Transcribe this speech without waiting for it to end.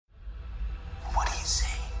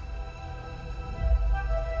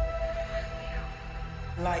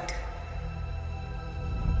Light.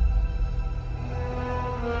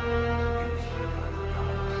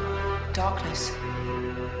 Darkness.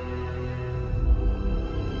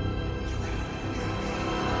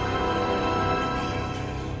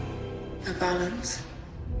 A balance.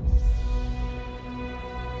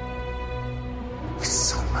 It's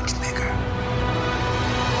so much bigger.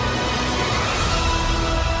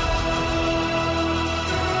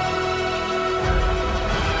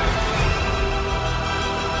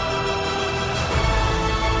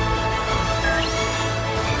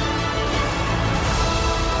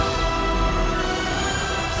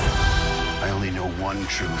 I only know one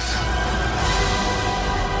truth.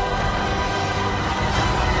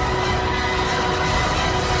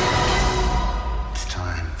 It's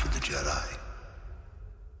time for the Jedi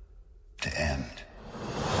to end.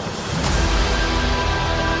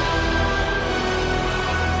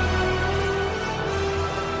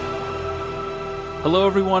 Hello,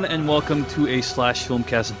 everyone, and welcome to a Slash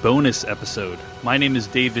Filmcast bonus episode. My name is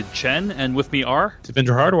David Chen, and with me are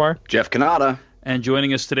Devindra Hardwar, Jeff Kanata. And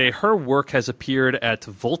joining us today, her work has appeared at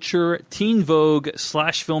Vulture, Teen Vogue,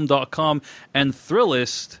 SlashFilm.com, and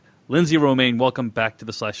Thrillist. Lindsay Romaine, welcome back to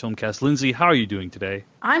the Slash Filmcast. Lindsay, how are you doing today?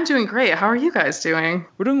 I'm doing great. How are you guys doing?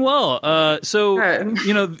 We're doing well.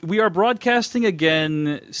 Good. We are broadcasting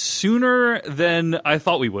again sooner than I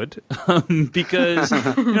thought we would, because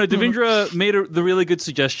Devindra made the really good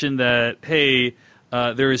suggestion that, hey,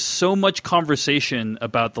 there is so much conversation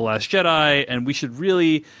about The Last Jedi, and we should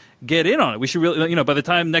really get in on it. We should really, by the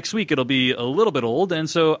time next week, it'll be a little bit old, and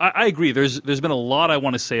so I agree. There's been a lot I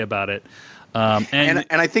want to say about it. And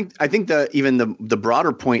I think the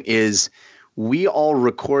broader point is we all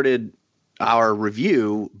recorded our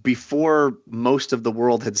review before most of the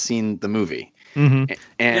world had seen the movie. Mm-hmm.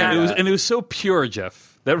 And it was so pure,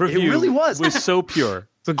 Jeff. That review it really was so pure.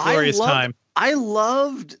 It's a glorious time. I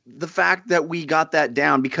loved the fact that we got that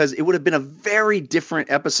down because it would have been a very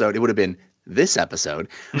different episode. It would have been this episode.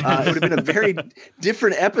 It would have been a very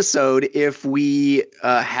different episode if we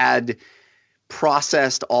had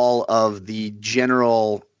processed all of the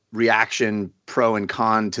general reaction, pro and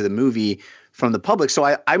con to the movie from the public.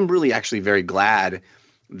 So I'm really actually very glad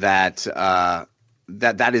that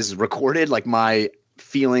that is recorded. Like my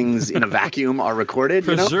feelings in a vacuum are recorded,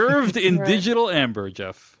 preserved in digital amber,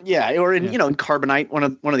 Jeff. Yeah, or in carbonite,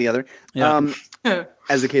 one or the other,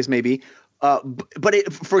 as the case may be.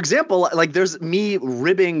 But for example, like there's me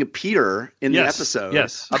ribbing Peter in the episode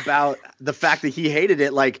about the fact that he hated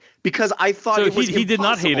it, like because I thought it was he did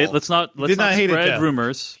not hate it. Let's not spread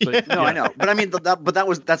rumors. But, no, I know, but I mean,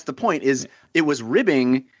 that's the point. Is it was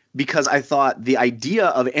ribbing because I thought the idea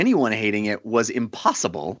of anyone hating it was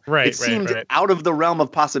impossible. Right, it seemed out of the realm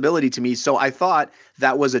of possibility to me. So I thought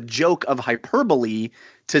that was a joke of hyperbole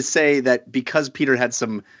to say that because Peter had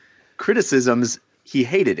some criticisms, he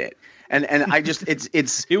hated it. And I just it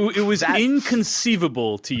was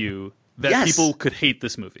inconceivable to you that people could hate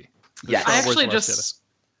this movie. Yes. I actually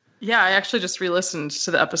just re-listened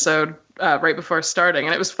to the episode right before starting,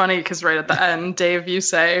 and it was funny because right at the end, Dave, you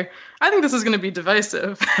say, "I think this is going to be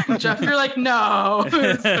divisive." Jeff, you're like, "No."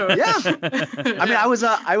 Yeah, I mean, I was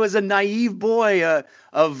a naive boy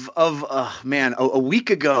a week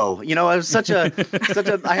ago. I was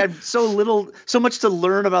I had so much to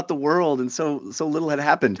learn about the world, and so little had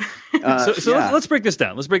happened. Let's break this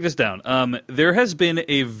down. There has been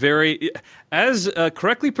a very, as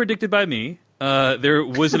correctly predicted by me, there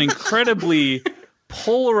was an incredibly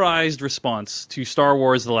polarized response to Star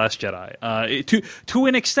Wars: The Last Jedi, to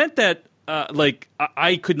an extent that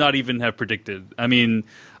I could not even have predicted. I mean,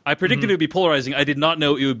 I predicted it would be polarizing. I did not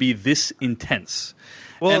know it would be this intense.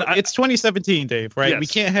 Well, it's 2017, Dave, right? Yes. We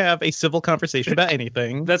can't have a civil conversation about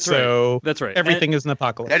anything. That's right. Everything is an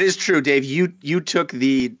apocalypse. That is true, Dave. You took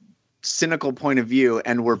the cynical point of view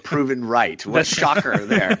and were proven right. What shocker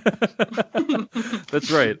there.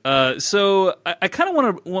 That's right. So I kind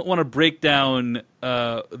of want to break down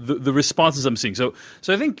the responses I'm seeing. So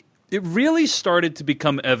I think it really started to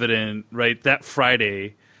become evident, right, that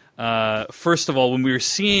Friday. First of all, when we were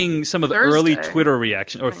seing some of the early Twitter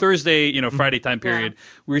reactions, or Thursday, Friday time period,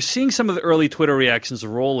 we were seeing some of the early Twitter reactions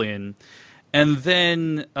roll in, and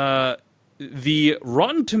then the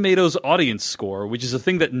Rotten Tomatoes audience score, which is a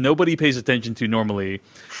thing that nobody pays attention to normally,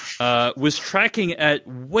 was tracking at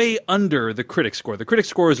way under the critic score. The critic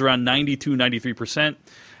score is around 92, 93%,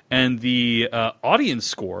 and the audience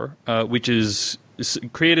score, which is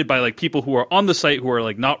created by people who are on the site who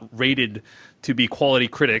are not rated to be quality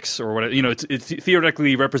critics or whatever. It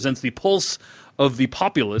theoretically represents the pulse of the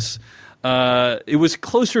populace. It was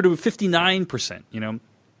closer to 59%.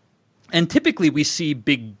 And typically we see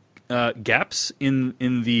big gaps in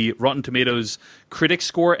the Rotten Tomatoes critic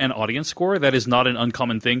score and audience score. That is not an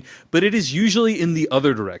uncommon thing, but it is usually in the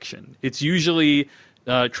other direction. It's usually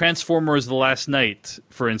Transformers: The Last Night,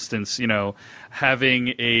 for instance,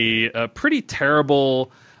 having a pretty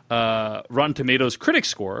terrible Rotten Tomatoes critic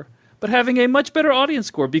score, but having a much better audience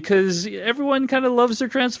score because everyone kind of loves their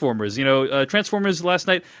Transformers. Transformers: Last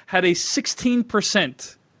Night had a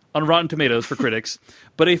 16% on Rotten Tomatoes for critics,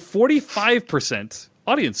 but a 45%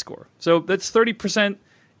 audience score. So that's 30%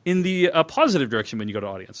 in the positive direction when you go to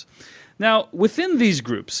audience. Now, within these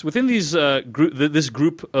groups, this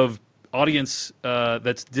group of audience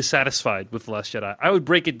that's dissatisfied with The Last Jedi, I would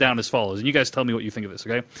break it down as follows, and you guys tell me what you think of this,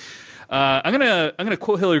 okay? I'm gonna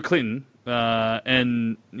quote Hillary Clinton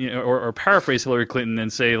or paraphrase Hillary Clinton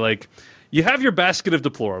and say, like, you have your basket of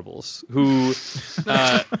deplorables who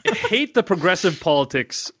hate the progressive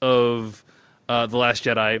politics of The Last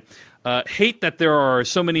Jedi, hate that there are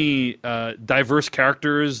so many diverse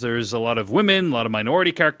characters. There's a lot of women, a lot of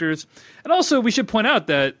minority characters. And also, we should point out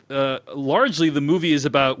that largely the movie is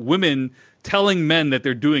about women telling men that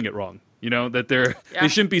they're doing it wrong. That they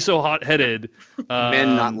shouldn't be so hot-headed.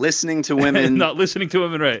 Men not listening to women. Not listening to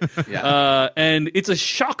women, right. Yeah. And it's a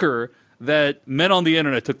shocker that men on the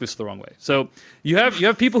internet took this the wrong way. So you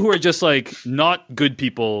have people who are just like not good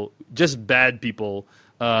people, just bad people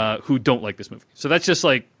who don't like this movie. So that's just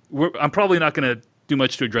like, I'm probably not going to do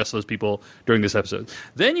much to address those people during this episode.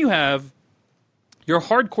 Then you have your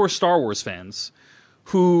hardcore Star Wars fans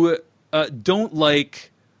who don't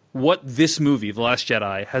like what this movie, The Last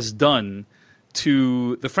Jedi, has done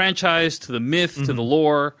to the franchise, to the myth, to the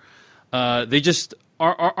lore. They just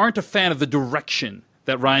aren't a fan of the direction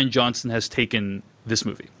that Rian Johnson has taken this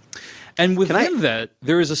movie. And within that,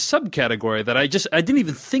 there is a subcategory that I didn't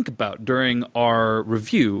even think about during our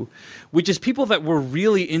review, which is people that were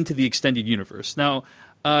really into the extended universe. Now,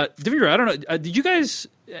 Devere, I don't know, did you guys,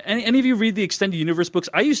 any of you read the extended universe books?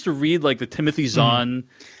 I used to read like the Timothy Zahn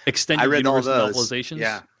extended universe novelizations.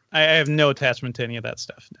 Yeah. I have no attachment to any of that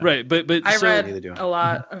stuff. No. Right, but I read a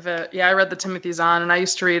lot of it. Yeah, I read the Timothy Zahn, and I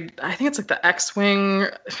used to read, I think it's like the X-Wing.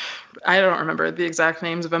 I don't remember the exact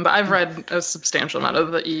names of them, but I've read a substantial amount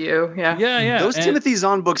of the EU. Yeah. Yeah. Those Timothy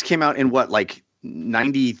Zahn books came out in what, like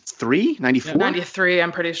 93, 94? 93,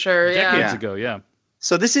 I'm pretty sure. Decades ago, yeah.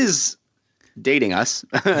 So this is dating us,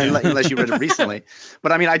 unless you read it recently.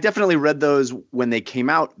 But I mean, I definitely read those when they came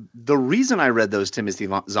out. The reason I read those Timothy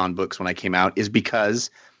Zahn books when I came out is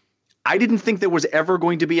because I didn't think there was ever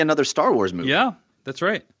going to be another Star Wars movie. Yeah, that's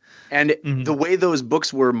right. And the way those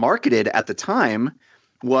books were marketed at the time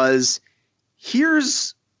was,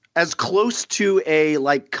 here's as close to a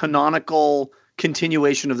like canonical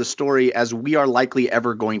continuation of the story as we are likely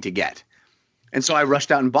ever going to get. And so I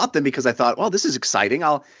rushed out and bought them because I thought, well, this is exciting.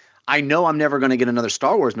 I know I'm never going to get another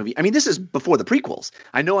Star Wars movie. I mean, this is before the prequels.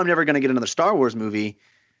 I know I'm never going to get another Star Wars movie,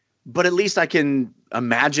 but at least I can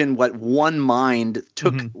imagine what one mind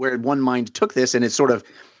took, where one mind took this, and it sort of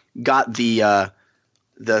got the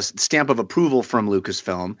stamp of approval from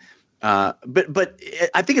Lucasfilm. But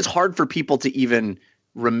I think it's hard for people to even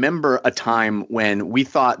remember a time when we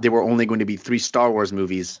thought there were only going to be 3 Star Wars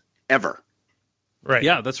movies ever. Right.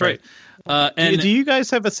 Yeah, that's right. And do you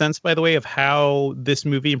guys have a sense, by the way, of how this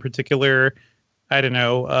movie in particular, I don't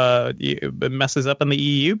know, messes up in the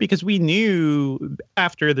EU? Because we knew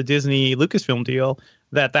after the Disney Lucasfilm deal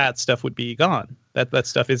that stuff would be gone. That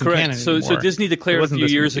stuff isn't canon anymore. So Disney declared a few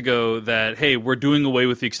years ago that, hey, we're doing away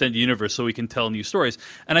with the extended universe so we can tell new stories.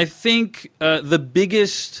 And I think the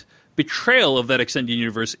biggest betrayal of that extended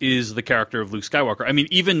universe is the character of Luke Skywalker. I mean,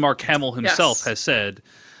 even Mark Hamill himself has said,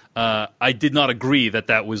 I did not agree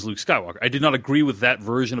that was Luke Skywalker. I did not agree with that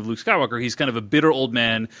version of Luke Skywalker. He's kind of a bitter old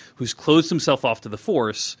man who's closed himself off to the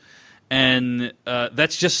Force, and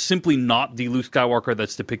that's just simply not the Luke Skywalker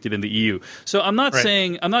that's depicted in the EU. So I'm not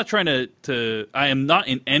saying, I'm not trying to I am not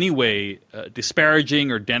in any way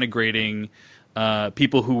disparaging or denigrating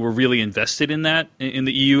people who were really invested in that in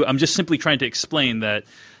the EU. I'm just simply trying to explain that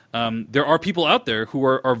there are people out there who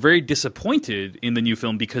are very disappointed in the new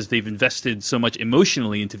film because they've invested so much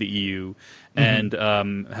emotionally into the EU and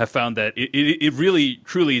have found that it really,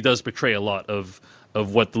 truly does betray a lot of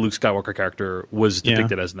what the Luke Skywalker character was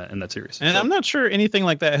depicted as in that series. And I'm not sure anything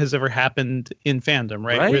like that has ever happened in fandom,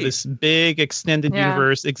 right? Where this big extended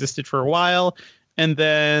universe existed for a while, and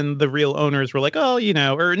then the real owners were like, oh,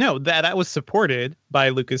 that was supported by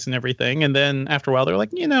Lucas and everything. And then after a while, they're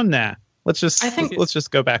like, nah. Let's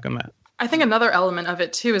just go back on that. I think another element of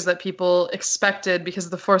it too is that people expected,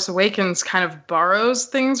 because The Force Awakens kind of borrows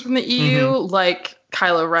things from the EU, like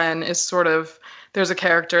Kylo Ren is sort of there's a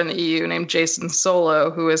character in the EU named Jason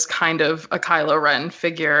Solo who is kind of a Kylo Ren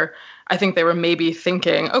figure. I think they were maybe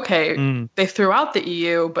thinking, okay, they threw out the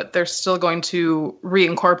EU, but they're still going to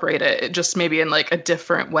reincorporate it, just maybe in like a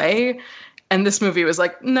different way. And this movie was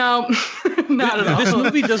like, no, not at all. This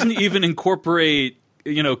movie doesn't even incorporate,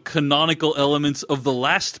 canonical elements of the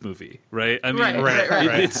last movie, right? I mean,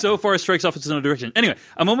 it so far strikes off its own direction. Anyway,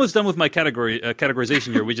 I'm almost done with my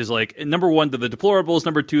categorization here, which is like, number one, the deplorables,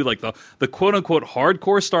 number two, like the quote-unquote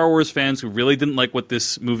hardcore Star Wars fans who really didn't like what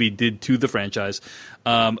this movie did to the franchise,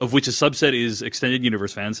 of which a subset is extended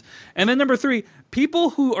universe fans. And then number three, people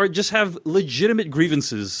who are just have legitimate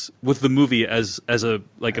grievances with the movie as a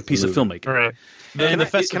piece of filmmaking. Right. And the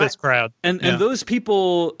Festivus crowd. And those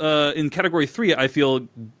people in category 3, I feel,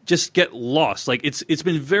 just get lost. Like it's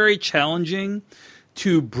been very challenging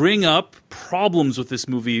to bring up problems with this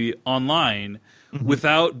movie online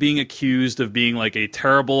without being accused of being like a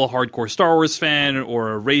terrible hardcore Star Wars fan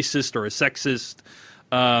or a racist or a sexist.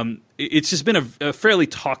 It's just been a fairly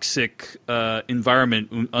toxic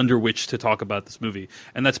environment under which to talk about this movie,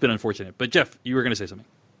 and that's been unfortunate. But Jeff, you were going to say something.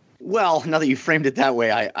 Well, now that you framed it that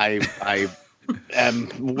way, I am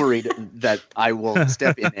worried that I will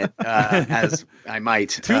step in it as I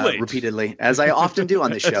might repeatedly, as I often do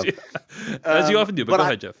on this show. As you often do, but go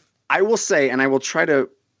ahead, Jeff. I will say, and I will try to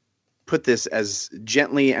put this as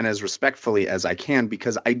gently and as respectfully as I can,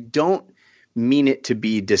 because I don't mean it to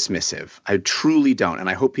be dismissive. I truly don't. And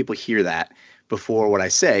I hope people hear that before what I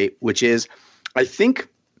say, which is, I think,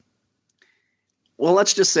 well,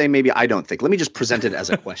 let's just say maybe I don't think. Let me just present it as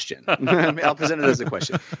a question. I'll present it as a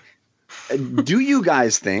question. Do you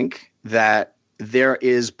guys think that there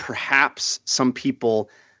is perhaps some people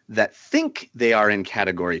that think they are in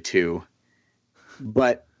category 2,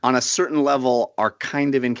 but on a certain level are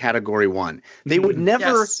kind of in category 1? They would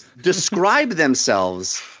never describe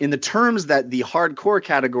themselves in the terms that the hardcore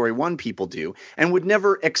category 1 people do, and would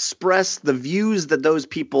never express the views that those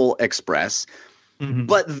people express.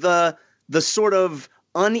 But the sort of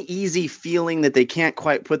uneasy feeling that they can't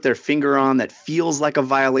quite put their finger on, that feels like a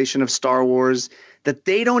violation of Star Wars, that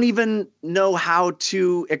they don't even know how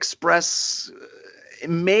to express,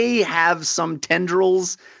 may have some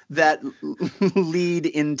tendrils that lead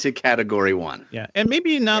into category 1. Yeah, and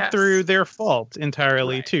maybe not through their fault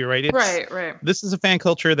entirely, too, right? Right. This is a fan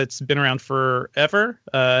culture that's been around forever,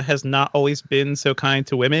 has not always been so kind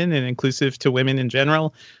to women and inclusive to women in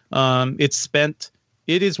general.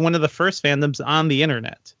 It is one of the first fandoms on the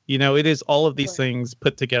internet. It is all of these things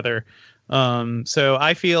put together. So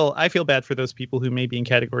I feel bad for those people who may be in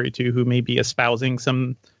category 2, who may be espousing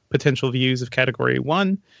some potential views of category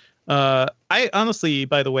 1. I honestly,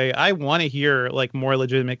 by the way, I want to hear like more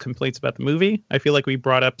legitimate complaints about the movie. I feel like we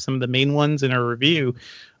brought up some of the main ones in our review.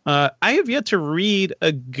 I have yet to read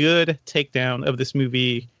a good takedown of this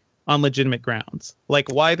movie on legitimate grounds,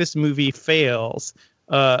 like why this movie fails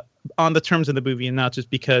on the terms of the movie, and not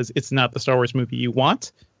just because it's not the Star Wars movie you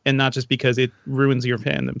want, and not just because it ruins your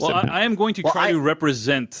fandom. Well, I am going to try to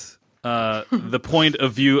represent the point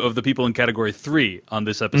of view of the people in category 3 on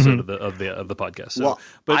this episode of the podcast. So,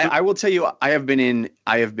 I will tell you, I have been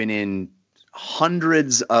in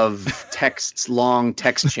hundreds of long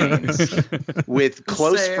text chains with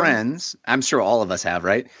close friends. I'm sure all of us have,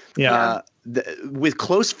 right? Yeah. With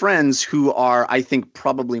close friends who are, I think,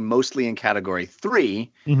 probably mostly in category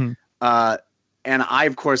 3. And I,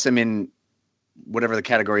 of course, am in whatever the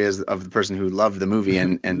category is of the person who loved the movie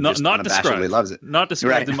and not unabashedly loves it. Not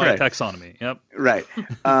described in my taxonomy. Yep. Right.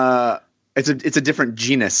 It's a different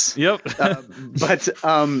genus. Yep.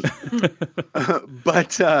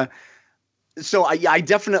 So I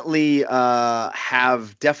definitely have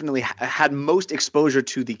had most exposure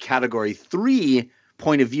to the category 3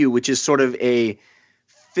 point of view, which is sort of a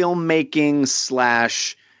filmmaking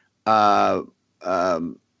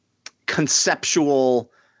 /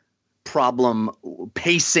 conceptual problem,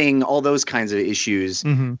 pacing, all those kinds of issues,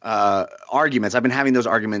 arguments. I've been having those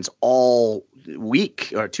arguments all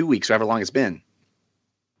week or 2 weeks, or however long it's been.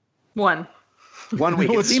 1 week.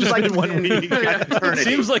 It seems like 1 week. It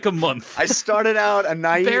seems like a month. I started out a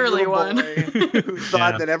naive Barely little boy who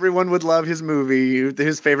thought that everyone would love his movie,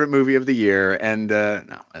 his favorite movie of the year, and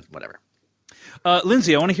no, whatever.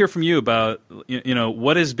 Lindsay, I want to hear from you about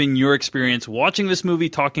what has been your experience watching this movie,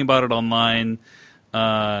 talking about it online,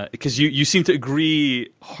 because you seem to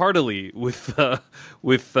agree heartily with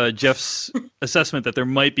Jeff's assessment that there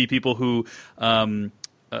might be people who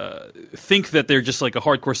think that they're just like a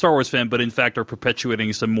hardcore Star Wars fan, but in fact are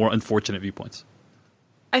perpetuating some more unfortunate viewpoints.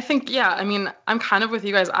 I think, I'm kind of with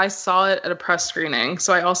you guys. I saw it at a press screening,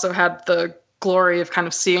 so I also had the glory of kind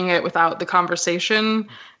of seeing it without the conversation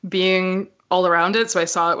being all around it. So I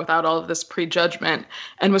saw it without all of this prejudgment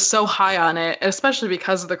and was so high on it, especially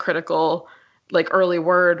because of the critical, like, early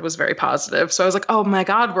word was very positive. So I was like, oh my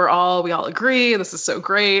God, we all agree. This is so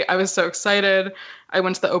great. I was so excited. I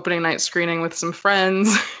went to the opening night screening with some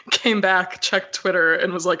friends, came back, checked Twitter,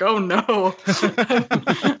 and was like, oh no. It's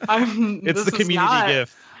the community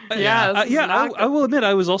gift. I will admit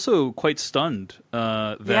I was also quite stunned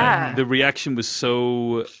that the reaction was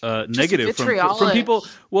so negative from people.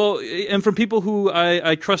 Well, and from people who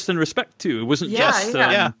I trust and respect too. It wasn't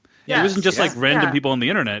it wasn't just like random people on the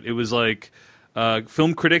internet. It was like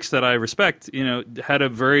film critics that I respect, had a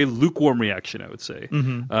very lukewarm reaction, I would say.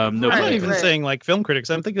 Mm-hmm. I'm not even saying like film critics.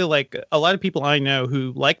 I'm thinking like a lot of people I know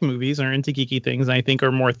who like movies and are into geeky things, and I think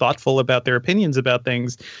are more thoughtful about their opinions about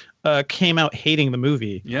things, came out hating the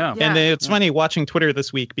movie. Yeah. And then it's funny watching Twitter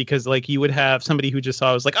this week because like you would have somebody who just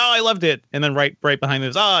saw it was like, oh, I loved it. And then right behind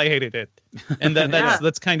this, oh, I hated it. And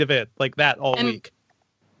that's kind of it. Like that all week.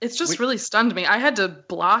 It's just really stunned me. I had to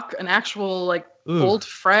block an actual like old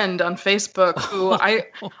friend on Facebook who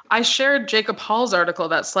I shared Jacob Hall's article,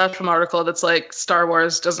 that Slash Film article that's like Star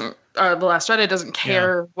Wars doesn't The Last Jedi doesn't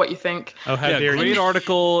care what you think. Oh, how dare you. Great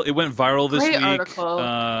article. It went viral this week. Article.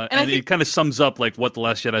 And it kind of sums up like what The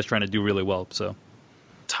Last Jedi is trying to do really well. So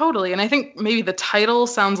totally. And I think maybe the title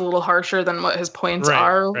sounds a little harsher than what his points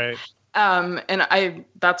are. Right. And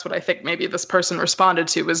that's what I think maybe this person responded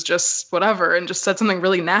to was just whatever and just said something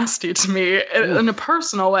really nasty to me in a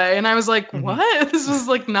personal way. And I was like, what? This was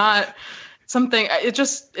like not something,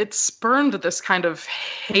 it spurned this kind of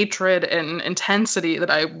hatred and intensity that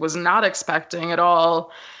I was not expecting at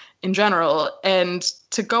all in general. And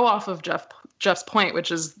to go off of Jeff's point,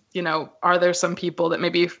 which is, are there some people that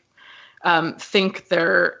maybe think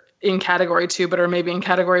they're in category 2, but are maybe in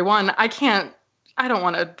category 1? I don't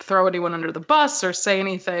want to throw anyone under the bus or say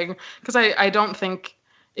anything because I don't think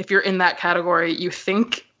if you're in that category, you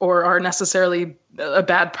think or are necessarily a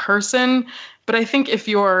bad person. But I think if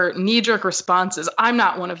your knee-jerk response is, I'm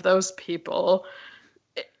not one of those people,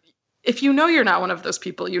 if you're not one of those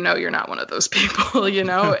people, you're not one of those people,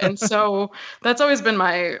 And so that's always been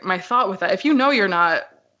my thought with that. If you're not,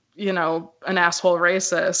 an asshole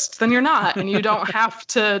racist, then you're not, and you don't have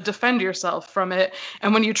to defend yourself from it.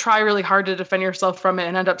 And when you try really hard to defend yourself from it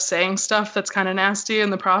and end up saying stuff that's kind of nasty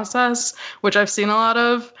in the process, which I've seen a lot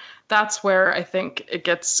of, that's where I think it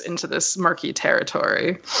gets into this murky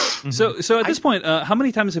territory. Mm-hmm. So at this point, how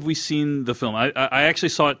many times have we seen the film? I actually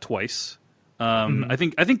saw it twice. I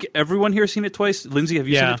think everyone here has seen it twice. Lindsay, have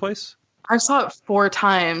you seen it twice? I saw it 4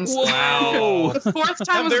 times. Wow. The 4th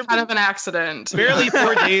time was kind of an accident. Barely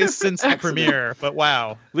 4 days since the premiere, but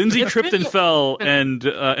wow. Lindsay tripped and fell and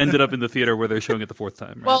ended up in the theater where they're showing it the 4th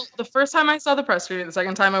time. Right? Well, the first time I saw the press screening, the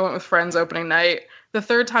second time I went with friends opening night. The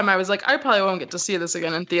 3rd time I was like, I probably won't get to see this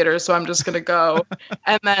again in theaters, so I'm just going to go.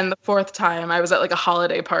 And then the 4th time I was at like a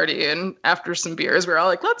holiday party, and after some beers, we were all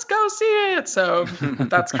like, let's go see it. So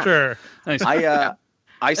that's kind of... Nice.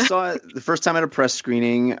 I saw it the first time at a press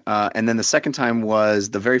screening, and then the second time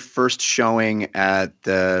was the very first showing at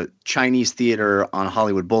the Chinese Theater on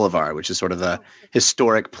Hollywood Boulevard, which is sort of the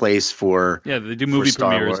historic place for they do movie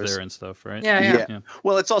premieres there and stuff, right? Yeah.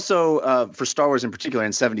 Well, it's also for Star Wars in particular.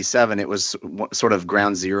 In '77, it was sort of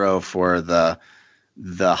ground zero for the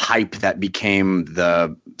hype that became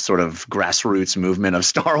the sort of grassroots movement of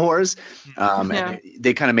Star Wars. And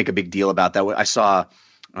they kind of make a big deal about that. I saw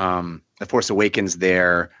The Force Awakens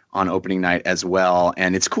there on opening night as well,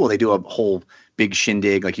 and it's cool. They do a whole big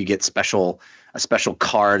shindig, like you get a special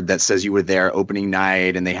card that says you were there opening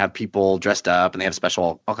night, and they have people dressed up, and they have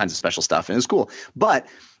all kinds of special stuff, and it's cool. But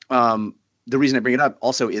the reason I bring it up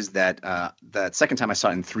also is that that second time I saw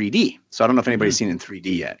it in 3D, so I don't know if anybody's seen it in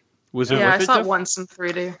 3D yet. Was it I worth saw it it once in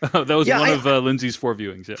 3D. Oh, that was one of Lindsay's 4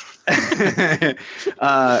 viewings.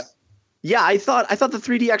 Yeah. I thought the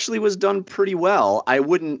 3D actually was done pretty well. I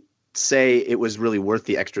wouldn't say it was really worth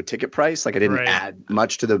the extra ticket price. Like I didn't add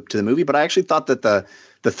much to the movie, but I actually thought that the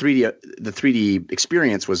 3D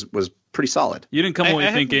experience was pretty solid. You didn't come away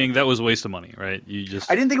thinking that was a waste of money, right?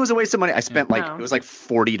 I didn't think it was a waste of money. I spent it was like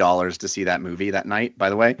 $40 to see that movie that night, by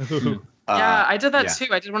the way. I did that too.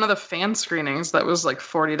 I did one of the fan screenings that was like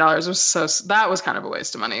 $40. That was kind of a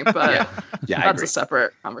waste of mone, but that's a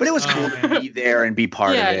separate conversation. But it was cool to be there and be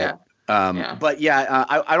part of it. But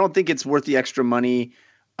I don't think it's worth the extra money.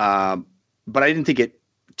 But I didn't think it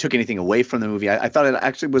took anything away from the movie. I thought it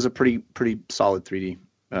actually was a pretty solid 3D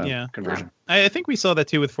conversion. I think we saw that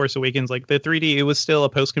too with Force Awakens. Like the 3D, it was still a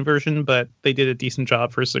post conversion, but they did a decent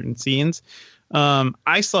job for certain scenes.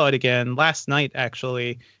 I saw it again last night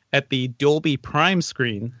actually, at the Dolby Prime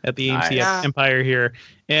screen at the AMC Empire here.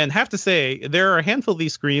 And have to say, there are a handful of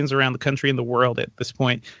these screens around the country and the world at this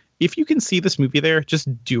point. If you can see this movie there, just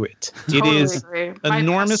do it. Totally it is an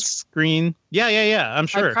enormous screen. Yeah. I'm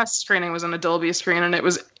sure. My press screening was on a Dolby screen, and it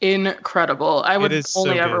was incredible. I would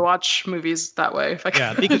only ever watch movies that way if I could.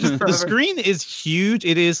 Yeah, because the screen is huge.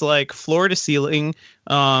 It is like floor to ceiling.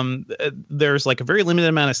 There's like a very limited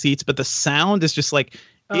amount of seats, but the sound is just like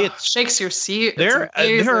it shakes your seat. There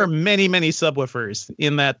are many subwoofers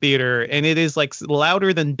in that theater, and it is like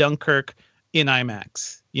louder than Dunkirk in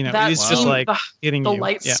IMAX. You know, it's just like hitting the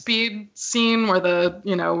light speed scene where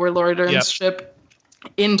where Laura Dern's ship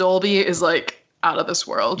in Dolby is like out of this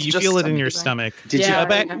world. You feel it in your stomach.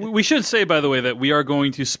 We should say, by the way, that we are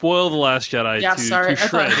going to spoil The Last Jedi to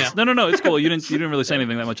shreds. No, it's cool. You didn't really say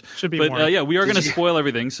anything that much. Should be but more. We are going to spoil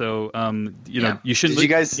everything. So you shouldn't. Did you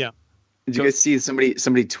guys? Yeah. Did you guys see somebody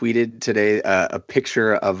tweeted today a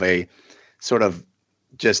picture of a sort of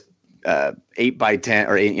just 8 by 10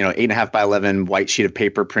 or 8.5 by 11 white sheet of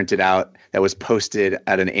paper printed out that was posted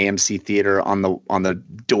at an AMC theater on the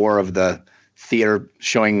door of the theater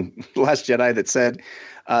showing Last Jedi that said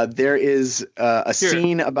there is a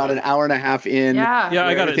scene about an hour and a half in. Yeah,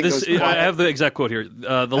 I got it. I have the exact quote here.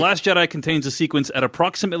 The Last Jedi contains a sequence at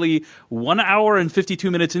approximately 1 hour and 52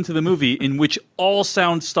 minutes into the movie in which all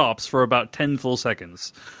sound stops for about 10 full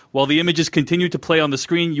seconds. While the images continue to play on the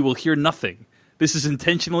screen, you will hear nothing. This is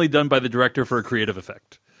intentionally done by the director for a creative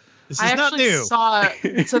effect. This is not new.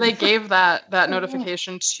 So they gave that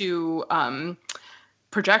notification to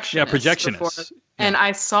projectionists. Yeah, projectionists. And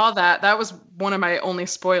I saw that. That was one of my only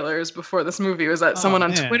spoilers before this movie, was that someone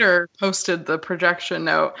on Twitter posted the projection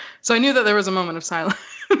note. So I knew that there was a moment of silence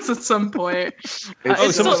at some point.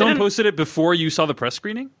 Someone posted it before you saw the press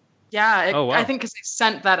screening? Yeah. I think because they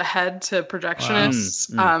sent that ahead to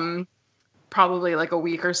projectionists. Probably like a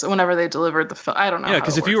week or so, whenever they delivered the film. I don't know. Yeah,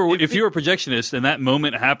 because if you were a projectionist and that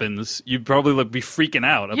moment happens, you'd probably be freaking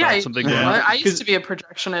out about something going on. I used to be a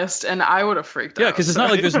projectionist, and I would have freaked out. Yeah, because it's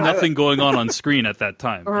not like there's nothing going on screen at that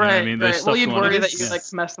time. Right. You know what I mean, there's stuff you'd going worry on. that you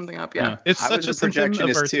mess something up. Yeah. It's such a symptom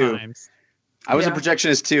of our times. I was a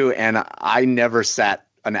projectionist too, and I never sat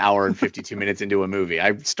an hour and 52 minutes into a movie.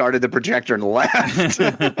 I started the projector and left.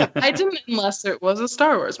 I didn't, unless it was a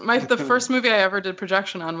Star Wars. The first movie I ever did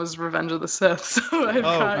projection on was Revenge of the Sith. So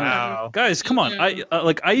wow. Guys, come on.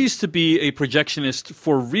 I used to be a projectionist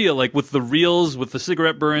for real, like with the reels, with the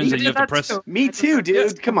cigarette burns, and you have to press. Me too,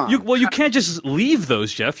 dude. Yeah. Come on. You can't just leave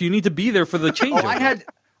those, Jeff. You need to be there for the changeover.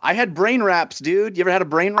 I had brain wraps, dude. You ever had a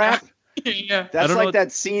brain wrap? Yeah. That's like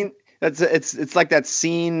that scene. It's like that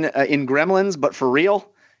scene in Gremlins, but for real.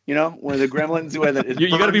 You know, where the Gremlins, you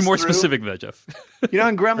got to be more specific than that, Jeff. You know,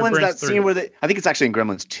 in Gremlins, that scene where I think it's actually in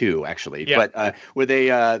Gremlins 2, actually, but where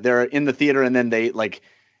they're in the theater and then they like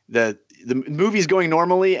the movie's going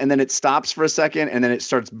normally and then it stops for a second and then it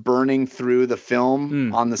starts burning through the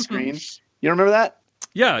film on the screen. You remember that?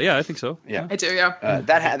 Yeah, I think so. Yeah, I do. Yeah,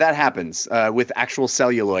 that happens with actual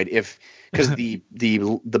celluloid because the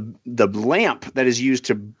lamp that is used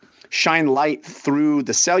to shine light through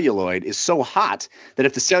the celluloid is so hot that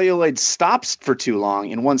if the celluloid stops for too long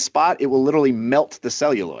in one spot, it will literally melt the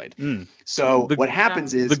celluloid. So what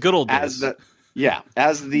happens is the good old days.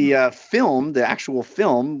 As the film, the actual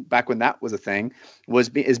film, back when that was a thing,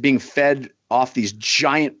 is being fed off these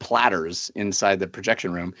giant platters inside the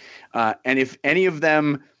projection room, and if any of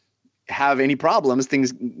them have any problems,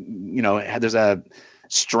 things, there's a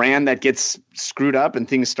strand that gets screwed up and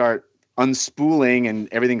things start unspooling and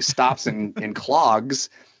everything stops and clogs,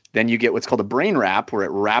 then you get what's called a brain wrap, where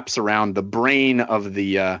it wraps around the brain of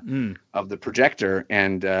the projector.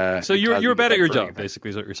 And so you're bad at your job, basically,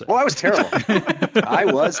 is what you're saying. Well, I was terrible. I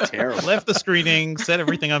was terrible. Left the screening, set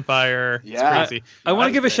everything on fire. Yeah, it's crazy. I want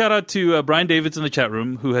to give a shout out to Brian Davids in the chat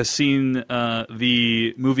room, who has seen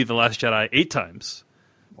the movie The Last Jedi 8 times.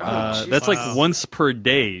 That's like once per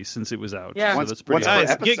day since it was out. Yeah, so that's pretty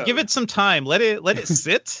guys, give it some time. Let it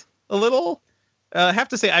sit a little. I have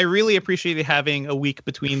to say, I really appreciated having a week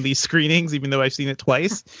between these screenings, even though I've seen it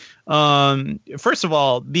twice. First of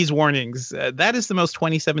all, these warnings, that is the most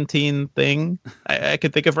 2017 thing I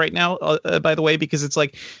could think of right now, by the way, because it's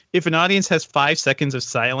like if an audience has 5 seconds of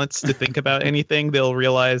silence to think about anything, they'll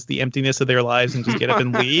realize the emptiness of their lives and just get up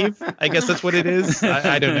and leave. I guess that's what it is.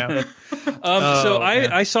 I don't know.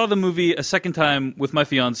 I saw the movie a second time with my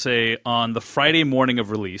fiance on the Friday morning of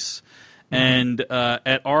release. And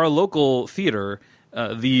at our local theater,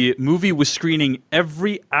 the movie was screening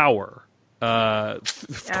every hour,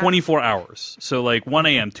 24 hours. So like 1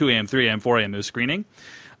 a.m., 2 a.m., 3 a.m., 4 a.m. it was screening.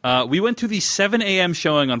 We went to the 7 a.m.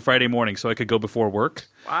 showing on Friday morning so I could go before work.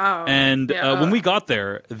 Wow. And when we got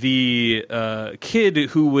there, the kid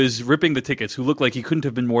who was ripping the tickets, who looked like he couldn't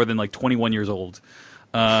have been more than like 21 years old,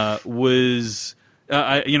 was...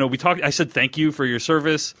 we talked. I said thank you for your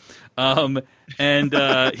service, and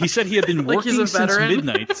he said he had been working since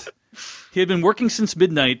midnight. He had been working since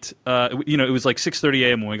midnight. It was like 6:30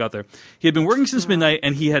 a.m. when we got there. He had been working since midnight,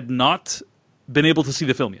 and he had not been able to see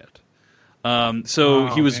the film yet.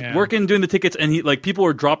 He was working, doing the tickets, and people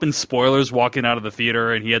were dropping spoilers walking out of the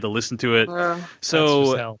theater, and he had to listen to it.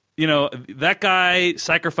 That guy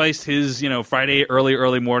sacrificed his Friday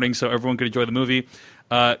early morning so everyone could enjoy the movie.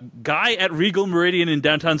 Guy at Regal Meridian in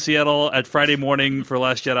downtown Seattle at Friday morning for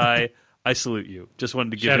Last Jedi, I salute you. Just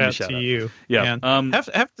wanted to give him a shout out. To you. Yeah.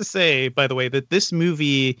 Have to say, by the way, that this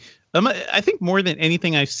movie, I think more than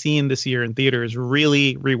anything I've seen this year in theaters,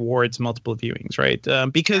 really rewards multiple viewings,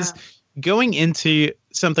 right? Because going into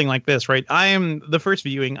something like this, right? The first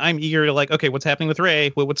viewing, I'm eager to okay, what's happening with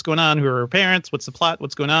Rey? What's going on? Who are her parents? What's the plot?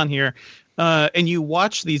 What's going on here? And you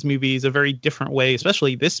watch these movies a very different way,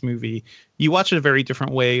 especially this movie. You watch it a very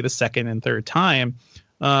different way the second and third time.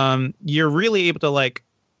 You're really able to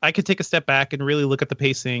I could take a step back and really look at the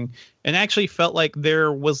pacing, and actually felt like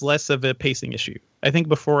there was less of a pacing issue. I think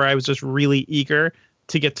before I was just really eager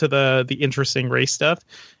to get to the interesting race stuff.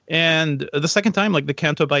 And the second time, the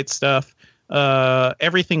Canto Bight stuff,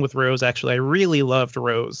 everything with Rose, actually, I really loved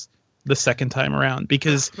Rose the second time around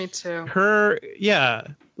because me too. Her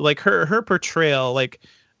portrayal,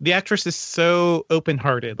 the actress is so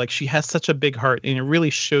open-hearted. She has such a big heart, and it really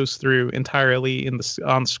shows through entirely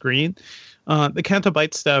on screen. The Canto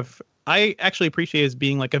Bight stuff, I actually appreciate as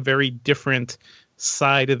being a very different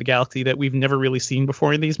side of the galaxy that we've never really seen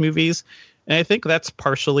before in these movies. And I think that's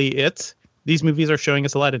partially it. These movies are showing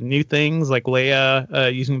us a lot of new things, like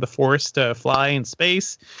Leia using the Force to fly in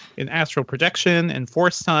space, in astral projection and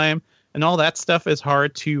Force time, and all that stuff is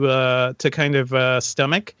hard to kind of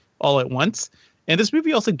stomach all at once. And this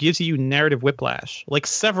movie also gives you narrative whiplash,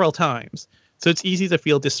 several times. So it's easy to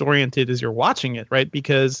feel disoriented as you're watching it, right?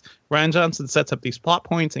 Because Rian Johnson sets up these plot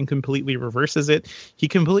points and completely reverses it. He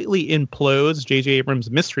completely implodes J.J.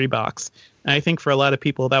 Abrams' mystery box. And I think for a lot of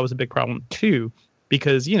people, that was a big problem too.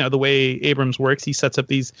 Because, the way Abrams works, he sets up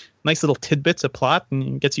these nice little tidbits of plot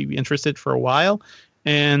and gets you interested for a while.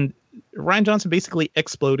 And Rian Johnson basically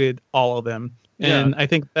exploded all of them. And I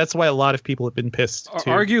think that's why a lot of people have been pissed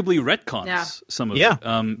too. Arguably retcons some of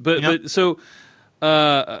it. But so...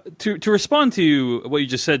 to respond to what you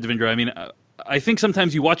just said, Devindra, I think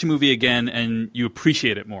sometimes you watch a movie again and you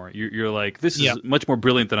appreciate it more. You're like, this is much more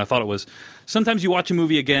brilliant than I thought it was. Sometimes you watch a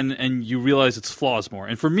movie again and you realize its flaws more.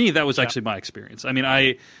 And for me, that was actually my experience.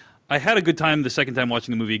 I had a good time the second time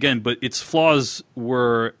watching the movie again, but its flaws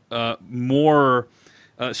were more...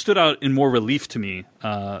 stood out in more relief to me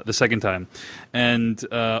the second time. And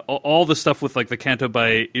all the stuff with the Canto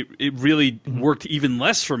Bight, it really worked even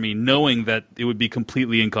less for me, knowing that it would be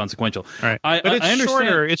completely inconsequential. Right. But it's I understand.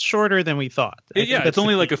 Shorter. It's shorter than we thought. It's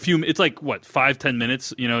only a few. It's 5-10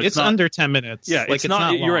 minutes. It's not, under 10 minutes. Yeah, it's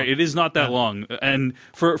not. You're right. It is not that long. And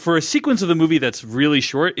for a sequence of the movie that's really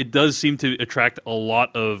short, it does seem to attract a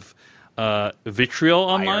lot of vitriol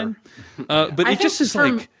online. But it just is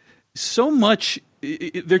so much.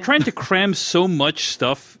 They're trying to cram so much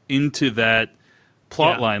stuff into that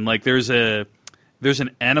plot line. There's an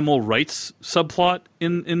animal rights subplot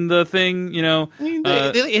in the thing.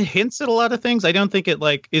 It hints at a lot of things. I don't think it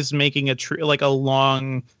is making a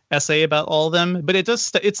long essay about all of them, but it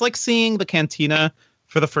does. It's like seeing the cantina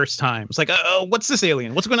for the first time. It's oh, what's this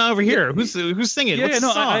alien? What's going on over here? Who's singing? Yeah, what's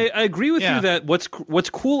the song? I agree with you that what's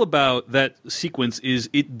cool about that sequence is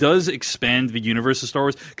it does expand the universe of Star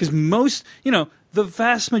Wars, because most, the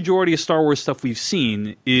vast majority of Star Wars stuff we've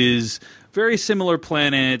seen is very similar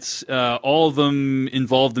planets, all of them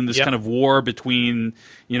involved in this kind of war between,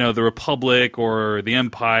 the Republic or the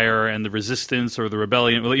Empire and the Resistance or the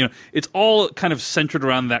Rebellion. It's all kind of centered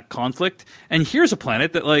around that conflict. And here's a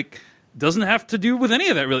planet that doesn't have to do with any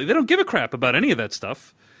of that, really. They don't give a crap about any of that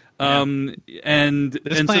stuff. And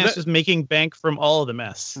this planet's just making bank from all of the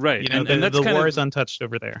mess, right? And that's the war is untouched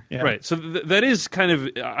over there, right? So that is kind of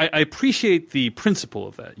I appreciate the principle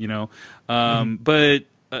of that, but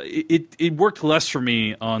it worked less for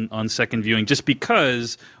me on second viewing, just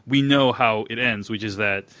because we know how it ends, which is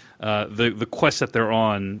that the quest that they're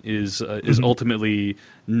on is ultimately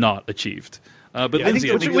not achieved. But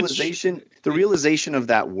Lindsay, I think the realization of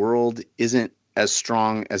that world isn't as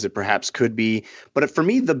strong as it perhaps could be. But for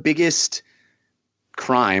me, the biggest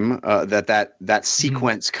crime that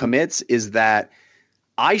sequence commits is that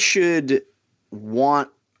I should want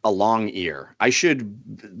a long ear. I should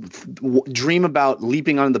dream about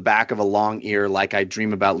leaping on the back of a long ear like I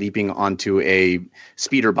dream about leaping onto a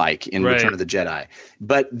speeder bike in Return of the Jedi.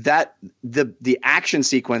 But that the action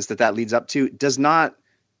sequence that leads up to does not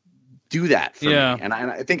do that for me. And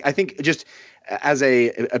I think just as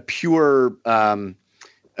a pure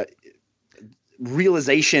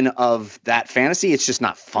realization of that fantasy, it's just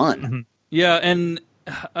not fun. Mm-hmm. Yeah, and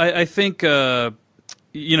I think Devendra,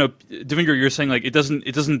 you're saying like it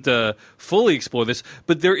doesn't fully explore this,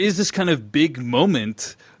 but there is this kind of big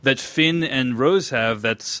moment that Finn and Rose have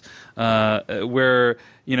that's where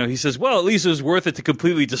he says, well, at least it was worth it to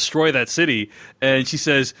completely destroy that city, and she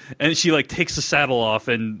says, and she like takes the saddle off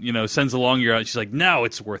and sends the long ear out, and she's like, now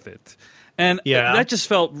it's worth it. And that just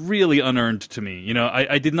felt really unearned to me.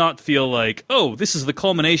 I did not feel like, oh, this is the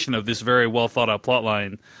culmination of this very well thought out plot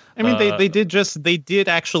line. I mean, they did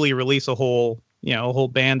actually release a whole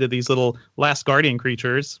band of these little Last Guardian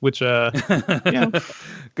creatures, which good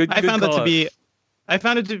I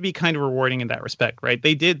found it to be kind of rewarding in that respect, right?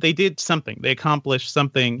 They did something. They accomplished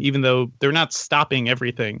something, even though they're not stopping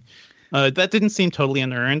everything. That didn't seem totally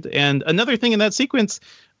unearned. And another thing in that sequence,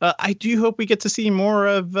 I do hope we get to see more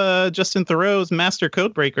of Justin Theroux's Master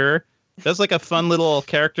Codebreaker. That's like a fun little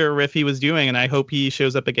character riff he was doing, and I hope he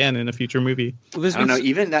shows up again in a future movie. Well, I don't know.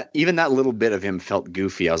 Even that little bit of him felt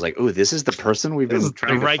goofy. I was like, "Oh, this is the person we've been trying to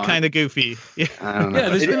find." The right kind of goofy. Yeah,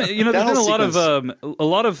 there's been a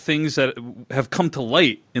lot of things that have come to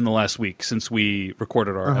light in the last week since we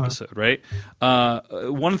recorded our episode. Right.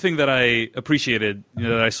 One thing that I appreciated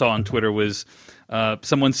that I saw on Twitter was.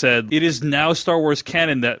 Someone said, it is now Star Wars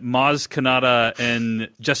canon that Maz Kanata and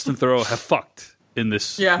Justin Theroux have fucked in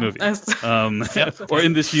this movie. Or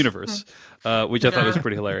in this universe, which I thought was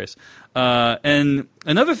pretty hilarious. And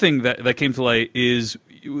another thing that came to light is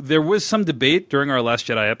there was some debate during our Last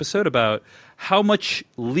Jedi episode about how much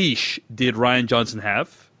leash did Rian Johnson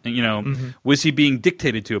have? And, was he being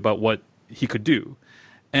dictated to about what he could do?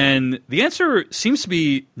 And the answer seems to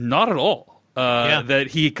be not at all. That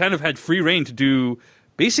he kind of had free reign to do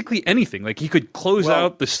basically anything. Like he could close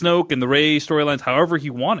out the Snoke and the Rey storylines however he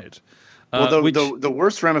wanted. The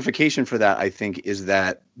worst ramification for that, I think, is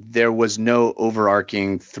that there was no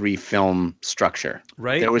overarching 3-film structure.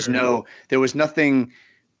 Right. There was nothing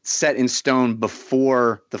set in stone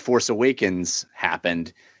before The Force Awakens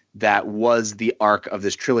happened that was the arc of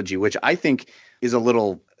this trilogy, which I think is a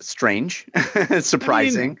little strange,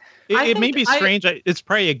 surprising. I mean, it may be strange. It's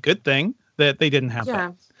probably a good thing that they didn't have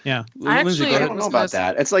that. Yeah. I don't know about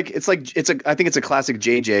that. I think it's a classic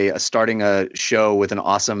JJ starting a show with an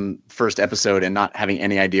awesome first episode and not having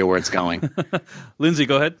any idea where it's going. Lindsay,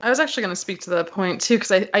 go ahead. I was actually going to speak to that point too,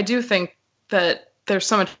 because I do think that there's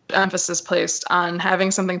so much emphasis placed on having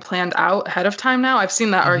something planned out ahead of time now. I've seen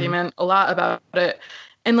that argument a lot about it.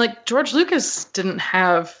 And like George Lucas didn't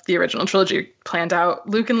have the original trilogy planned out.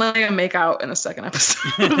 Luke and Leia make out in the second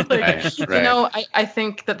episode. Right. I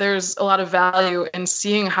think that there's a lot of value in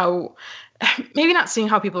seeing how, maybe not seeing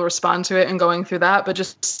how people respond to it and going through that, but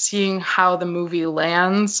just seeing how the movie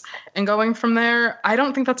lands and going from there. I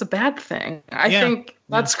don't think that's a bad thing. I think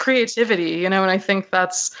that's creativity, and I think I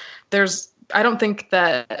don't think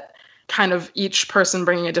that kind of each person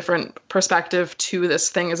bringing a different perspective to this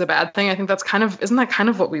thing is a bad thing. I think isn't that kind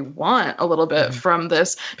of what we want a little bit from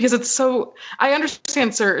this? Because it's so, I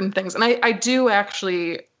understand certain things. And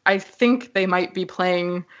I think they might be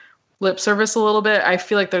playing lip service a little bit. I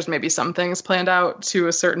feel like there's maybe some things planned out to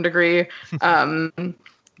a certain degree,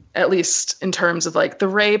 at least in terms of like the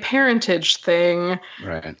Rey parentage thing.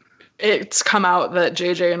 Right. It's come out that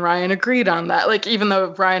JJ and Ryan agreed on that. Like, even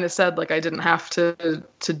though Ryan has said, like, I didn't have to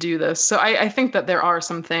do this. So I think that there are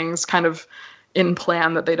some things kind of in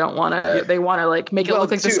plan that they don't want to, they want to like make it look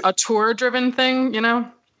like a tour driven thing,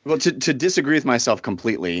 Well, to disagree with myself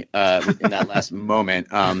completely in that last moment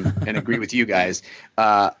and agree with you guys.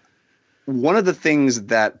 One of the things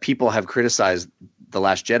that people have criticized The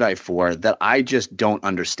Last Jedi for that I just don't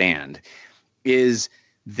understand is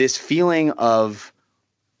this feeling of,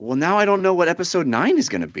 well, now I don't know what episode 9 is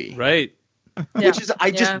going to be. Right. Which is, I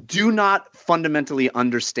just do not fundamentally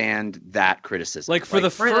understand that criticism. Like, for the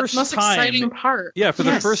first most time. Exciting part. Yeah, for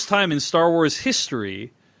the first time in Star Wars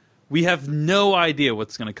history, we have no idea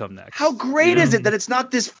what's going to come next. How great is it that it's not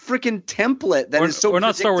this freaking template that is so or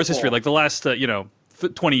not Star Wars history, like the last,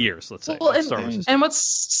 20 years, let's say. Well, and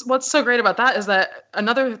what's so great about that is that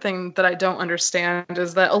another thing that I don't understand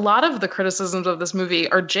is that a lot of the criticisms of this movie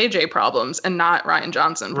are JJ problems and not Rian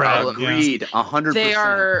Johnson problems. Agreed, 100%.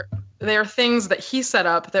 They are things that he set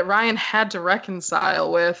up that Ryan had to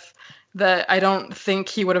reconcile with, that I don't think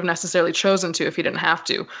he would have necessarily chosen to if he didn't have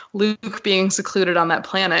to. Luke being secluded on that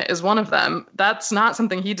planet is one of them. That's not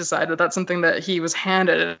something he decided. That's something that he was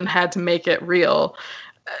handed and had to make it real.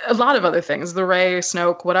 A lot of other things, the Rey,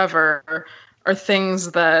 Snoke, whatever, are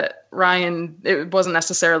things that Ryan, it wasn't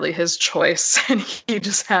necessarily his choice, and he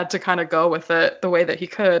just had to kind of go with it the way that he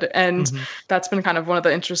could. And that's been kind of one of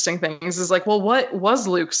the interesting things is like, well, what was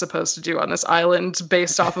Luke supposed to do on this island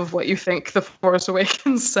based off of what you think The Force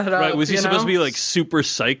Awakens set up? Right, was he supposed to be like super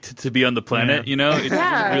psyched to be on the planet, you know? It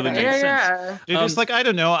doesn't really make sense. Dude, it's like, I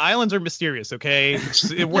don't know, islands are mysterious, okay?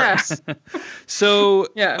 It works. So,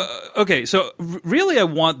 okay, so really I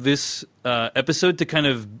want this episode to kind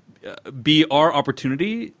of be our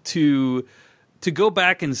opportunity to go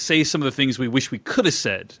back and say some of the things we wish we could have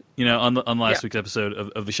said, you know, on last week's episode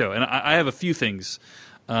of the show. And I have a few things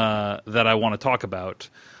that I want to talk about.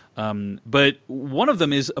 But one of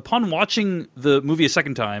them is, upon watching the movie a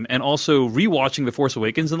second time and also rewatching The Force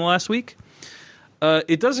Awakens in the last week,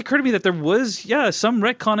 it does occur to me that there was, some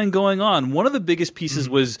retconning going on. One of the biggest pieces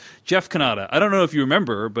was Jeff Kanata. I don't know if you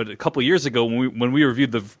remember, but a couple of years ago when we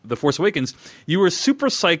reviewed the Force Awakens, you were super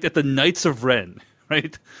psyched at the Knights of Ren,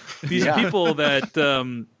 right? These people that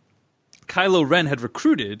Kylo Ren had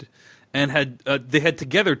recruited and they had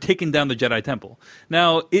together taken down the Jedi Temple.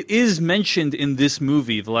 Now, it is mentioned in this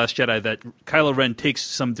movie, The Last Jedi, that Kylo Ren takes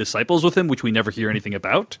some disciples with him, which we never hear anything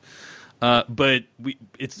about. But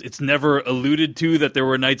it's never alluded to that there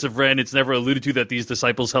were Knights of Ren. It's never alluded to that these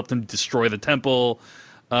disciples helped him destroy the temple.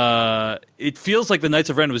 It feels like the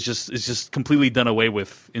Knights of Ren is just completely done away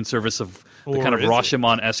with in service of the kind of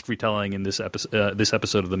Rashomon-esque retelling in this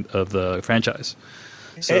episode of the franchise.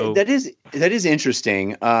 So that is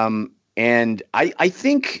interesting. And I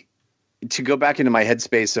think, to go back into my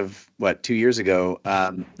headspace of 2 years ago,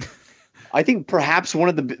 I think perhaps one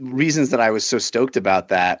of the reasons that I was so stoked about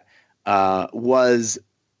that was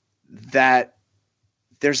that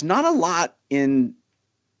there's not a lot in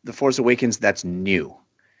The Force Awakens that's new.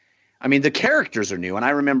 I mean, the characters are new, and I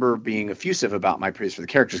remember being effusive about my praise for the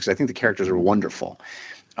characters because I think the characters are wonderful.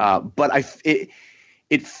 But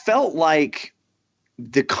it felt like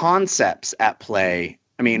the concepts at play.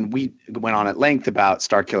 I mean, we went on at length about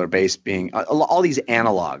Starkiller Base being all these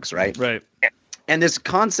analogs, right? Right. And this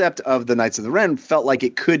concept of the Knights of the Ren felt like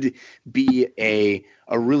it could be a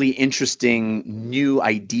really interesting new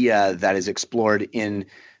idea that is explored in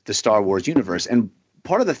the Star Wars universe. And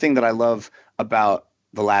part of the thing that I love about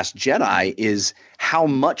The Last Jedi is how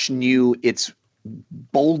much new it's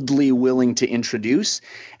boldly willing to introduce.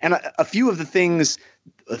 And a few of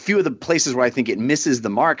the places where I think it misses the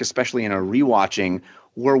mark, especially in a rewatching,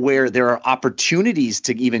 were where there are opportunities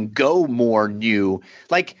to even go more new.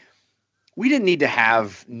 Like, we didn't need to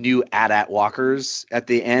have new AT-AT walkers at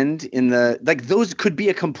the end those could be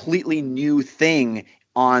a completely new thing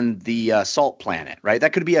on the Salt Planet, right?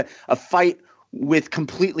 That could be a fight with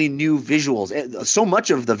completely new visuals. So much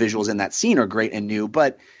of the visuals in that scene are great and new,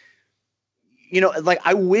 but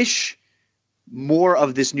I wish more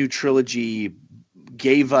of this new trilogy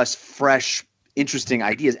gave us fresh, interesting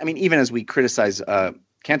ideas. I mean, even as we criticize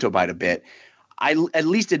Canto Bight a bit, I at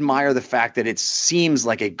least admire the fact that it seems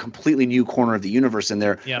like a completely new corner of the universe in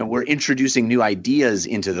there, and we're introducing new ideas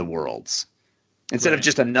into the worlds instead of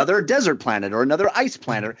just another desert planet or another ice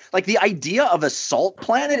planet. Like, the idea of a salt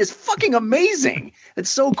planet is fucking amazing. It's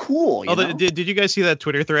so cool. Did you guys see that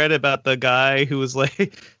Twitter thread about the guy who was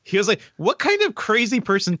like, what kind of crazy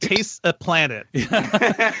person tastes a planet?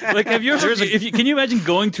 Like, have you ever? Can you imagine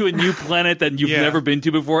going to a new planet that you've never been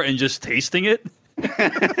to before and just tasting it?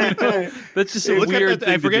 That's just a weird thing.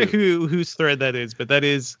 I forget whose thread that is, but that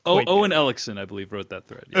is Owen Ellickson, I believe, wrote that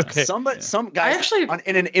thread. Yeah. Okay. Some guy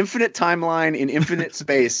in an infinite timeline in infinite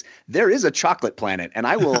space, there is a chocolate planet, and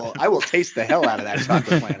I will taste the hell out of that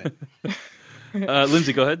chocolate planet.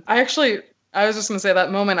 Lindsay, go ahead. I was just going to say,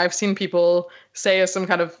 that moment I've seen people say as some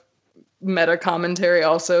kind of meta commentary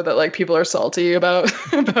also, that like people are salty about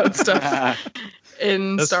stuff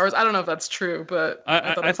in Star Wars. I don't know if that's true, but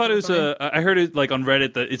I thought it was I heard it like on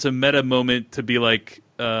Reddit that it's a meta moment to be like,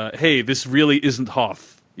 hey, this really isn't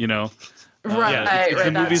Hoth, you know? Right. It's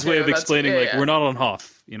the movie's way of explaining we're not on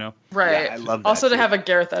Hoth, you know? Right. Yeah, I love that also too. To have a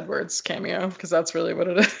Gareth Edwards cameo, because that's really what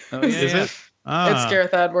it is. Oh, yeah, is it? It's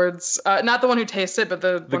Gareth Edwards, not the one who tastes it, but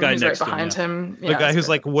the one guy who's right next to him, behind him. The guy who's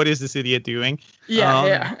like, "What is this idiot doing?"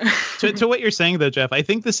 Yeah. to what you're saying, though, Jeff, I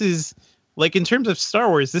think this is, like, in terms of Star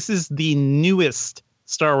Wars, this is the newest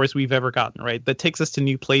Star Wars we've ever gotten, right? That takes us to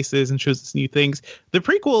new places and shows us new things. The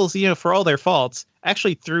prequels, for all their faults,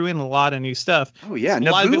 actually threw in a lot of new stuff. Oh yeah, a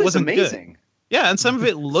lot of it wasn't amazing. Yeah, and some of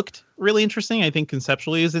it looked really interesting. I think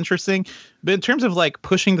conceptually is interesting. But in terms of like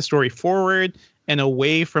pushing the story forward and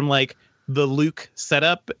away from like the Luke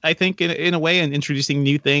setup, I think in a way, and introducing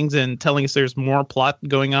new things and telling us there's more plot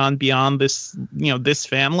going on beyond this, this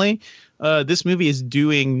family, this movie is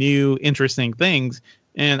doing new, interesting things.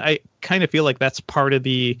 And I kind of feel like that's part of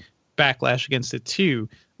the backlash against it too.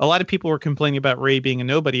 A lot of people were complaining about Rey being a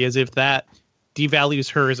nobody as if that devalues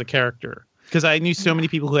her as a character. Because I knew so many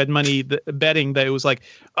people who had money betting that it was like,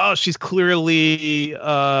 oh, she's clearly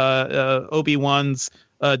Obi-Wan's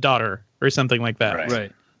daughter or something like that.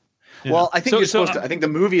 Right. Yeah. Well, I think I think the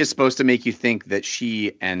movie is supposed to make you think that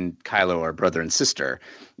she and Kylo are brother and sister,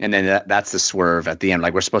 and then that's the swerve at the end.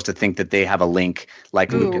 Like we're supposed to think that they have a link,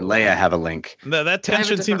 like Luke and Leia have a link. That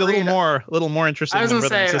tension seemed a little more interesting. I was going to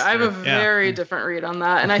say I have a very different read on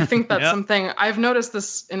that, and I think that's something I've noticed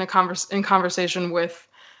this in conversation with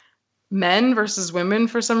men versus women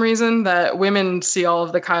for some reason, that women see all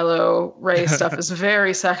of the Kylo Rey stuff as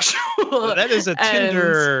very sexual. That is a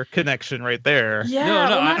Tinder connection right there. Yeah,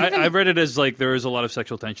 I read it as like there is a lot of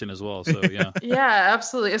sexual tension as well. So yeah, yeah,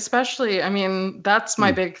 absolutely. Especially, I mean, that's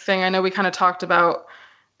my big thing. I know we kind of talked about.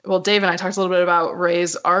 Well, Dave and I talked a little bit about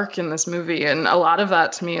Rey's arc in this movie, and a lot of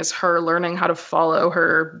that to me is her learning how to follow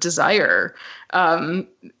her desire,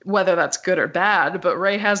 whether that's good or bad. But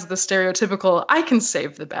Rey has the stereotypical, I can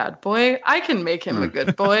save the bad boy, I can make him a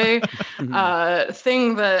good boy,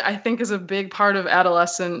 thing that I think is a big part of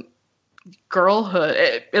adolescent girlhood,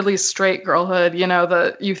 at least straight girlhood,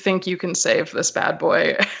 that you think you can save this bad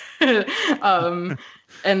boy.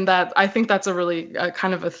 And that I think that's a really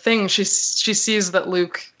kind of a thing. She sees that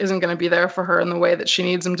Luke isn't going to be there for her in the way that she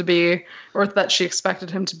needs him to be, or that she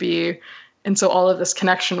expected him to be. And so all of this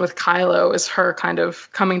connection with Kylo is her kind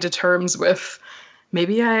of coming to terms with,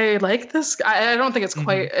 maybe I like this guy. I don't think it's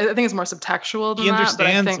quite, I think it's more subtextual than he that.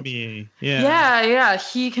 Understands but I think, me. Yeah.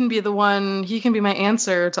 He can be the one, he can be my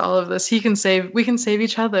answer to all of this. We can save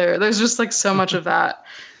each other. There's just like so much of that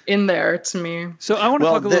in there to me. So I want to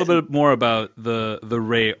talk a little bit more about the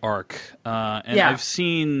Rey arc. I've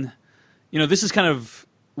seen, this is kind of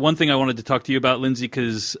one thing I wanted to talk to you about, Lindsay,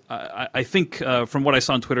 because I think from what I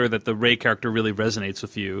saw on Twitter that the Rey character really resonates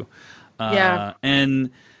with you. And,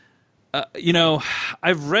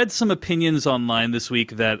 I've read some opinions online this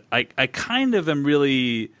week that I kind of am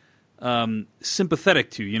really sympathetic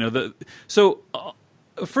to.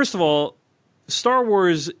 First of all, Star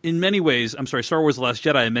Wars The Last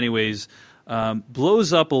Jedi in many ways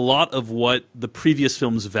blows up a lot of what the previous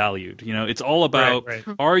films valued. It's all about,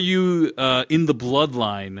 are you in the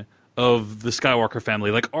bloodline of the Skywalker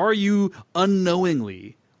family? Like, are you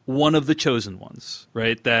unknowingly one of the chosen ones,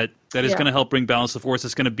 right? That is going to help bring balance to the Force.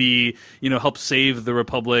 It's going to be, help save the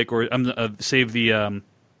Republic or save the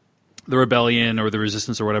rebellion or the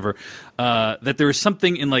Resistance or whatever. That there is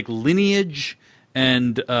something in like lineage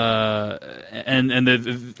and the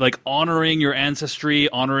like honoring your ancestry,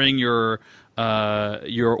 honoring your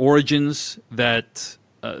origins that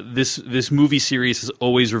this movie series has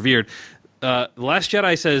always revered. The Last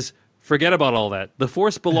Jedi says, forget about all that. The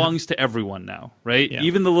Force belongs to everyone now, right? Yeah.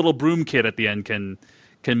 Even the little broom kid at the end can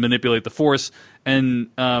manipulate the Force, and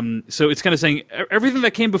so it's kind of saying everything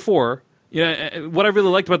that came before. What I really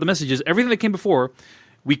liked about the message is everything that came before.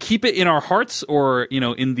 We keep it in our hearts, or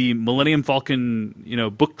in the Millennium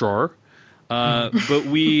Falcon, book drawer, but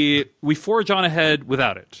we forge on ahead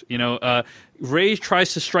without it. Rey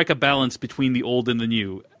tries to strike a balance between the old and the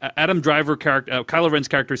new. Adam Driver character, Kylo Ren's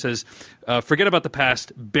character says, "Forget about the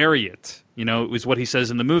past, bury it." Is what he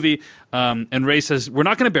says in the movie. And Rey says, "We're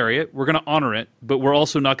not going to bury it. We're going to honor it, but we're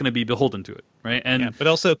also not going to be beholden to it." Right? And but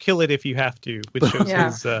also kill it if you have to, which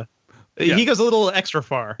shows his. He goes a little extra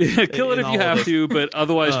far. Kill it if you have to, but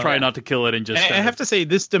otherwise try not to kill it and just... I have to say,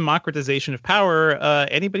 this democratization of power,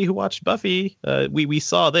 anybody who watched Buffy, we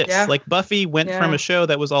saw this. Yeah. Like, Buffy went from a show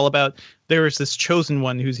that was all about, there is this chosen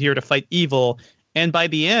one who's here to fight evil, and by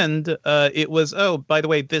the end, it was, oh, by the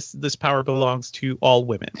way, this power belongs to all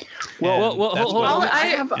women. Well, hold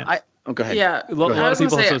on. Oh, go ahead. Yeah. A lot of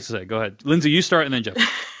people have something to say. Go ahead. Lindsay, you start and then Jeff.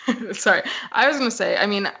 Sorry. I was going to say, I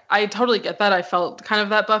mean, I totally get that. I felt kind of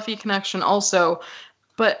that Buffy connection also.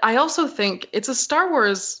 But I also think it's a Star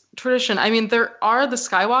Wars tradition. I mean, there are the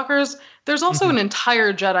Skywalkers. There's also an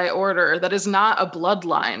entire Jedi Order that is not a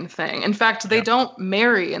bloodline thing. In fact, they don't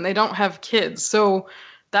marry and they don't have kids. So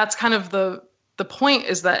that's kind of the point,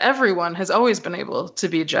 is that everyone has always been able to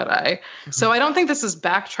be Jedi. So I don't think this is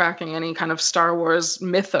backtracking any kind of Star Wars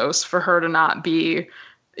mythos for her to not be.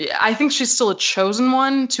 I think she's still a chosen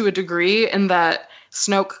one to a degree, in that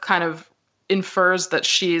Snoke kind of infers that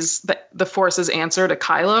she's the Force's answer to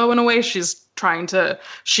Kylo in a way. She's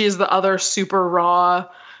the other super raw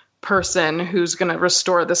person who's going to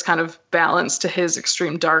restore this kind of balance to his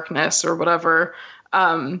extreme darkness or whatever.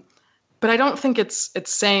 But I don't think it's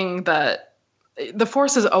saying that the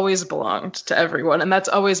Force has always belonged to everyone, and that's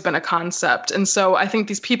always been a concept. And so I think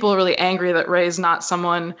these people are really angry that Rey's not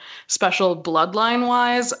someone special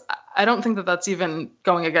bloodline-wise. I don't think that that's even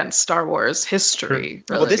going against Star Wars history.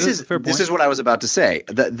 Really. Well, this is what I was about to say.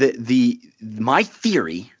 My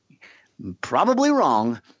theory, probably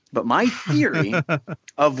wrong, but my theory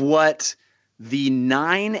of what the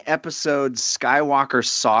 9-episode Skywalker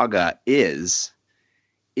saga is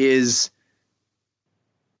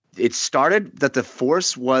it started that the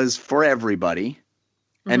Force was for everybody.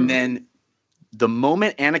 Mm-hmm. And then the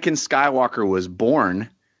moment Anakin Skywalker was born,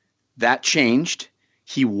 that changed.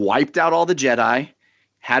 He wiped out all the Jedi,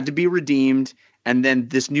 had to be redeemed. And then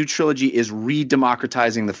this new trilogy is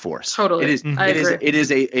re-democratizing the Force. Totally.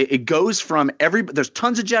 It goes from there's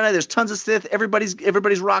tons of Jedi, there's tons of Sith,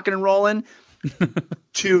 everybody's rocking and rolling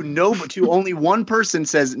to only one person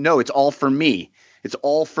says, no, it's all for me. It's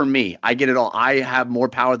all for me. I get it all. I have more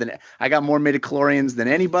power I got more midichlorians than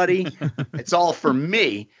anybody. It's all for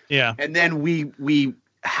me. Yeah. And then we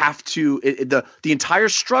have to the entire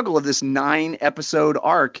struggle of this 9-episode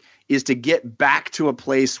arc is to get back to a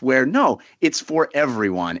place where no, it's for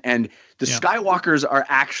everyone. And the Skywalkers are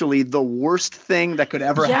actually the worst thing that could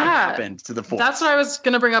ever have happened to the Force. That's what I was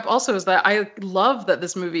going to bring up also, is that I love that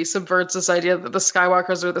this movie subverts this idea that the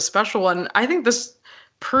Skywalkers are the special one. I think this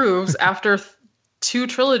proves after 2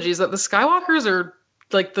 trilogies that the Skywalkers are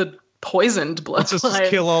like the poisoned blood. Let's just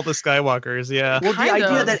kill all the Skywalkers. Yeah. Well, the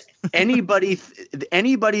idea that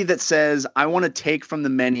anybody that says I want to take from the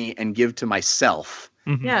many and give to myself,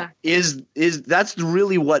 is that's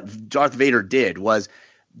really what Darth Vader did. Was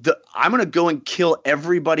I'm going to go and kill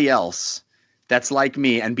everybody else that's like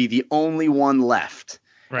me and be the only one left.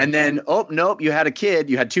 Right. And then nope, you had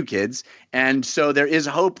 2 kids, and so there is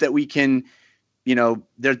hope that we can.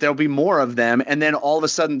 There'll be more of them. And then all of a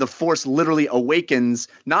sudden the Force literally awakens,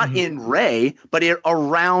 not in Rey, but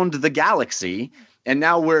around the galaxy. And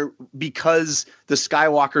now because the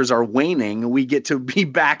Skywalkers are waning, we get to be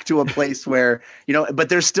back to a place where, but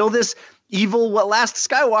there's still this evil, last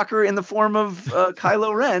Skywalker in the form of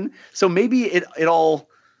Kylo Ren. So maybe it all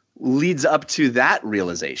leads up to that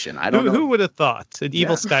realization. I don't know. Who would have thought an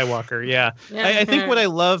evil Skywalker? Yeah. I think what I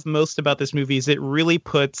love most about this movie is it really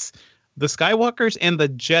puts the Skywalkers and the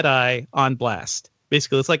Jedi on blast.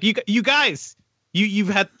 Basically, it's like you guys, you've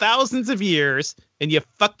had thousands of years and you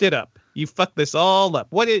fucked it up. You fucked this all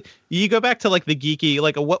up. You go back to like the geeky,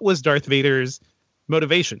 like what was Darth Vader's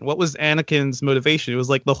motivation? What was Anakin's motivation? It was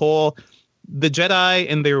like the Jedi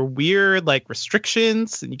and their weird like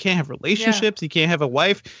restrictions, and you can't have relationships, you can't have a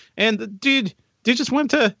wife, and the dude just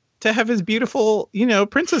wanted to have his beautiful,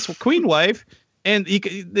 princess queen wife. And they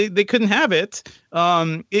couldn't have it.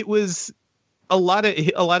 It was a lot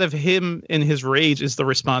of him and his rage is the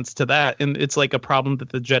response to that, and it's like a problem that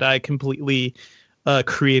the Jedi completely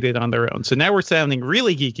created on their own. So now we're sounding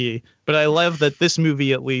really geeky, but I love that this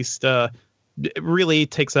movie at least really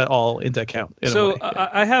takes that all into account. So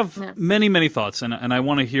I have many thoughts, and I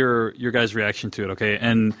want to hear your guys' reaction to it. Okay,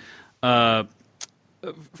 and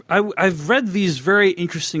I've read these very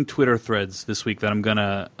interesting Twitter threads this week that I'm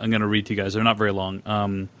gonna read to you guys. They're not very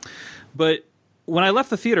long, but when I left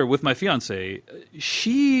the theater with my fiance,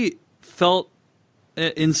 she felt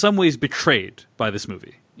in some ways betrayed by this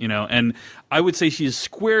movie. And I would say she is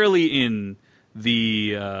squarely in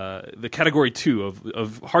the category 2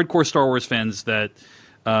 of hardcore Star Wars fans that.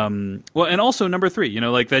 And also number 3,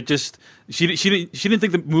 like that. Just she didn't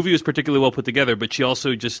think the movie was particularly well put together, but she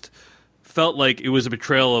also just felt like it was a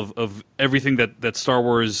betrayal of everything that Star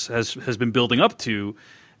Wars has been building up to,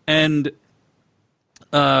 and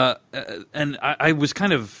I was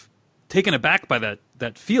kind of taken aback by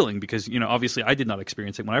that feeling because obviously I did not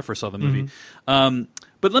experience it when I first saw the movie.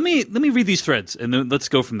 But let me read these threads and then let's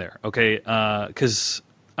go from there, okay? Because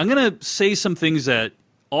I'm gonna say some things that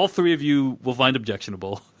all 3 of you will find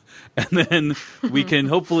objectionable, and then we can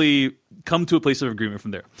hopefully come to a place of agreement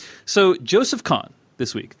from there. So Joseph Kahn.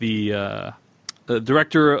 This week, the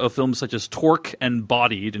director of films such as Torque and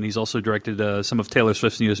Bodied, and he's also directed some of Taylor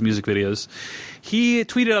Swift's newest music videos. He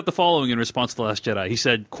tweeted out the following in response to The Last Jedi. He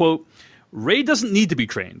said, quote, "Rey doesn't need to be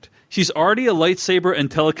trained. She's already a lightsaber and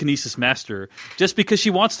telekinesis master just because she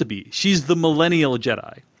wants to be. She's the millennial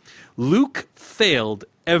Jedi. Luke failed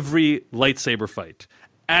every lightsaber fight.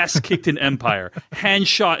 Ass kicked in Empire. Hand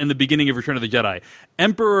shot in the beginning of Return of the Jedi.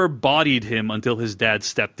 Emperor bodied him until his dad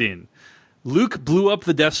stepped in. Luke blew up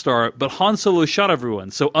the Death Star, but Han Solo shot everyone.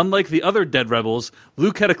 So unlike the other dead rebels,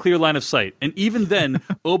 Luke had a clear line of sight. And even then,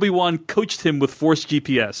 Obi-Wan coached him with Force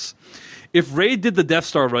GPS. If Rey did the Death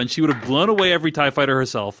Star run, she would have blown away every TIE fighter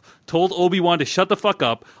herself, told Obi-Wan to shut the fuck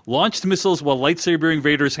up, launched missiles while lightsabering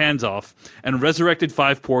Vader's hands off, and resurrected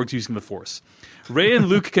 5 Porgs using the Force. Rey and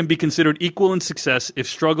Luke can be considered equal in success if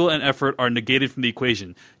struggle and effort are negated from the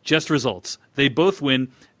equation. Just results. They both win,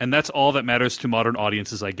 and that's all that matters to modern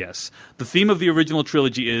audiences, I guess. The theme of the original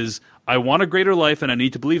trilogy is, I want a greater life and I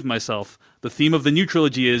need to believe in myself. The theme of the new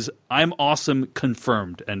trilogy is, I'm awesome,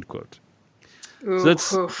 confirmed, end quote.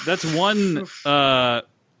 So that's one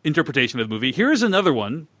interpretation of the movie. Here's another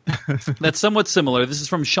one that's somewhat similar. This is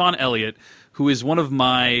from Sean Elliott, who is one of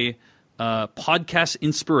my podcast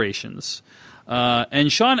inspirations.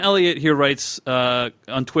 And Sean Elliott here writes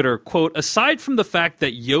on Twitter, quote, aside from the fact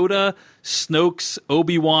that Yoda, Snoke,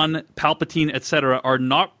 Obi-Wan, Palpatine, etc. are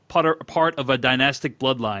not part of a dynastic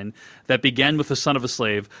bloodline that began with the son of a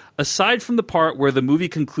slave, aside from the part where the movie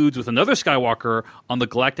concludes with another Skywalker on the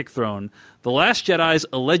galactic throne, The Last Jedi's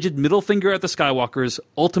alleged middle finger at the Skywalkers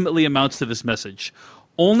ultimately amounts to this message.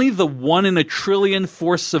 Only the 1 in a trillion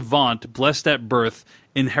Force savant blessed at birth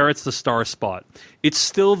inherits the star spot. It's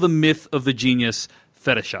still the myth of the genius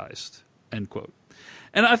fetishized, end quote.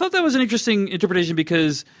 And I thought that was an interesting interpretation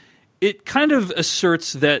because it kind of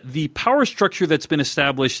asserts that the power structure that's been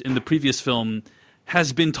established in the previous film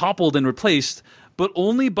has been toppled and replaced, but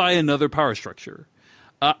only by another power structure.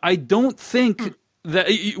 I don't think that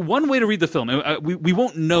one way to read the film, we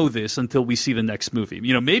won't know this until we see the next movie.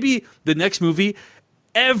 You know, maybe the next movie,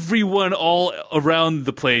 everyone all around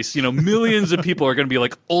the place, you know, millions of people are going to be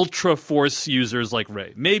like ultra Force users like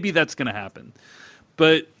Rey. Maybe that's going to happen.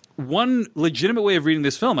 But one legitimate way of reading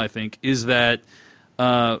this film, I think, is that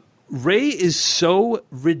Rey is so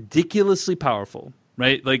ridiculously powerful,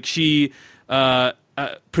 right? Like she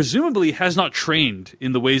presumably has not trained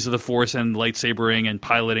in the ways of the Force and lightsabering and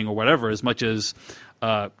piloting or whatever as much as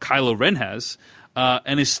Kylo Ren has,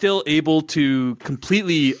 and is still able to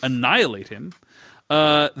completely annihilate him.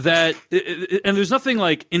 And there's nothing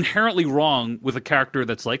like inherently wrong with a character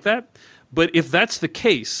that's like that. But if that's the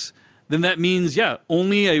case, then that means,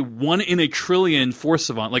 only a 1 in a trillion Force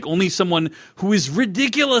savant, like only someone who is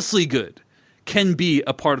ridiculously good can be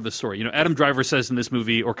a part of the story. You know, Adam Driver says in this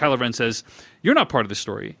movie, or Kylo Ren says, you're not part of the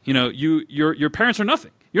story. You know, your parents are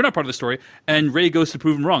nothing. You're not part of the story. And Rey goes to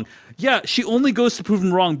prove him wrong. Yeah, she only goes to prove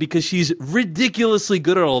him wrong because she's ridiculously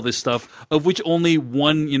good at all this stuff, of which only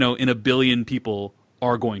 1, in a billion people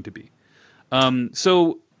are going to be.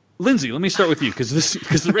 So, Lindsay, let me start with you because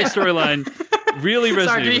the Rey storyline really resonated.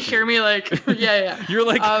 Sorry, did you hear me? Like, yeah. You're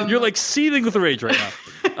like seething with rage right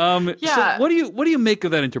now. So what do you make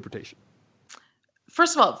of that interpretation?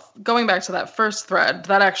 First of all, going back to that first thread,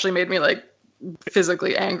 that actually made me like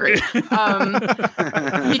physically angry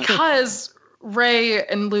because Rey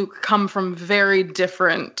and Luke come from very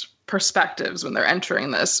different perspectives when they're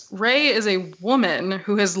entering this. Rey is a woman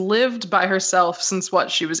who has lived by herself since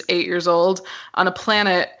she was 8 years old on a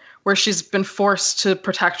planet where she's been forced to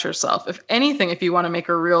protect herself. If anything, if you want to make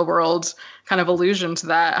a real world kind of allusion to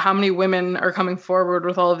that, how many women are coming forward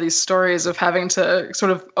with all of these stories of having to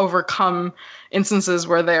sort of overcome instances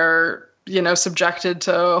where they're, subjected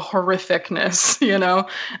to horrificness,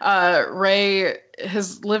 Rey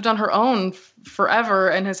has lived on her own forever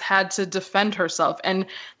and has had to defend herself. And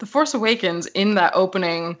The Force Awakens, in that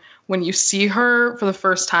opening, when you see her for the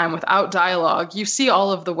first time without dialogue, you see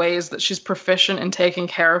all of the ways that she's proficient in taking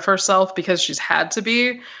care of herself because she's had to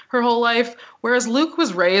be her whole life. Whereas Luke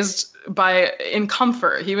was raised in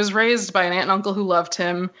comfort. He was raised by an aunt and uncle who loved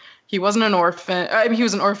him. He wasn't an orphan. I mean, he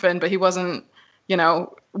was an orphan, but he wasn't,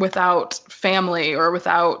 without family or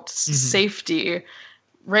without safety.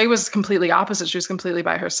 Rey was completely opposite. She was completely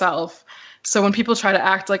by herself. So when people try to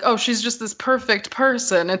act like, oh, she's just this perfect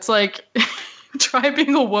person, it's like, try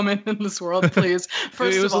being a woman in this world, please.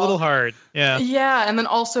 First it was of all, a little hard. Yeah. Yeah. And then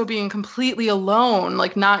also being completely alone,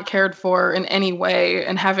 like not cared for in any way,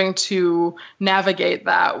 and having to navigate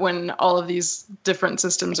that when all of these different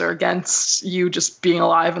systems are against you just being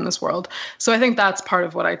alive in this world. So I think that's part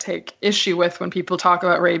of what I take issue with when people talk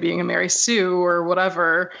about Rey being a Mary Sue or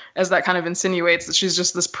whatever, as that kind of insinuates that she's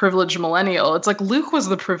just this privileged millennial. It's like Luke was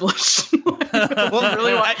the privileged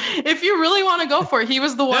millennial. If you really want to go for it, he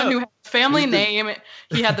was the one who had a family name.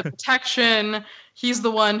 He had the protection. He's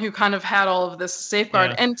the one who kind of had all of this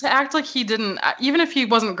safeguard. And to act like he didn't, even if he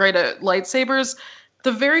wasn't great at lightsabers,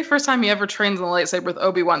 The very first time he ever trains in the lightsaber with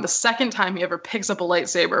Obi-Wan, the second time he ever picks up a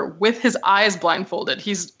lightsaber with his eyes blindfolded,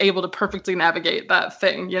 he's able to perfectly navigate that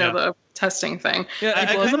thing, the testing thing.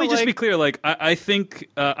 Yeah, let me just be clear. Like, I think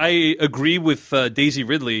I agree with Daisy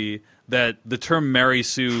Ridley that the term Mary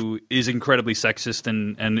Sue is incredibly sexist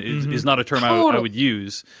and is not a term I would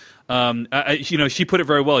use. She put it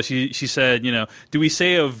very well. She said, do we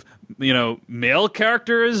say of male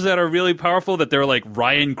characters that are really powerful that they're like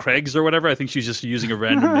Ryan Craigs or whatever? I think she's just using a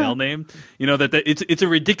random male name. That it's a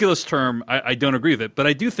ridiculous term. I don't agree with it, but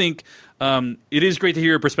I do think it is great to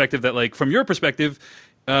hear your perspective. That, like, from your perspective,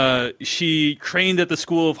 she trained at the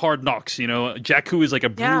School of Hard Knocks. Jakku is like a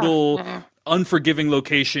brutal, unforgiving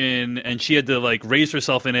location, and she had to like raise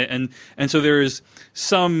herself in it, and so there is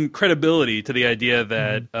some credibility to the idea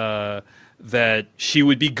that that she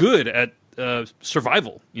would be good at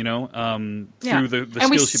survival, through the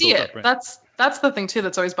skills she built up. Right? That's the thing too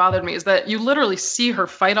that's always bothered me, is that you literally see her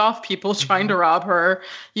fight off people trying to rob her.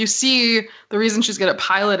 You see the reason she's good at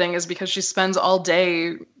piloting is because she spends all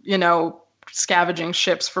day, scavenging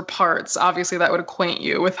ships for parts. Obviously, that would acquaint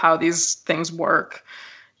you with how these things work.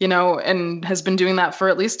 And has been doing that for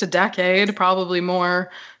at least a decade, probably more.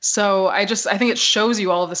 So I think it shows you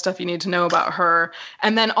all of the stuff you need to know about her.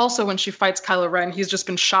 And then also when she fights Kylo Ren, he's just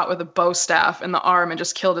been shot with a bow staff in the arm and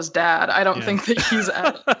just killed his dad. I don't think that he's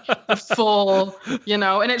at the full,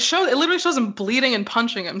 and it literally shows him bleeding and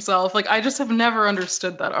punching himself. Like, I just have never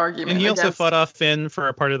understood that argument. And he also fought off Finn for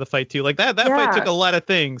a part of the fight too. Like that fight took a lot of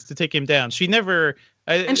things to take him down. She never...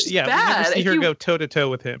 and she's bad. We never see her go toe-to-toe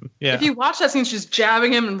with him. Yeah. If you watch that scene, she's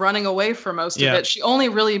jabbing him and running away for most of it. She only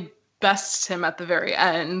really bests him at the very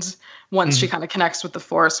end once she kind of connects with the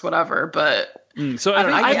Force, whatever. But so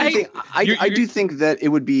I do think that it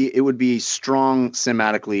would be strong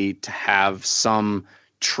cinematically to have some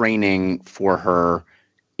training for her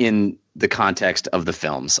in the context of the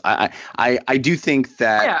films. I do think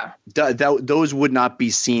that those would not be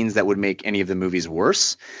scenes that would make any of the movies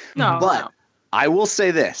worse. No. I will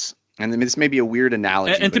say this, and this may be a weird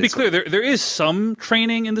analogy. And to be clear, there is some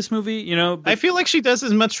training in this movie, I feel like she does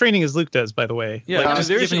as much training as Luke does, by the way. Yeah,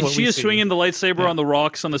 she is swinging the lightsaber on the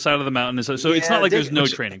rocks on the side of the mountain, so it's not like there's no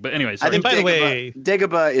training. But anyway, I think, by the way,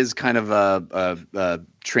 Dagobah is kind of a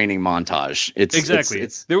training montage. Exactly.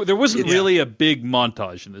 There wasn't really a big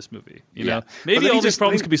montage in this movie. Maybe all these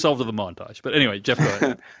problems could be solved with a montage. But anyway, Jeff, go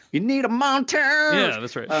ahead. You need a montage. Yeah,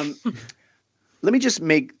 that's right. Let me just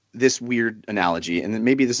make this weird analogy, and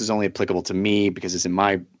maybe this is only applicable to me because it's in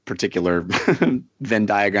my particular Venn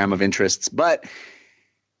diagram of interests, but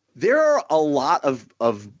there are a lot of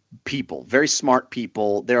people, very smart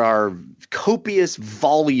people. There are copious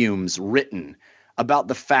volumes written about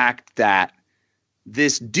the fact that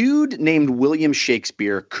this dude named William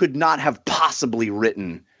Shakespeare could not have possibly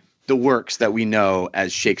written the works that we know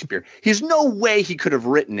as Shakespeare. There's no way he could have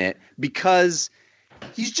written it because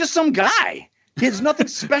he's just some guy. There's nothing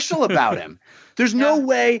special about him. There's no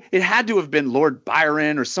way. It had to have been Lord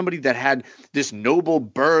Byron or somebody that had this noble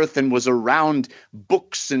birth and was around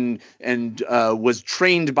books and was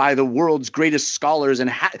trained by the world's greatest scholars.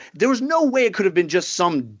 And there was no way it could have been just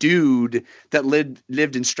some dude that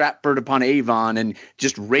lived in Stratford-upon-Avon and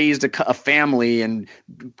just raised a family and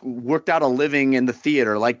worked out a living in the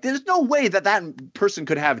theater. Like, there's no way that person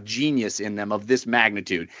could have genius in them of this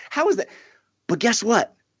magnitude. How is that? But guess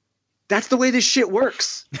what? That's the way this shit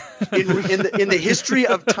works. In the history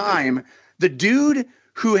of time, the dude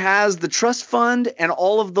who has the trust fund and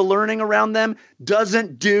all of the learning around them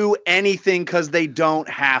doesn't do anything because they don't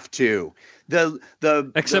have to.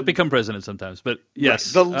 Except become president sometimes, but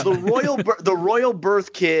yes. The royal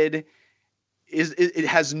birth kid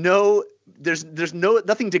has no. There's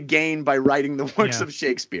nothing to gain by writing the works of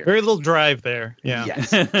Shakespeare. Very little drive there. Yeah.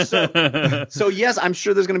 Yes. So yes, I'm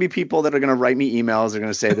sure there's going to be people that are going to write me emails. They're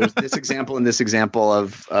going to say there's this example and this example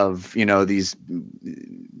of these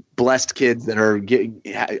blessed kids that are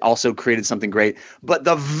also created something great. But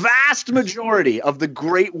the vast majority of the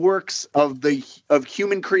great works of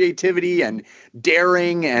human creativity and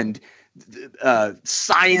daring and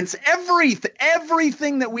science,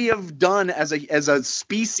 everything that we have done as a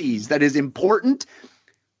species that is important,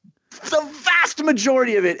 the vast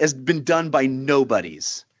majority of it has been done by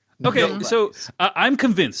nobodies. Okay, so I'm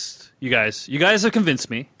convinced, you guys. You guys have convinced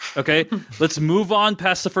me. Okay, let's move on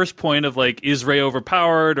past the first point of like, is Rey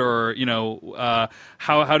overpowered, or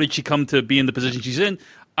how did she come to be in the position she's in?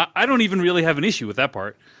 I don't even really have an issue with that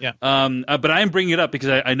part. Yeah. But I am bringing it up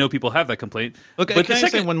because I know people have that complaint. Okay, but can I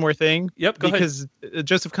say one more thing? Yep, go because ahead.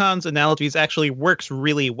 Joseph Kahn's analogies actually works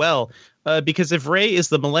really well. Because if Rey is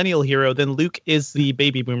the millennial hero, then Luke is the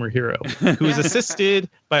baby boomer hero, who is assisted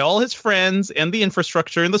by all his friends and the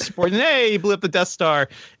infrastructure and the support. And hey, he blew up the Death Star.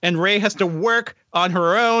 And Rey has to work on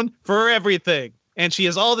her own for everything. And she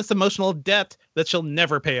has all this emotional debt that she'll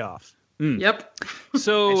never pay off. Yep.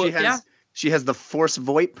 So she has the Force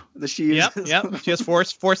VoIP that she uses. Yep. She has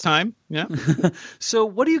Force time. Yeah. So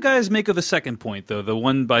what do you guys make of the second point, though, the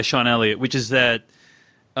one by Sean Elliott, which is that,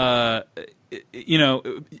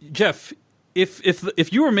 Jeff,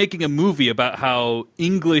 if you were making a movie about how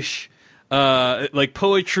English, like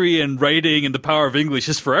poetry and writing and the power of English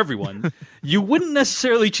is for everyone, you wouldn't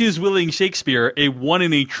necessarily choose William Shakespeare, a 1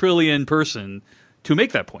 in a trillion person, to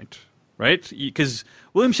make that point, right? Because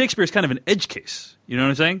William Shakespeare is kind of an edge case. You know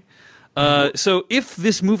what I'm saying? So if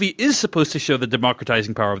this movie is supposed to show the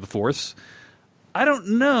democratizing power of the Force, I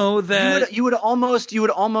don't know that you would almost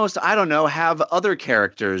I don't know, have other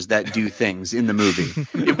characters that do things in the movie.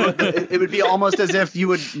 It would be almost as if you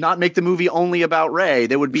would not make the movie only about Rey.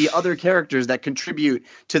 There would be other characters that contribute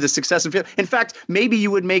to the success and in fact, maybe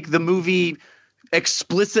you would make the movie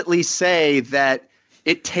explicitly say that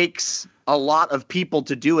it takes a lot of people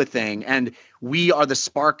to do a thing, and we are the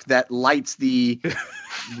spark that lights the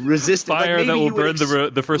resistance. Fire that will burn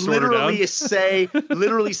the First Order down.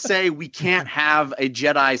 Literally say we can't have a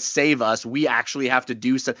Jedi save us. We actually have to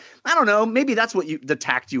do so. I don't know. Maybe that's what the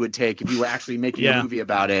tact you would take if you were actually making a movie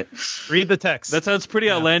about it. Read the text. That sounds pretty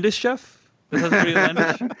outlandish, Jeff. That sounds pretty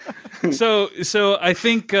outlandish. So I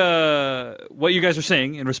think what you guys are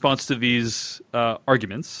saying in response to these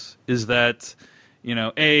arguments is that,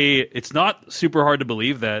 it's not super hard to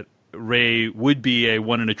believe that Rey would be a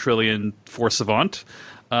 1 in a trillion Force savant.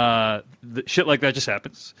 Shit like that just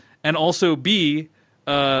happens. And also, B,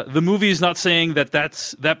 the movie is not saying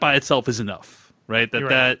that by itself is enough, right?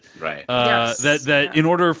 That in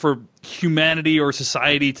order for humanity or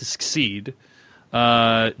society to succeed,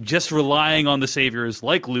 just relying on the saviors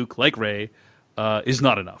like Luke, like Rey, is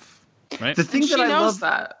not enough, right? The thing she knows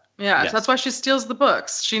that. Yeah, yes. That's why she steals the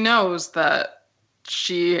books. She knows that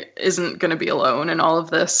she isn't going to be alone in all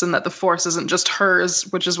of this, and that the Force isn't just hers,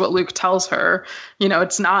 which is what Luke tells her.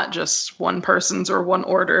 It's not just one person's or one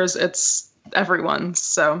order's, it's everyone's.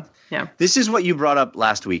 So, yeah. This is what you brought up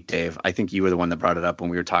last week, Dave. I think you were the one that brought it up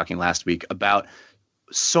when we were talking last week about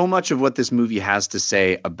so much of what this movie has to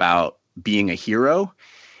say about being a hero.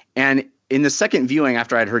 And in the second viewing,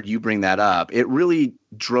 after I'd heard you bring that up, it really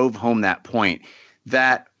drove home that point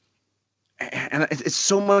that, and it's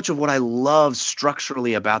so much of what I love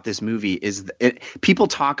structurally about this movie is people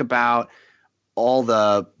talk about all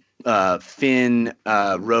the Finn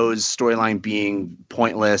Rose storyline being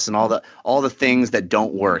pointless and all the things that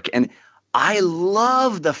don't work. And I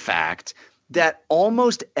love the fact that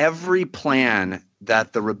almost every plan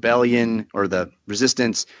that the rebellion or the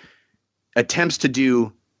resistance attempts to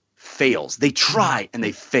do fails. They try and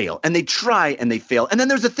they fail, and they try and they fail. And then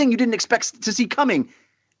there's a thing you didn't expect to see coming,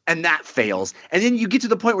 and that fails. And then you get to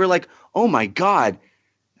the point where you're like, oh my God,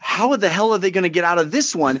 how the hell are they going to get out of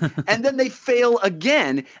this one? And then they fail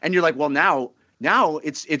again. And you're like, well, now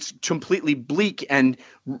it's completely bleak and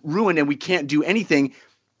ruined and we can't do anything.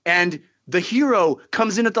 And the hero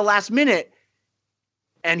comes in at the last minute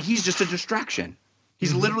and he's just a distraction.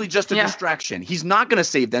 He's literally just a distraction. He's not going to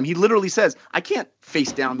save them. He literally says, I can't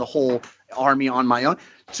face down the whole army on my own.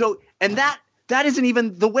 So, and that isn't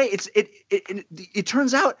even the way. It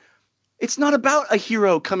turns out it's not about a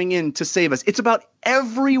hero coming in to save us. It's about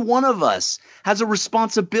every one of us has a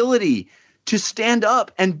responsibility to stand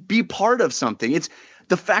up and be part of something. It's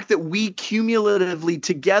the fact that we cumulatively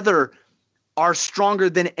together are stronger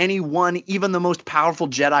than any one, even the most powerful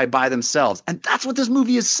Jedi by themselves. And that's what this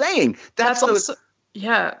movie is saying.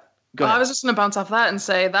 Yeah. Well, I was just going to bounce off that and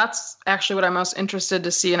say that's actually what I'm most interested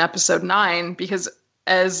to see in episode 9, because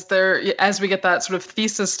as we get that sort of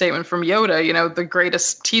thesis statement from Yoda, the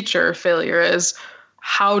greatest teacher failure is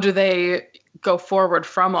how do they go forward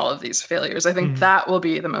from all of these failures? I think that will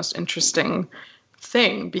be the most interesting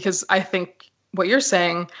thing, because I think what you're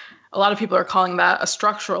saying, a lot of people are calling that a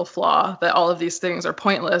structural flaw, that all of these things are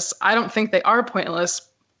pointless. I don't think they are pointless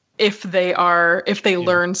if they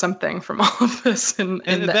learn something from all of this in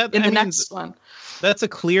the next one. That's a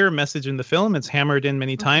clear message in the film. It's hammered in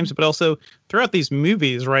many times, but also throughout these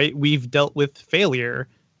movies, right? We've dealt with failure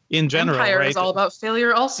in general. Empire is all about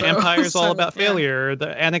failure also. Empire is all about failure.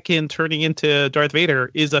 The Anakin turning into Darth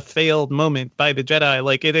Vader is a failed moment by the Jedi.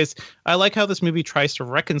 Like it is. I like how this movie tries to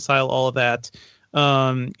reconcile all of that.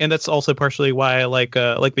 And that's also partially why I like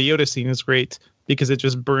the Yoda scene is great, because it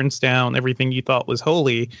just burns down everything you thought was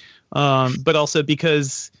holy. But also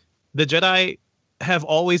because the Jedi have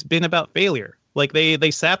always been about failure. Like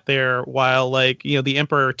they sat there while, like, you know, the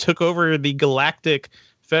Emperor took over the galactic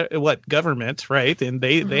government, right? And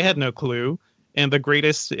they had no clue. And the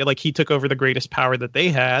greatest, like, he took over the greatest power that they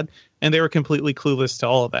had, and they were completely clueless to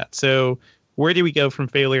all of that. So where do we go from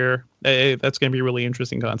failure? That's going to be a really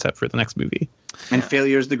interesting concept for the next movie. And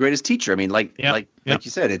failure is the greatest teacher. I mean, like you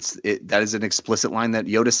said, that is an explicit line that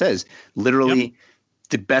Yoda says. Literally,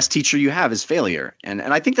 the best teacher you have is failure. And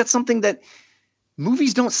I think that's something that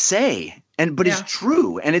movies don't say, but it's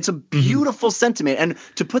true. And it's a beautiful sentiment. And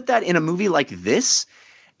to put that in a movie like this,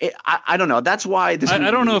 I don't know. That's why this. I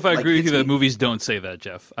don't know if I agree with you that movies don't say that,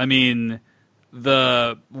 Jeff. I mean,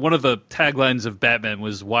 one of the taglines of Batman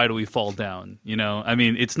was "Why do we fall down?" You know, I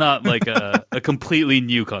mean, it's not like a completely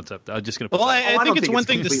new concept. I'm just gonna. I think it's one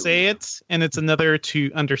thing to say it, and it's another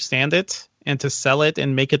to understand it and to sell it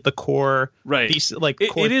and make it the core. Right.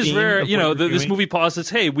 Core it is rare. You know, this movie posits,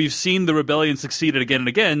 hey, we've seen the rebellion succeeded again and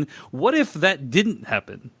again. What if that didn't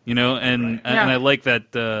happen? You know, and I like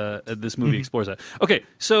that this movie explores that. Okay,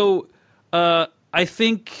 so I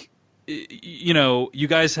think, you know, you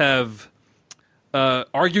guys have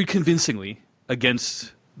argued convincingly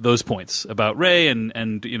against those points about Rey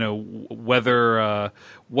and you know, whether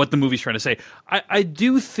what the movie's trying to say. I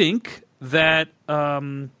do think that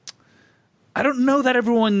I don't know that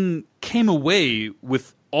everyone came away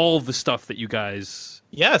with all the stuff that you guys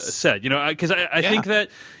said, you know, because I think that,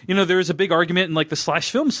 you know, there is a big argument in, like, the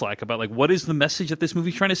 /film Slack about, like, what is the message that this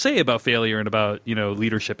movie's trying to say about failure and about, you know,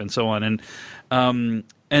 leadership and so on.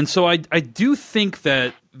 And so I do think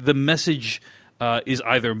that the message is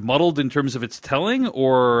either muddled in terms of its telling,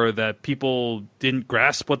 or that people didn't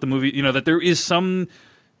grasp what the movie, you know, that there is some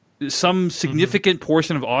significant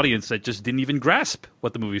portion of audience that just didn't even grasp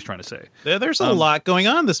what the movie's trying to say. There's a lot going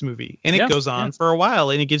on in this movie, and it goes on for a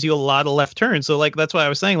while, and it gives you a lot of left turns. So, like, that's why I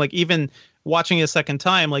was saying, like, even watching it a second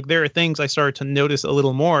time, like, there are things I started to notice a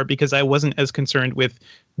little more because I wasn't as concerned with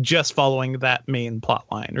just following that main plot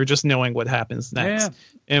line or just knowing what happens next.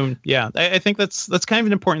 And I think that's kind of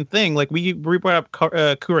an important thing. Like, we brought up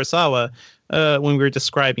Kurosawa when we were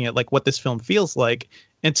describing it, like, what this film feels like.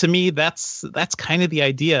 And to me, that's kind of the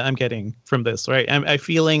idea I'm getting from this, right? I'm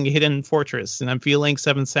feeling Hidden Fortress, and I'm feeling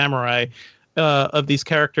Seven Samurai, of these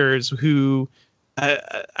characters who,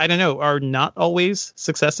 I don't know, are not always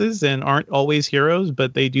successes and aren't always heroes,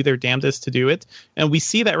 but they do their damnedest to do it. And we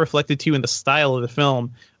see that reflected too in the style of the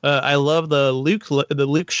film. I love the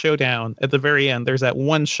Luke showdown at the very end. There's that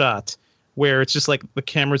one shot where it's just like the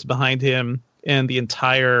camera's behind him and the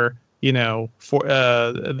entire, you know, all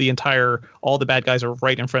the bad guys are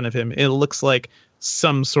right in front of him. It looks like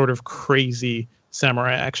some sort of crazy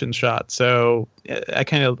samurai action shot. So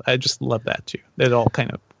I just love that too. It all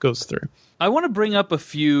kind of goes through. I want to bring up a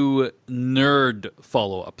few nerd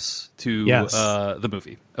follow-ups to the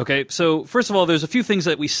movie. Okay, so first of all, there's a few things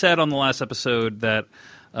that we said on the last episode that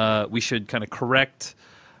we should kind of correct.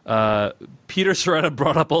 Peter Serrata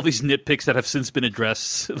brought up all these nitpicks that have since been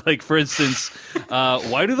addressed. Like, for instance,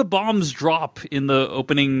 why do the bombs drop in the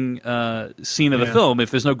opening scene of the film if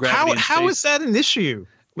there's no gravity in space? How is that an issue?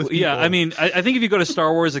 Yeah, I mean, I think if you go to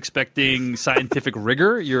Star Wars expecting scientific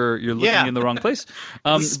rigor, you're looking in the wrong place.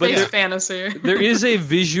 Space fantasy. There is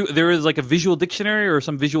like a visual dictionary or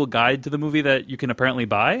some visual guide to the movie that you can apparently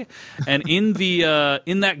buy, and in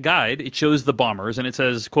that guide it shows the bombers, and it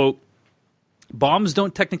says, quote, "Bombs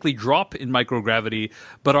don't technically drop in microgravity,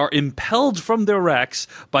 but are impelled from their racks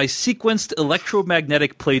by sequenced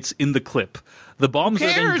electromagnetic plates in the clip. The bombs are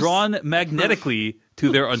then drawn magnetically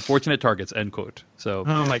to their unfortunate targets," end quote. So,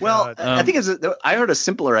 oh my God. I think I heard a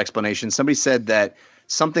simpler explanation. Somebody said that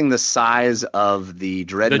something the size of the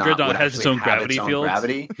Dreadnought would has its own gravity field.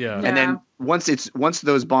 Yeah. And then once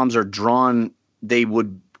those bombs are drawn, they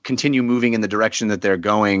would continue moving in the direction that they're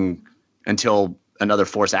going until another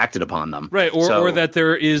force acted upon them. Right, or that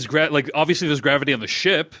there is obviously there's gravity on the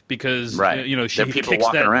ship because you know, she kicks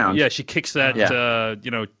that around. Yeah, she kicks that you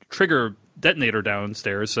know, trigger detonator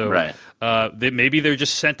downstairs. So maybe they're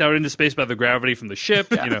just sent out into space by the gravity from the ship.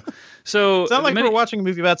 You know, so it's not like we're watching a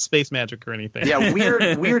movie about space magic or anything. Yeah, weird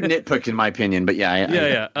nitpick in my opinion, but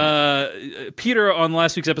Peter on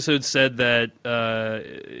last week's episode said that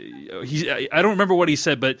I don't remember what he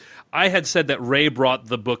said, but I had said that Rey brought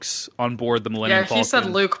the books on board the Millennium Falcon. He said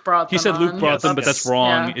Luke brought them. He said Luke brought them, but that's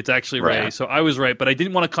wrong. Yeah. It's actually Rey. So I was right, but I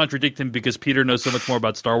didn't want to contradict him because Peter knows so much more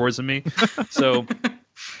about Star Wars than me. So.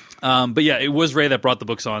 But yeah, it was Rey that brought the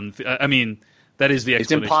books on. I mean, That is the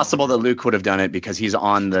explanation. It's impossible that Luke would have done it because he's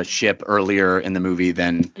on the ship earlier in the movie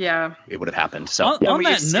than it would have happened. So on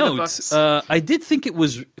that note, I did think it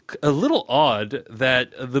was a little odd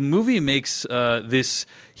that the movie makes this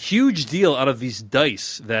huge deal out of these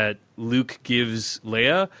dice that Luke gives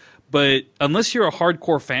Leia, but unless you're a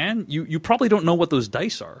hardcore fan, you probably don't know what those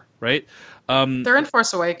dice are, right? They're in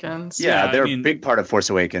Force Awakens. Yeah, they're a big part of Force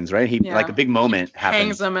Awakens, right? Like a big moment happens.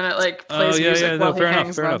 Hangs them and it like plays music while he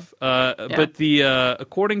hangs them. Fair enough. But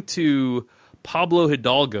according to Pablo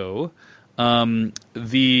Hidalgo,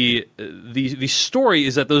 the story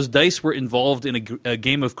is that those dice were involved in a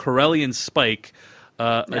game of Corellian Spike,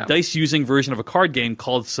 a dice-using version of a card game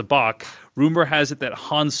called Sabacc. Rumor has it that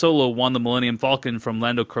Han Solo won the Millennium Falcon from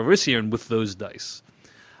Lando Calrissian with those dice.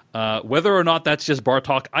 Whether or not that's just bar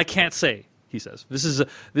talk, I can't say. He says this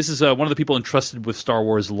is one of the people entrusted with Star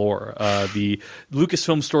Wars lore, the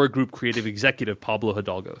Lucasfilm Story Group creative executive Pablo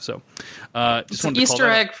Hidalgo. So, it's an Easter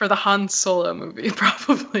egg for the Han Solo movie,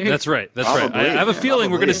 probably. That's right. I have a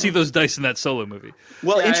feeling we're going to see those dice in that Solo movie.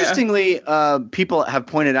 Well, interestingly, people have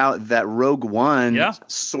pointed out that Rogue One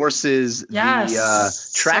sources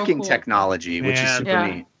the tracking technology, which is super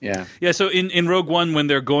neat. Yeah. So in Rogue One, when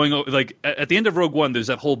they're going like at the end of Rogue One, there's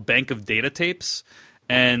that whole bank of data tapes.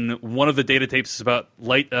 And one of the data tapes is about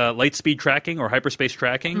light speed tracking or hyperspace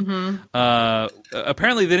tracking. Mm-hmm.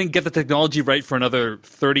 Apparently, they didn't get the technology right for another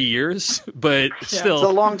 30 years, but still, it's a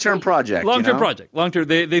long-term project. Long-term.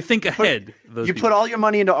 They think ahead. You put all your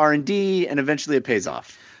money into R&D, and eventually it pays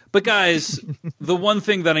off. But guys, the one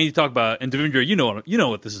thing that I need to talk about, and Devindra, you know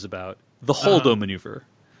what this is about: the Holdo maneuver.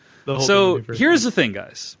 Here's the thing,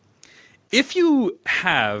 guys. If you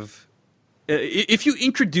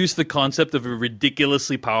introduce the concept of a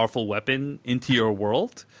ridiculously powerful weapon into your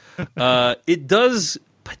world, it does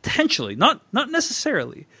potentially, not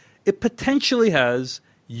necessarily, it potentially has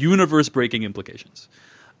universe-breaking implications.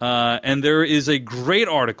 And there is a great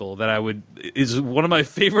article that is one of my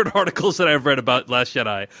favorite articles that I've read about Last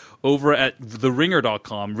Jedi over at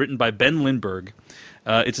TheRinger.com, written by Ben Lindbergh.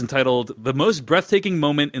 It's entitled, "The Most Breathtaking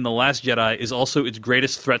Moment in The Last Jedi is Also Its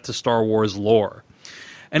Greatest Threat to Star Wars Lore."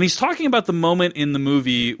 And he's talking about the moment in the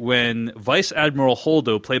movie when Vice Admiral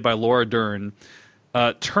Holdo, played by Laura Dern,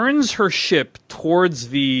 turns her ship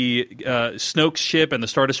towards the Snoke's ship and the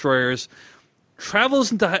Star Destroyers,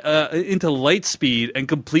 travels into light speed, and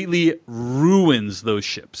completely ruins those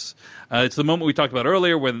ships. It's the moment we talked about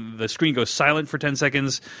earlier when the screen goes silent for 10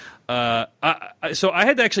 seconds. So I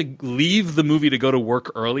had to actually leave the movie to go to work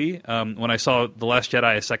early when I saw The Last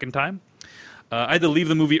Jedi a second time. I had to leave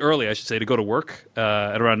the movie early, I should say, to go to work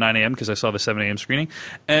at around 9 a.m. because I saw the 7 a.m. screening.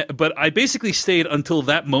 But I basically stayed until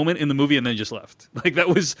that moment in the movie and then just left. Like I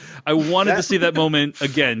wanted to see that moment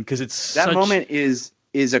again because that moment is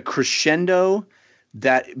a crescendo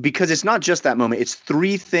because it's not just that moment. It's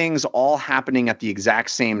three things all happening at the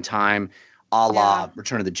exact same time, a la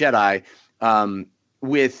Return of the Jedi,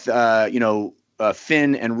 with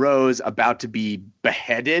Finn and Rose about to be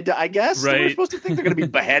beheaded, I guess. Right. We're supposed to think they're going to be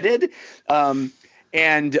beheaded. And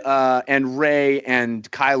Rey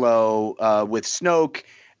and Kylo with Snoke.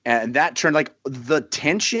 And that turned like the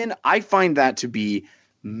tension. I find that to be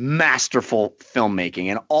masterful filmmaking.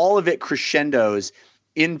 And all of it crescendos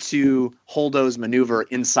into Holdo's maneuver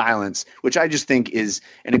in silence, which I just think is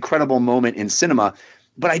an incredible moment in cinema.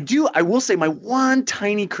 But I will say my one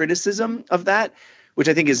tiny criticism of that, which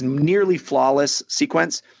I think is nearly flawless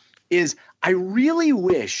sequence, is I really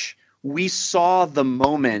wish we saw the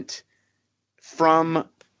moment from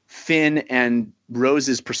Finn and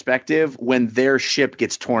Rose's perspective when their ship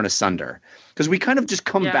gets torn asunder. Because we kind of just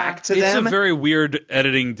come back to them. It's a very weird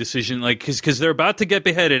editing decision, like because they're about to get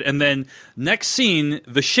beheaded, and then next scene,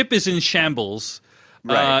 the ship is in shambles.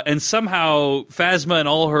 Right. And somehow Phasma and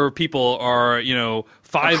all her people are,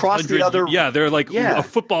 500. They're like a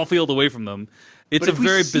football field away from them. It's a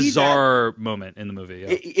very bizarre moment in the movie. Yeah.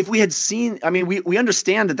 If we had seen, I mean, we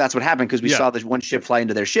understand that that's what happened because we saw this one ship fly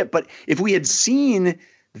into their ship. But if we had seen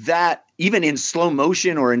that even in slow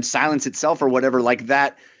motion or in silence itself or whatever, like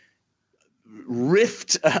that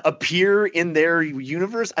rift appear in their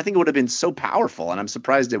universe, I think it would have been so powerful. And I'm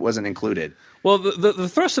surprised it wasn't included. Well, the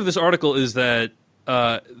thrust of this article is that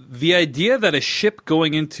the idea that a ship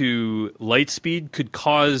going into light speed could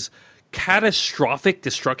cause catastrophic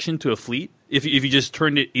destruction to a fleet if you just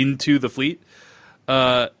turned it into the fleet,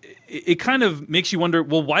 it kind of makes you wonder,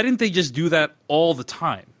 well, why didn't they just do that all the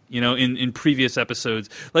time? In previous episodes,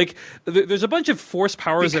 like there's a bunch of force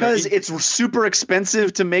powers because it's super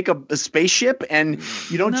expensive to make a spaceship, and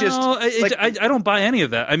you don't I don't buy any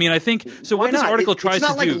of that. I mean, I think so. What this article tries to do,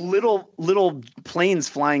 it's not like little planes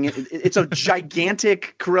flying. It's a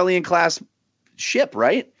gigantic Corellian class ship,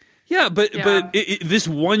 right? Yeah, but this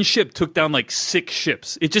one ship took down like 6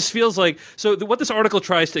 ships. It just feels like what this article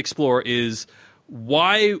tries to explore is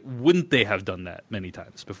why wouldn't they have done that many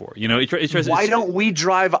times before? You know, why don't we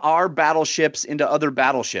drive our battleships into other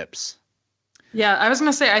battleships? Yeah, I was going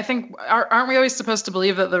to say, I think, aren't we always supposed to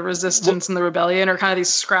believe that the Resistance and the Rebellion are kind of these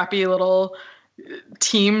scrappy little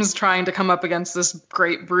teams trying to come up against this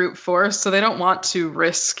great brute force, so they don't want to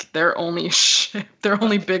risk their only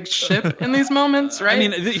big ship in these moments, right? I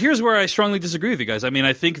mean, here's where I strongly disagree with you guys. I mean,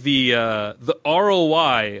 I think the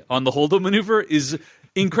ROI on the Holdo maneuver is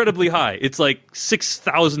incredibly high. It's like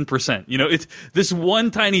 6,000%. You know, this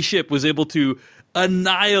one tiny ship was able to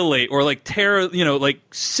annihilate or like tear, you know, like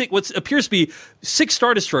what appears to be 6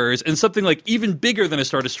 Star Destroyers and something like even bigger than a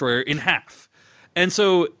Star Destroyer in half. And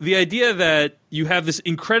so the idea that you have this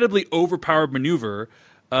incredibly overpowered maneuver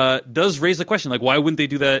does raise the question, like, why wouldn't they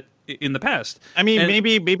do that in the past? I mean,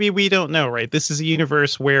 maybe we don't know, right? This is a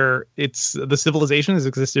universe where the civilization has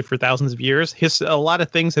existed for thousands of years. A lot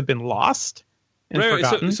of things have been lost. Right.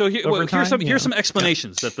 So here's some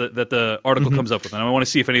explanations that the article comes up with, and I want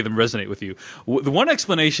to see if any of them resonate with you. The one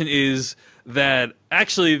explanation is that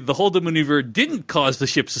actually the Holdo maneuver didn't cause the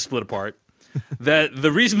ships to split apart. That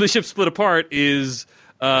the reason the ship split apart is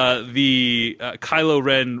the Kylo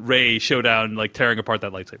Ren Rey showdown, like tearing apart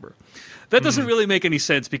that lightsaber. That doesn't really make any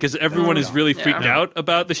sense because everyone is really freaked out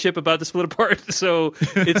about the ship about to split apart. So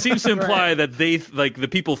it seems to imply that the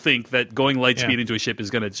people think that going light speed into a ship is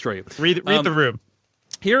going to destroy you. Read the room.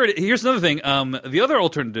 Here's another thing. The other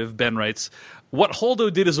alternative, Ben writes, what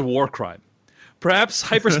Holdo did is a war crime. Perhaps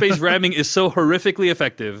hyperspace ramming is so horrifically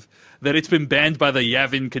effective that it's been banned by the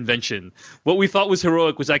Yavin Convention. What we thought was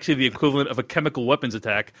heroic was actually the equivalent of a chemical weapons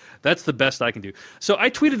attack. That's the best I can do. So I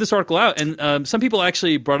tweeted this article out, and some people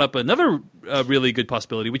actually brought up another really good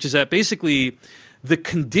possibility, which is that basically the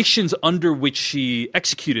conditions under which she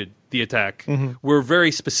executed the attack were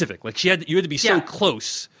very specific. Like you had to be so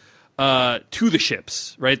close to the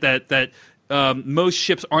ships, right? That most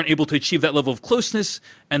ships aren't able to achieve that level of closeness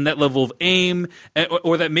and that level of aim,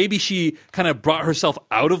 or that maybe she kind of brought herself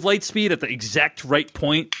out of light speed at the exact right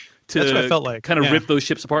point to That's what it felt like. kind of rip those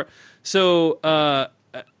ships apart. So I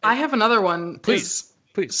have another one. Please.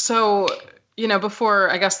 So, you know, before,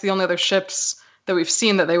 I guess the only other ships that we've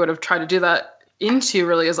seen that they would have tried to do that into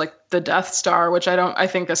really is like the Death Star, which I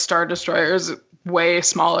think a Star Destroyer is way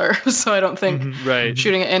smaller. So I don't think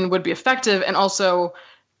shooting it in would be effective. And also,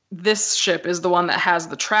 this ship is the one that has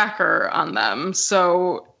the tracker on them.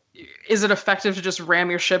 So is it effective to just ram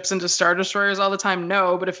your ships into Star Destroyers all the time?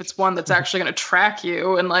 No, but if it's one that's actually going to track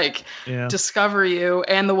you and discover you,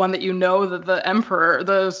 and the one that you know that the Emperor,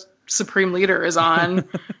 the Supreme Leader, is on,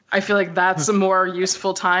 I feel like that's a more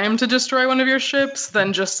useful time to destroy one of your ships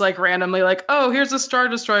than just like randomly like, oh, here's a Star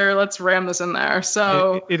Destroyer, let's ram this in there.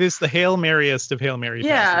 So it is the Hail Maryest of Hail Mary.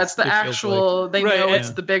 Yeah, it's the actual, they know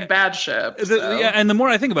it's the big bad ship. Yeah, and the more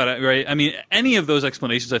I think about it, right, I mean, any of those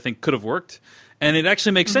explanations I think could have worked. And it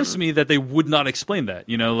actually makes sense to me that they would not explain that.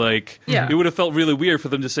 You know, like, it would have felt really weird for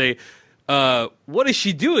them to say, what is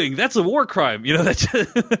she doing? That's a war crime. You know,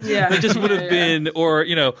 that just would have been, or,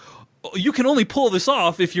 you know, you can only pull this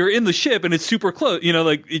off if you're in the ship and it's super close. You know,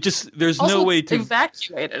 like, it just, there's also no way to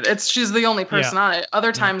evacuate it. She's the only person on it.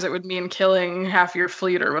 Other times it would mean killing half your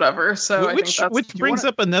fleet or whatever. So which brings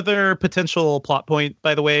up another potential plot point,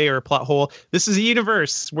 by the way, or plot hole. This is a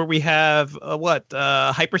universe where we have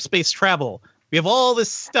hyperspace travel. We have all this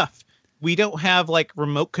stuff. We don't have like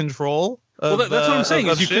remote control. That's what I'm saying.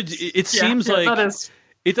 Is it seems like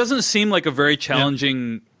it doesn't seem like a very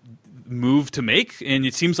challenging move to make, and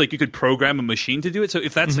it seems like you could program a machine to do it. So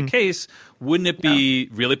if that's the case, wouldn't it be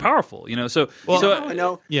really powerful? You know, I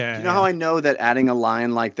know. Yeah, you know how I know that adding a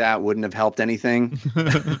line like that wouldn't have helped anything?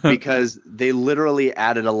 Because they literally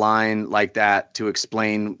added a line like that to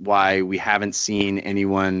explain why we haven't seen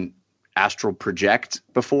anyone astral project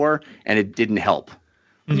before, and it didn't help.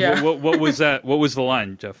 Yeah. What was that? What was the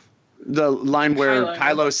line, Jeff? The line where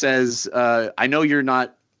Kylo says, "I know you're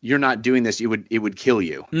not doing this. It would kill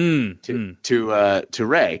you." To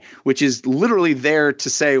Rey, which is literally there to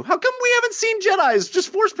say, "How come we haven't seen Jedis just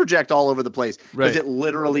force project all over the place?" Because it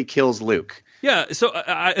literally kills Luke. Yeah. So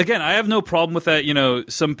I have no problem with that. You know,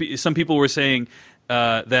 some people were saying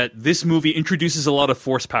that this movie introduces a lot of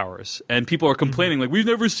force powers, and people are complaining like, we've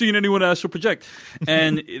never seen anyone astral project,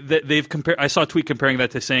 and that they've compared. I saw a tweet comparing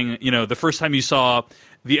that to saying, you know, the first time you saw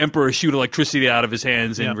the Emperor shoot electricity out of his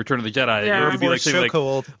hands in Return of the Jedi, it would be like saying,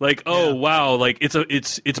 cold. Like, oh wow, like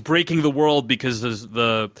it's breaking the world because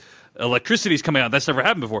the electricity's coming out. That's never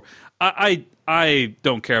happened before. I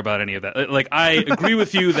don't care about any of that. Like, I agree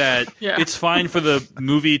with you that it's fine for the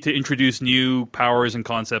movie to introduce new powers and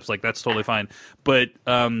concepts. Like, that's totally fine. But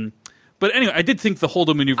anyway, I did think the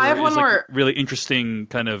Holdo maneuver is like a really interesting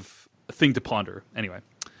kind of thing to ponder. Anyway.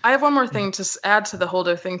 I have one more thing to add to the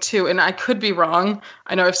Holdo thing too, and I could be wrong.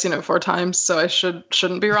 I know I've seen it 4 times, so I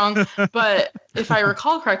shouldn't be wrong. But if I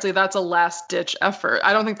recall correctly, that's a last-ditch effort.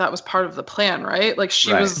 I don't think that was part of the plan, right? Like,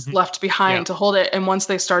 she was left behind to hold it, and once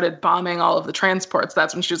they started bombing all of the transports,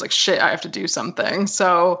 that's when she was like, "Shit, I have to do something."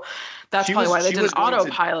 So that's probably why they didn't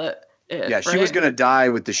autopilot. She was going to die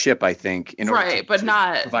with the ship, I think, in order to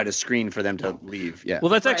not provide a screen for them to leave. Yeah. Well,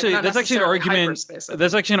 that's actually an argument.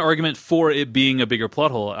 That's actually an argument for it being a bigger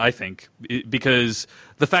plot hole, I think, because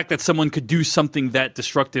the fact that someone could do something that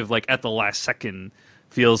destructive, like at the last second,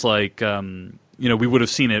 feels like we would have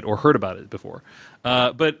seen it or heard about it before.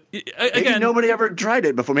 But again, maybe nobody ever tried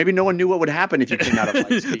it before. Maybe no one knew what would happen if you came out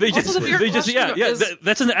of light speed.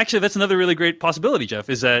 That's another really great possibility, Jeff.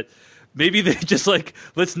 Is that maybe they just like,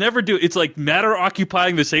 let's never do it. It's like matter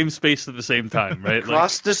occupying the same space at the same time, right?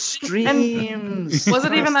 Across the streams. Was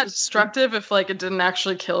it even that destructive if like it didn't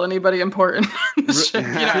actually kill anybody important in the ship?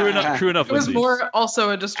 True enough. It was more also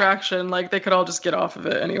a distraction. Like, they could all just get off of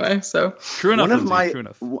it anyway. So true enough. True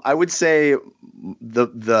enough. I would say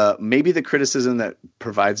the maybe the criticism that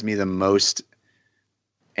provides me the most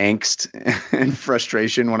angst and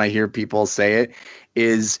frustration when I hear people say it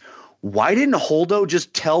is, why didn't Holdo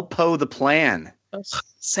just tell Poe the plan?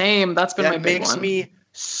 Same. That's been my big one. That makes me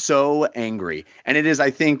so angry. And it is, I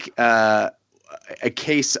think, a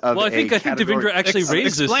case of I think Devindra actually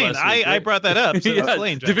raised this last week, right? I brought that up. So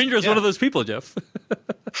Devindra is one of those people, Jeff.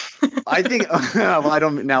 I think. Well, I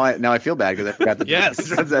don't. Now I feel bad because I forgot that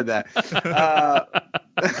Devindra said that.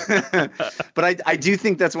 But I do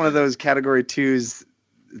think that's one of those category 2s.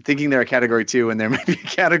 Thinking they're a category 2 and there might be a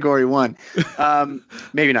category 1.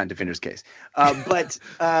 Maybe not in Definder's case. But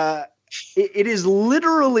it is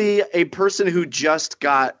literally a person who just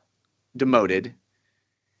got demoted.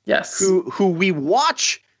 Yes. Who we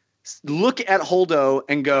watch look at Holdo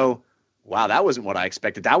and go, wow, that wasn't what I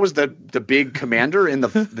expected. That was the big commander in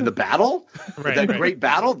the battle? That great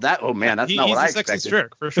battle? That's not what I expected. He's a sexist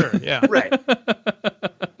jerk, for sure. Yeah. Right.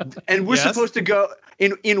 And we're supposed to go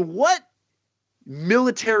in what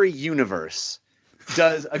military universe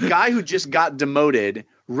does a guy who just got demoted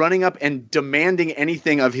running up and demanding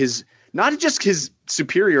anything of his, not just his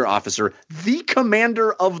superior officer, the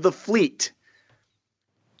commander of the fleet,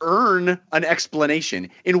 earn an explanation?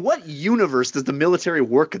 In what universe does the military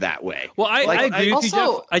work that way? Well, I agree with you,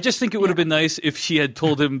 Jeff. I just think it would have been nice if she had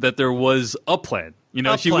told him that there was a plan.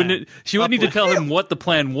 She wouldn't need to tell him what the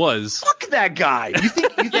plan was. Fuck that guy. You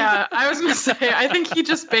think Yeah, I was going to say, I think he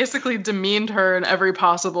just basically demeaned her in every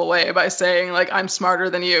possible way by saying, like, I'm smarter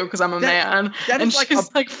than you because I'm a man. And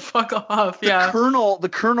she's like, fuck off. The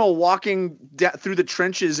colonel walking through the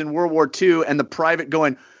trenches in World War II and the private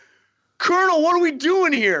going, Colonel, what are we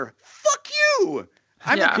doing here? Fuck you.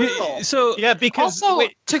 I'm a colonel. So, because also,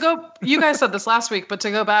 you guys said this last week, but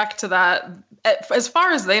to go back to that, as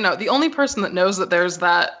far as they know, the only person that knows that there's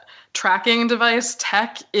that tracking device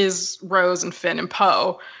tech is Rose and Finn and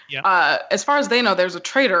Poe. Yeah. As far as they know, there's a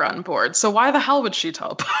traitor on board. So why the hell would she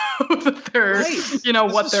tell Poe that they're,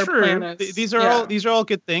 what their plan is? These are all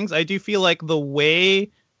good things. I do feel like the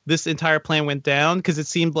way this entire plan went down, because it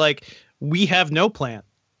seemed like we have no plan.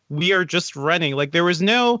 We are just running. Like, there was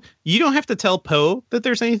no, you don't have to tell Poe that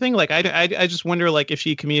there's anything. Like, I just wonder, like, if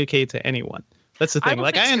she communicated to anyone. That's the thing.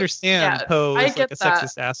 I understand Poe is like a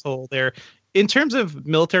sexist asshole there. In terms of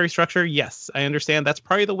military structure, yes, I understand. That's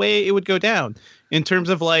probably the way it would go down. In terms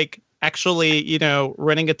of, like, actually,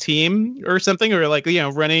 running a team or something, or like,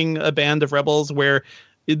 running a band of rebels where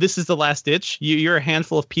this is the last ditch. You're a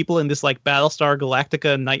handful of people in this, like, Battlestar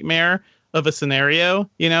Galactica nightmare of a scenario.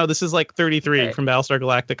 This is like 33 from Battlestar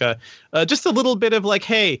Galactica. Just a little bit of like,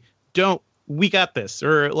 hey, we got this,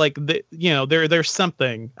 or like there's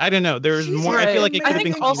something. I don't know. There's more. Right. I feel like it could have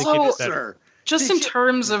been communicated better. Just in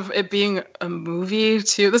terms of it being a movie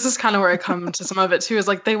too, this is kind of where I come to some of it too, is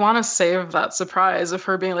like they want to save that surprise of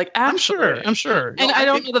her being like, actually. I'm sure. And I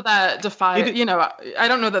don't know that defies, I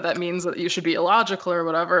don't know that means that you should be illogical or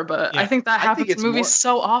whatever, but I think that happens in movies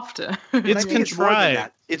so often. It's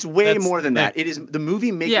contrived. It's way more than that. It is the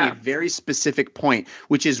movie making a very specific point,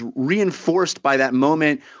 which is reinforced by that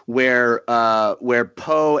moment where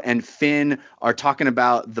Poe and Finn are talking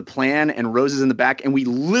about the plan and Rose is in the back, and we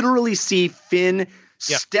literally see Finn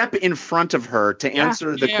step in front of her to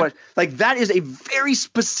answer the question. Like, that is a very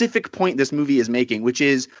specific point this movie is making, which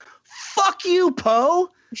is fuck you, Poe.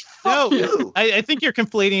 No, I think you're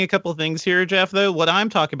conflating a couple of things here, Jeff, though. What I'm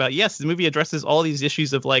talking about, yes, the movie addresses all these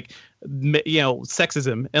issues of like,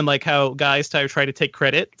 sexism and like how guys try to take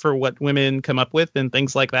credit for what women come up with and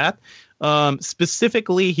things like that.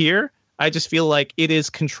 Specifically here, I just feel like it is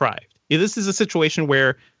contrived. This is a situation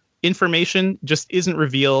where information just isn't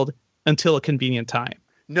revealed until a convenient time.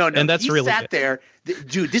 No, and that's he really sat there.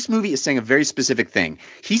 Dude, this movie is saying a very specific thing.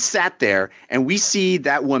 He sat there, and we see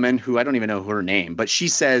that woman who I don't even know her name, but she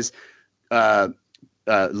says,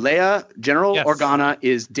 Leia, General Organa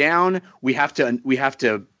is down. We have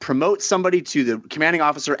to promote somebody to the commanding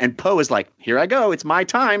officer. And Poe is like, here I go. It's my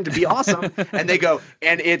time to be awesome. And they go,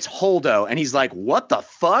 and it's Holdo. And he's like, what the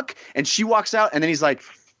fuck? And she walks out, and then he's like,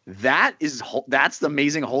 that's the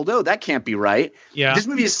amazing Holdo. That can't be right. Yeah. This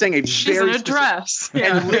movie is saying she's in a dress.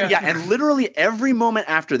 And literally every moment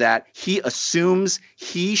after that, he assumes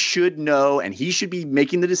he should know and he should be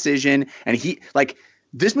making the decision. And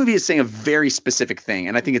this movie is saying a very specific thing.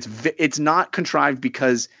 And I think it's not contrived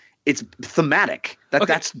because it's thematic.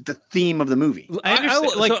 That's the theme of the movie. I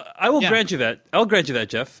will grant you that. I'll grant you that,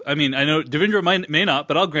 Jeff. I mean, I know Devindra may not,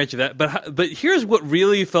 but I'll grant you that. But here's what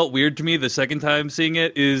really felt weird to me the second time seeing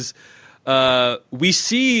it is we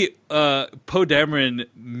see Poe Dameron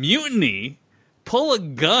mutiny, pull a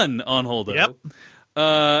gun on Holdo. Yep.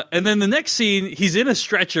 And then the next scene, he's in a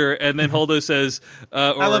stretcher, and then Holdo says,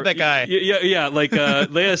 I love that guy. Yeah. Like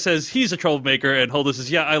Leia says, he's a troublemaker, and Holdo says,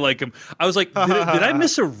 yeah, I like him. I was like, did I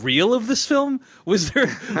miss a reel of this film? Was there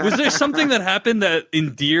something that happened that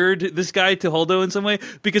endeared this guy to Holdo in some way?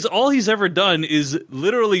 Because all he's ever done is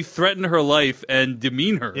literally threaten her life and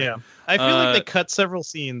demean her. Yeah. I feel like they cut several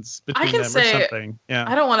scenes between them or something. Yeah.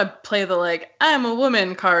 I don't want to play the I'm a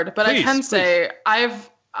woman card, but I can say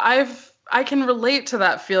I can relate to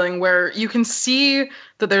that feeling where you can see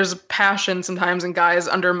that there's passion sometimes in guys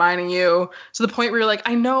undermining you to the point where you're like,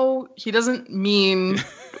 I know he doesn't mean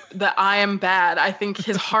that I am bad. I think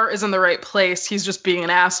his heart is in the right place. He's just being an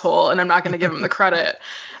asshole, and I'm not going to give him the credit.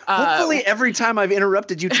 Hopefully every time I've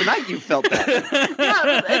interrupted you tonight, you felt that.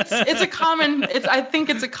 I think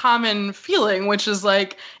it's a common feeling, which is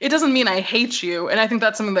like, it doesn't mean I hate you. And I think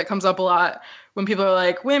that's something that comes up a lot when people are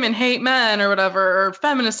like, women hate men or whatever, or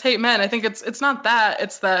feminists hate men. I think it's not that.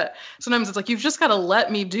 It's that sometimes it's like, you've just got to let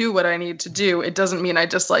me do what I need to do. It doesn't mean I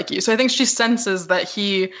dislike you. So I think she senses that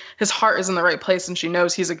his heart is in the right place and she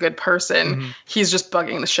knows he's a good person. Mm-hmm. He's just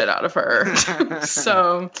bugging the shit out of her.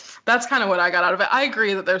 So that's kind of what I got out of it. I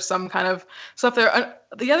agree that there's some kind of stuff there.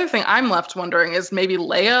 The other thing I'm left wondering is maybe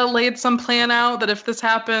Leia laid some plan out that if this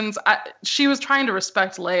happens, she was trying to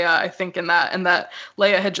respect Leia, I think, and that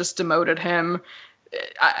Leia had just demoted him.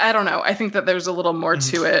 I don't know. I think that there's a little more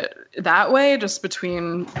to it that way, just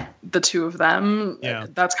between the two of them. Yeah.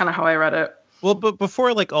 That's kind of how I read it. Well, but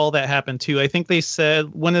before all that happened too, I think they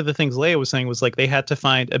said one of the things Leia was saying was they had to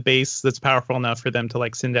find a base that's powerful enough for them to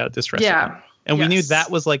send out distress. Yeah. And we knew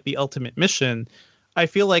that was the ultimate mission. I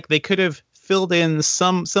feel like they could have filled in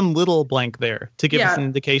some little blank there to give us an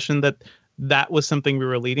indication that was something we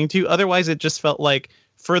were leading to. Otherwise, it just felt like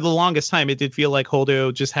for the longest time, it did feel like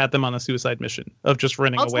Holdo just had them on a suicide mission of just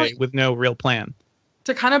running away with no real plan.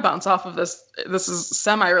 To kind of bounce off of this is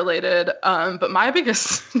semi-related, but my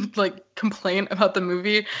biggest complaint about the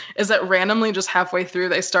movie is that randomly just halfway through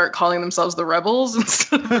they start calling themselves the Rebels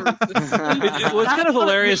instead of the Well, it's kind of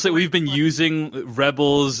hilarious that we've been using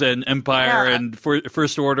Rebels and Empire and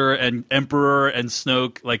First Order and Emperor and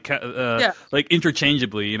Snoke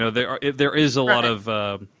interchangeably. There is a lot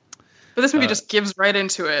of. But this movie just gives right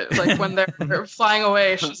into it. Like when they're flying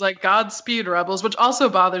away, she's like, Godspeed, Rebels, which also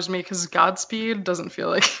bothers me because Godspeed doesn't feel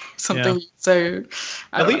like something you'd say.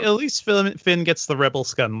 At least Finn gets the Rebel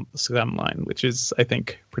scum line, which is, I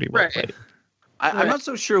think, pretty well played. I'm not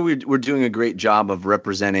so sure we're doing a great job of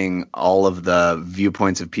representing all of the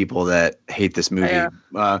viewpoints of people that hate this movie.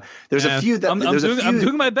 There's a few that... I'm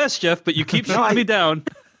doing my best, Jeff, but you keep shooting me down.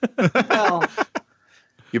 Well...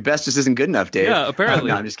 Your best just isn't good enough, Dave. Yeah, apparently.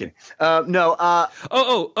 No, I'm just kidding. There are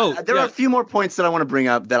a few more points that I want to bring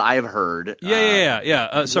up that I have heard.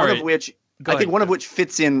 Sorry. One of which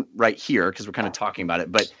fits in right here because we're kind of talking about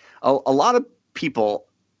it. But a lot of people,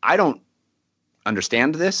 I don't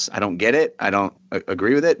understand this. I don't get it. I don't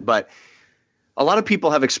agree with it. But a lot of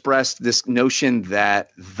people have expressed this notion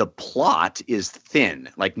that the plot is thin.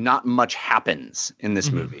 Like not much happens in this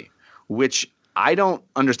movie, which I don't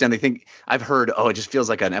understand. They think I've heard, it just feels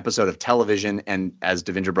like an episode of television. And as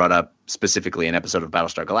Devindra brought up, specifically an episode of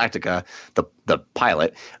Battlestar Galactica, the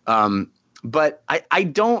pilot. But I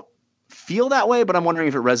don't feel that way, but I'm wondering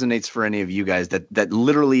if it resonates for any of you guys that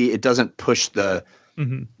literally it doesn't push the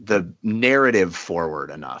narrative forward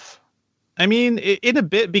enough. I mean, in a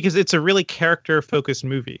bit, because it's a really character-focused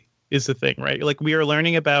movie, is the thing, right? Like, we are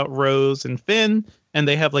learning about Rose and Finn, and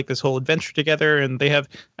they have like this whole adventure together, and they have,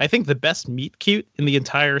 I think, the best meet cute in the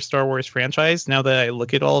entire Star Wars franchise. Now that I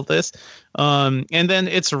look at all of this, and then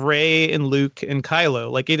it's Rey and Luke and Kylo.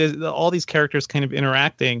 Like, it is all these characters kind of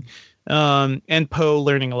interacting, and Poe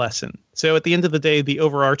learning a lesson. So at the end of the day, the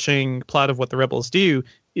overarching plot of what the rebels do,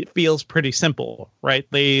 it feels pretty simple, right?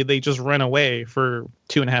 They just run away for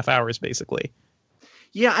 2.5 hours, basically.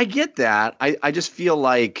 Yeah, I get that. I just feel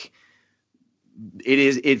like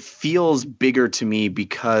it feels bigger to me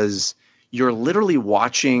because you're literally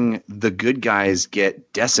watching the good guys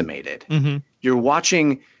get decimated. Mm-hmm. You're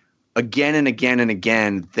watching again and again and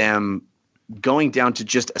again them going down to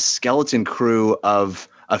just a skeleton crew of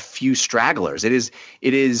a few stragglers. It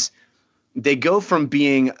is they go from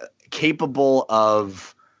being capable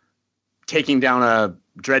of taking down a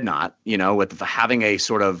dreadnought, with having a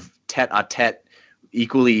sort of tete-a-tete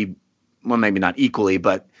equally, well, maybe not equally,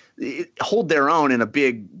 but hold their own in a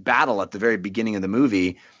big battle at the very beginning of the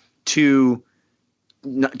movie, to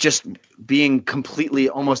just being completely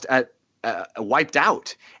almost wiped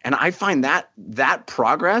out. And I find that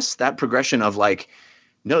progression of like,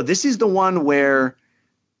 no, this is the one where,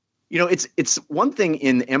 it's one thing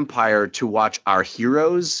in Empire to watch our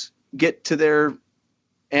heroes get to their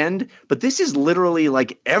end, but this is literally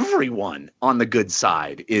like everyone on the good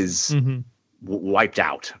side is wiped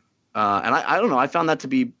out. And I don't know. I found that to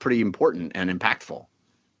be pretty important and impactful.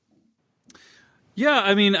 Yeah,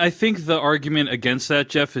 I mean, I think the argument against that,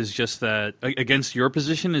 Jeff, is just that, against your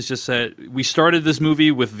position, is just that we started this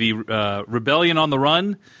movie with the rebellion on the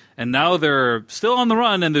run, and now they're still on the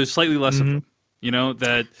run, and there's slightly less of them.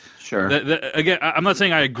 Sure. That, again, I'm not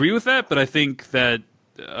saying I agree with that, but I think that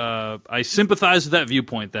I sympathize with that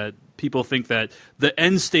viewpoint, that people think that the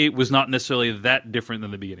end state was not necessarily that different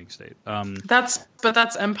than the beginning state. That's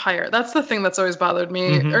Empire. That's the thing that's always bothered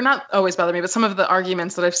me, or not always bothered me, but some of the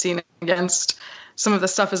arguments that I've seen against some of the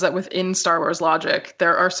stuff is that within Star Wars logic,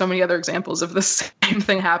 there are so many other examples of the same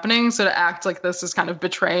thing happening. So to act like this is kind of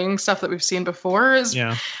betraying stuff that we've seen before is...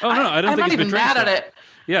 Yeah. Oh, no, I don't I'm think not it's even mad stuff. at it.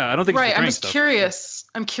 Yeah, I don't think right, it's I'm just stuff. curious.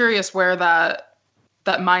 I'm curious where that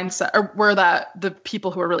mindset, or where the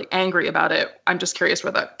people who are really angry about it, I'm just curious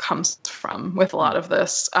where that comes from with a lot of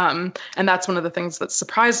this. And that's one of the things that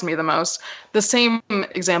surprised me the most. The same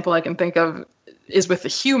example I can think of is with the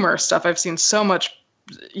humor stuff. I've seen so much,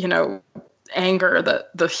 anger that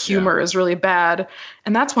the humor is really bad.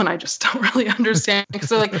 And that's when I just don't really understand. Because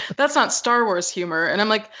they're like, that's not Star Wars humor. And I'm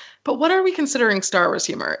like, but what are we considering Star Wars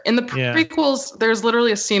humor? In the prequels, there's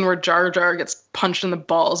literally a scene where Jar Jar gets punched in the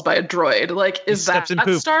balls by a droid. Like, is that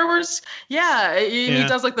Star Wars? Yeah. He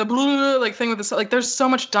does like the blue like thing with this. Like, there's so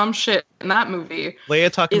much dumb shit in that movie.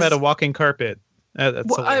 Leia talking about a walking carpet. That's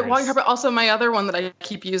walking carpet. Also, my other one that I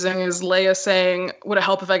keep using is Leia saying, "Would it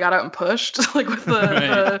help if I got out and pushed?" Like with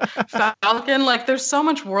the Falcon. Like, there's so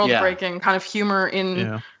much world-breaking kind of humor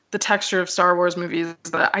in the texture of Star Wars movies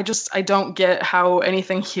that I don't get how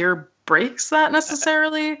anything here breaks that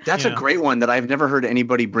necessarily. That's a great one that I've never heard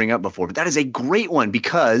anybody bring up before. But that is a great one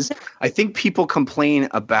because I think people complain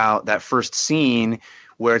about that first scene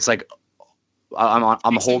where it's like,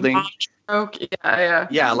 I'm holding.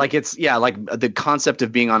 Yeah, like like the concept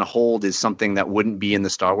of being on hold is something that wouldn't be in the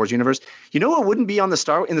Star Wars universe. You know what wouldn't be in the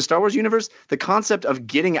Star Wars universe? The concept of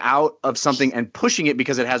getting out of something and pushing it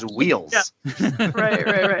because it has wheels. Yeah.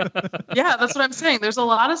 Right. Yeah, that's what I'm saying. There's a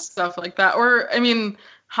lot of stuff like that. Or, I mean,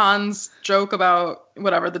 Han's joke about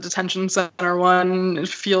whatever the detention center one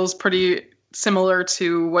feels pretty similar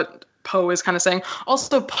to what Poe is kind of saying.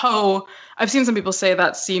 Also, Poe, I've seen some people say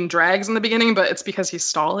that scene drags in the beginning, but it's because he's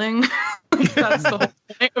stalling. That's the whole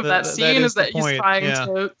point of that scene, is that he's trying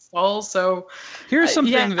to stall. So here's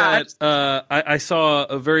something that I saw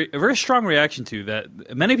a very strong reaction to,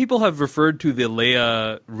 that many people have referred to the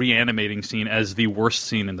Leia reanimating scene as the worst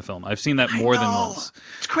scene in the film. I've seen that more than once.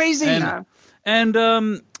 It's crazy. And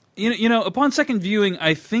upon second viewing,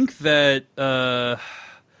 I think that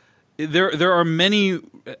there are many.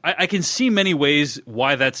 I can see many ways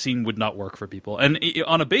why that scene would not work for people. And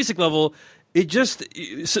on a basic level,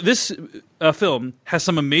 this film has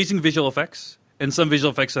some amazing visual effects and some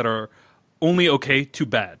visual effects that are only okay to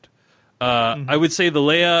bad. I would say the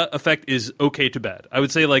Leia effect is okay to bad. I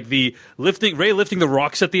would say like the Rey lifting the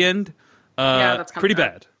rocks at the end, that's pretty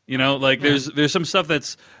bad. There's some stuff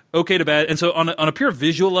that's okay to bad, and so on a pure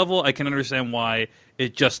visual level, I can understand why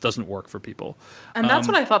it just doesn't work for people. And that's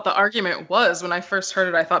what I thought the argument was when I first heard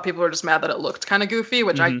it. I thought people were just mad that it looked kind of goofy,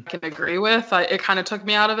 which I can agree with. It kind of took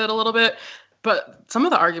me out of it a little bit. But some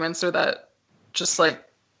of the arguments are that just like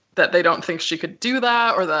that they don't think she could do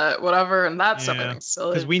that or that whatever, and that stuff I think is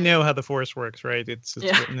silly. Because we know how the Force works, right? It's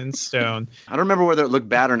written in stone. I don't remember whether it looked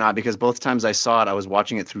bad or not because both times I saw it, I was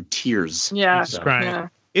watching it through tears. Yeah, just crying. Yeah.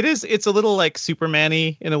 It's a little like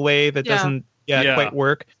Superman-y in a way that doesn't quite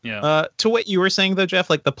work. Yeah. To what you were saying though, Jeff,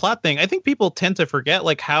 like the plot thing, I think people tend to forget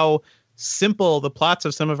like how simple the plots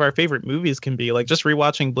of some of our favorite movies can be. Like just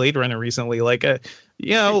rewatching Blade Runner recently, like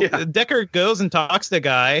Decker goes and talks to a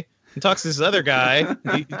guy and talks to this other guy,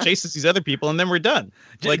 he chases these other people, and then we're done.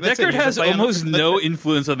 Like Deckard has almost no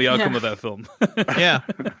influence on the outcome of that film. Yeah.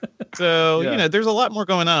 So, there's a lot more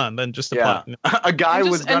going on than just a plot. A guy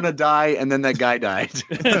was going to die, and then that guy died.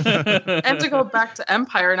 And to go back to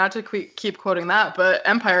Empire, not to keep quoting that, but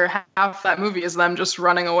Empire, half that movie is them just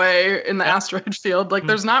running away in the asteroid field. Like,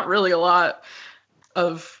 there's not really a lot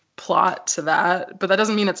of plot to that, but that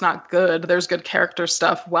doesn't mean it's not good. There's good character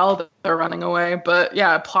stuff while they're running away, but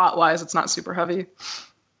yeah, plot-wise, it's not super heavy.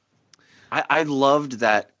 I loved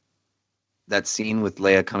that scene with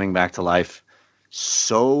Leia coming back to life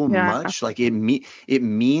so much. Like it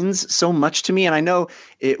means so much to me, and I know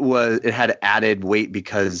it had added weight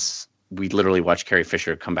because we literally watched Carrie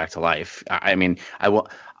Fisher come back to life. I mean,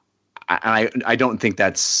 I don't think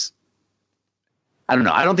that's. I don't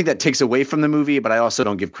know. I don't think that takes away from the movie, but I also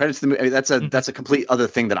don't give credit to the movie. I mean, that's a complete other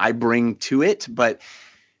thing that I bring to it. But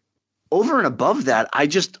over and above that, I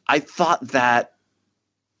thought that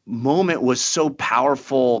moment was so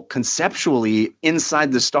powerful conceptually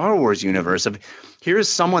inside the Star Wars universe of here's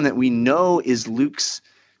someone that we know is Luke's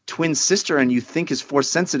twin sister and you think is Force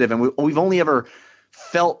sensitive. And we've only ever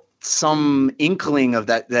felt some inkling of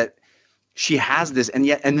that she has this. And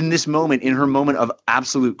in this moment, in her moment of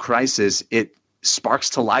absolute crisis, it sparks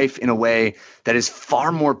to life in a way that is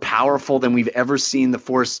far more powerful than we've ever seen the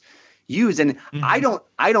Force used. And I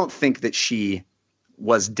don't think that she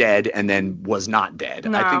was dead and then was not dead.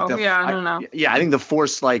 No, I think I think the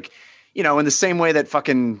Force, like, in the same way that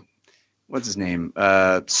fucking what's his name?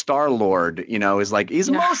 Star-Lord, is like, he's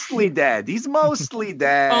mostly dead. He's mostly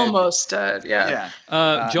dead. Almost dead, yeah.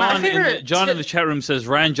 John in the chat room says,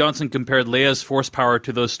 Rian Johnson compared Leia's force power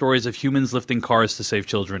to those stories of humans lifting cars to save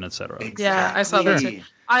children, etc. Exactly. Yeah, I saw that too.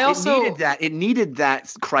 It needed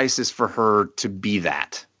that crisis for her to be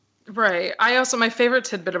that. Right. My favorite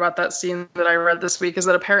tidbit about that scene that I read this week is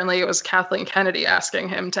that apparently it was Kathleen Kennedy asking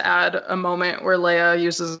him to add a moment where Leia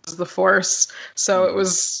uses the Force. So it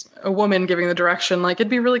was a woman giving the direction. Like, it'd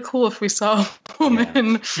be really cool if we saw a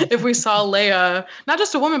woman, if we saw Leia, not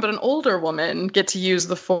just a woman, but an older woman get to use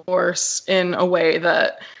the Force in a way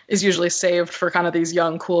that is usually saved for kind of these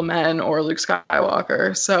young, cool men or Luke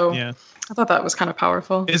Skywalker. So I thought that was kind of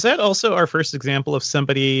powerful. Is that also our first example of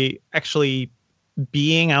somebody actually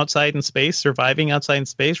being outside in space, surviving outside in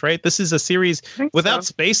space, right? This is a series without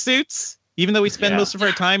spacesuits, even though we spend most of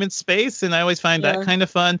our time in space, and I always find that kind of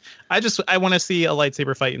fun. I want to see a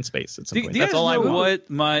lightsaber fight in space at some point. That's all I want.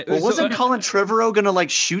 Wasn't Colin Trevorrow gonna like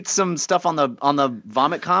shoot some stuff on the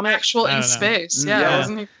vomit comet? Actual in space,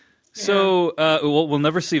 wasn't he? So we'll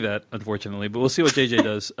never see that, unfortunately, but we'll see what JJ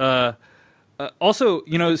does.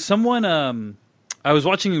 Also, someone. I was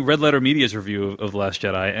watching Red Letter Media's review of The Last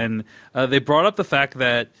Jedi, and they brought up the fact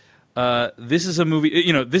that this is a movie.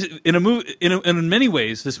 In many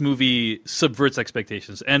ways, this movie subverts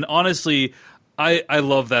expectations. And honestly, I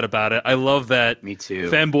love that about it. I love that. Me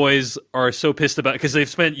too. Fanboys are so pissed about it because they've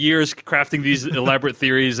spent years crafting these elaborate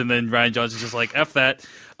theories, and then Rian Johnson's just like, F that.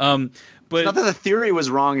 But it's not that the theory was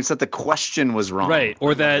wrong, it's that the question was wrong. Right.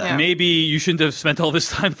 Or that maybe you shouldn't have spent all this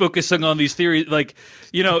time focusing on these theories. Like,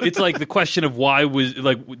 it's like the question of why was,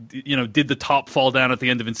 like, did the top fall down at the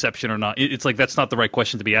end of Inception or not? It's like, that's not the right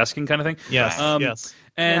question to be asking, kind of thing. Yes. Yes.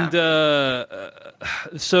 And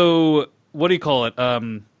so, what do you call it?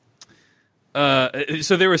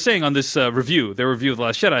 So they were saying on this review of The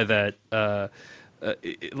Last Jedi that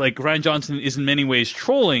like Rian Johnson is in many ways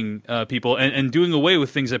trolling people and doing away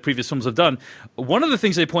with things that previous films have done. One of the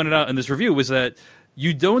things they pointed out in this review was that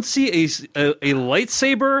you don't see a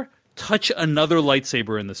lightsaber touch another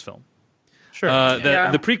lightsaber in this film. Sure.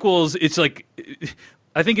 The prequels, it's like,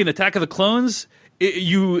 I think in Attack of the Clones,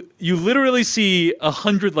 you literally see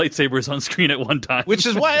 100 lightsabers on screen at one time. Which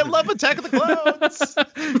is why I love Attack of the Clones.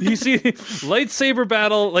 You see lightsaber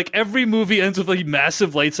battle, like every movie ends with a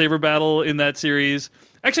massive lightsaber battle in that series.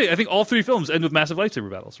 Actually, I think all three films end with massive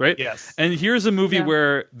lightsaber battles, right? Yes. And here's a movie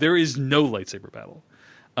where there is no lightsaber battle.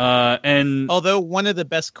 And although one of the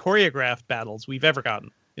best choreographed battles we've ever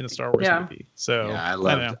gotten in a Star Wars movie. So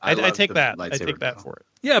yeah, I take that. I take that for it.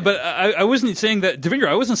 Yeah, but I wasn't saying that, Devindra.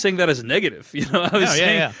 I wasn't saying that as a negative. I was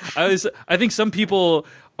saying I think some people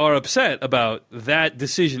are upset about that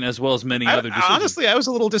decision as well as many other decisions. Honestly, I was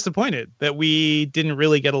a little disappointed that we didn't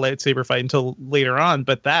really get a lightsaber fight until later on.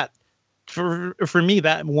 But that, for me,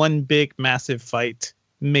 that one big massive fight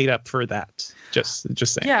made up for that. Just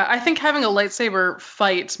saying. Yeah, I think having a lightsaber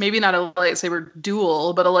fight, maybe not a lightsaber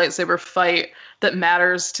duel, but a lightsaber fight that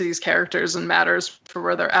matters to these characters and matters for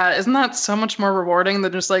where they're at, isn't that so much more rewarding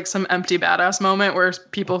than just like some empty badass moment where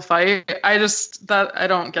people fight? I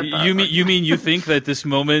don't get that. You mean you think that this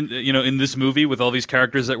moment, in this movie with all these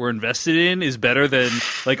characters that we're invested in is better than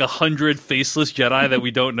like 100 faceless Jedi that we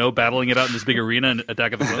don't know battling it out in this big arena in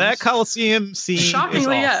Attack of the Clones? That Coliseum scene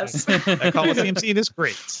shockingly, is awesome. Yes. That Coliseum scene is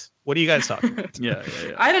great. What are you guys talking about? Yeah.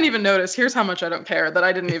 I didn't even notice. Here's how much I don't care that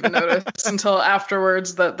I didn't even notice until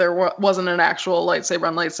afterwards that there wasn't an actual lightsaber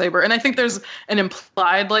on lightsaber. And I think there's an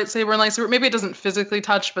implied lightsaber on lightsaber. Maybe it doesn't physically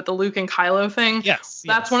touch, but the Luke and Kylo thing. Yes.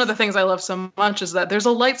 That's one of the things I love so much is that there's a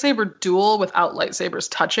lightsaber duel without lightsabers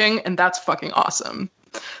touching, and that's fucking awesome.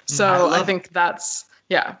 So I think that's,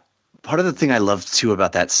 yeah. Part of the thing I love too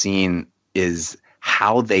about that scene is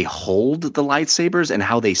how they hold the lightsabers and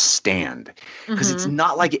how they stand. Because it's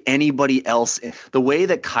not like anybody else. The way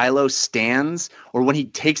that Kylo stands, or when he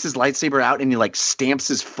takes his lightsaber out and he like stamps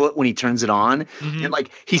his foot when he turns it on, and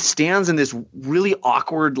like he stands in this really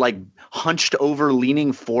awkward, like hunched over,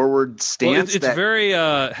 leaning forward stance. Well, it's very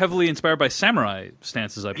heavily inspired by samurai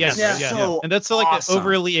stances, I believe. Yes, yeah. And that's like an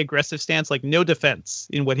overly aggressive stance, like no defense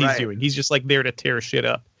in what he's doing. He's just like there to tear shit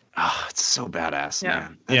up. Oh, it's so badass,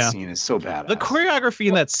 man. That scene is so badass. The choreography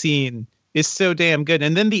in that scene is so damn good.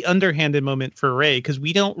 And then the underhanded moment for Rey, because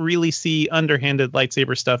we don't really see underhanded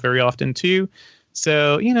lightsaber stuff very often, too.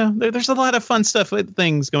 So, there's a lot of fun stuff with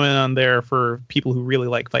things going on there for people who really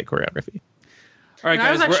like fight choreography. All right,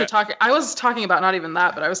 guys, I was talking about not even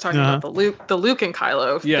that, but I was talking about the Luke and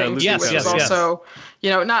Kylo thing, which is also,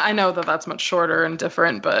 I know that's much shorter and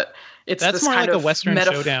different, but that's this more kind like of a Western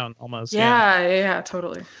showdown almost. Yeah,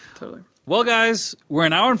 totally. Well, guys, we're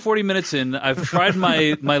an hour and 40 minutes in. I've tried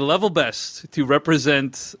my level best to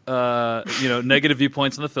represent negative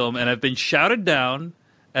viewpoints in the film, and I've been shouted down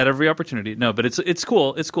at every opportunity. No, but it's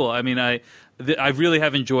cool. It's cool. I mean, I really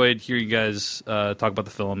have enjoyed hearing you guys talk about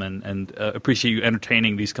the film and appreciate you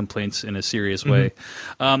entertaining these complaints in a serious way.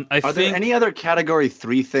 Are there any other Category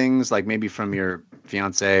 3 things, like maybe from your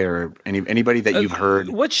fiance or anybody that you've heard?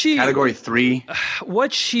 Category 3?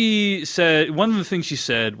 What she said, one of the things she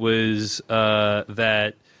said was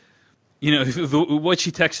that, what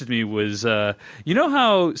she texted me was,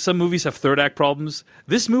 how some movies have third act problems?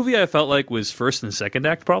 This movie I felt like was first and second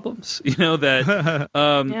act problems. I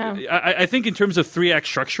think in terms of 3-act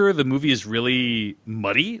structure, the movie is really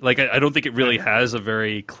muddy. Like, I don't think it really has a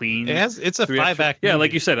very clean. It's a 5-act. Yeah,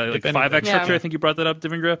 like you said, like 5-act structure. I think you brought that up,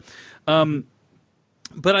 Devindra.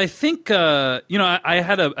 But I think,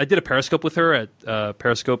 I did a Periscope with her at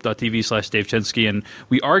periscope.tv/Dave Chensky, and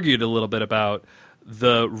we argued a little bit about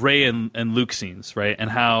the Rey and Luke scenes, right? And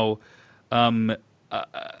how, me,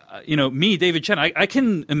 David Chen, I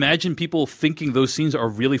can imagine people thinking those scenes are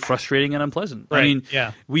really frustrating and unpleasant. Right. I mean,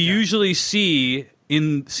 we usually see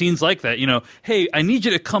in scenes like that, hey, I need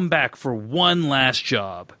you to come back for one last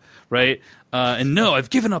job, right? And no, I've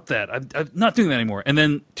given up that. I'm not doing that anymore. And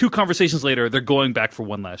then 2 conversations later, they're going back for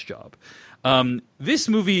one last job. This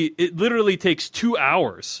movie, it literally takes 2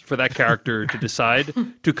 hours for that character to decide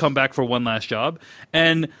to come back for one last job.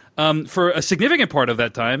 And for a significant part of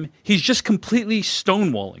that time, he's just completely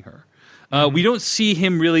stonewalling her. We don't see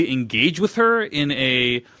him really engage with her in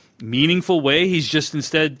a meaningful way. He's just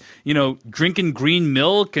instead, drinking green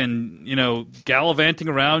milk and, gallivanting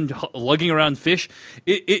around, lugging around fish.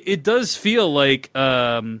 It does feel like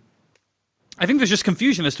I think there's just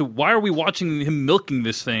confusion as to why are we watching him milking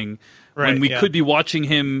this thing when we could be watching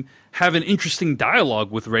him have an interesting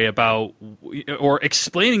dialogue with Rey about or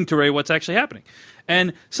explaining to Rey what's actually happening.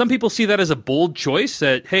 And some people see that as a bold choice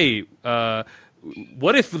that, hey,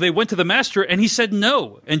 what if they went to the master and he said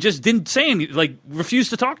no and just didn't say anything, like refused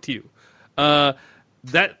to talk to you?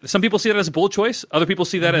 That some people see that as a bold choice. Other people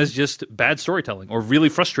see that as just bad storytelling or really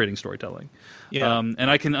frustrating storytelling. Yeah.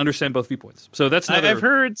 And I can understand both viewpoints. So that's another, I've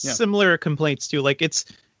heard similar complaints too. Like it's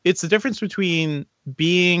the difference between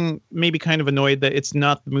being maybe kind of annoyed that it's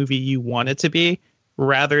not the movie you want it to be,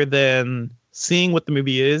 rather than seeing what the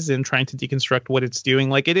movie is and trying to deconstruct what it's doing.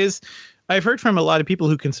 Like it is. I've heard from a lot of people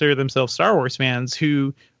who consider themselves Star Wars fans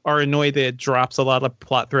who are annoyed that it drops a lot of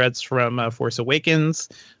plot threads from Force Awakens.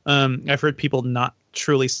 I've heard people not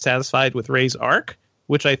truly satisfied with Rey's arc,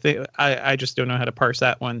 which I think I just don't know how to parse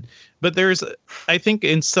that one. But there's, I think,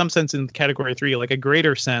 in some sense, in category 3, like a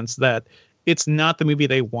greater sense that it's not the movie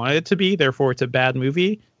they wanted it to be, therefore it's a bad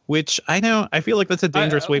movie. Which I feel like that's a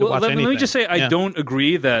dangerous way to watch anything. Let me just say, I don't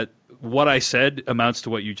agree that what I said amounts to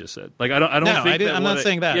what you just said. Like, I don't think I'm not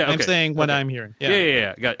saying that. I'm saying what I'm hearing.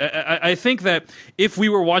 Yeah. I think that if we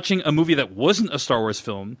were watching a movie that wasn't a Star Wars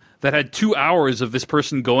film, that had 2 hours of this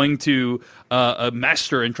person going to a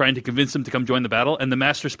master and trying to convince him to come join the battle, and the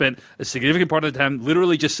master spent a significant part of the time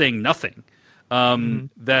literally just saying nothing,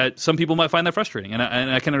 that some people might find that frustrating, and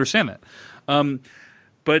I can understand that.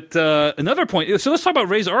 But another point, so let's talk about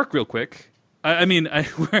Rey's arc real quick.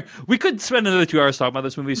 We could spend another 2 hours talking about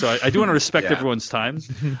this movie, so I do want to respect everyone's time.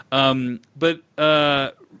 But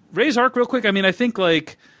Rey's arc real quick, I think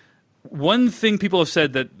like one thing people have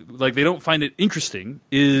said that like they don't find it interesting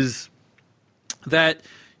is that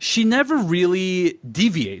she never really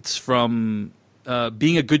deviates from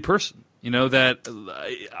being a good person. You know, that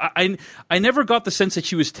I never got the sense that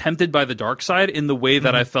she was tempted by the dark side in the way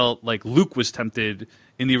that I felt like Luke was tempted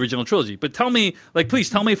in the original trilogy. But tell me, like,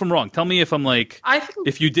 please tell me if I'm wrong. Tell me if I'm like,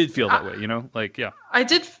 if you did feel that way, you know, like, yeah. I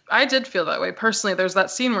did feel that way personally. There's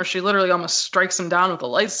that scene where she literally almost strikes him down with a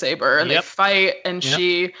lightsaber, and they fight, and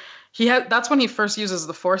that's when he first uses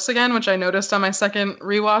the Force again, which I noticed on my second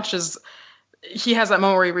rewatch is. He has that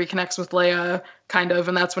moment where he reconnects with Leia, kind of,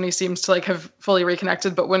 and that's when he seems to like have fully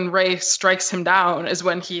reconnected. But when Rey strikes him down is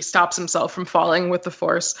when he stops himself from falling with the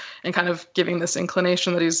Force and kind of giving this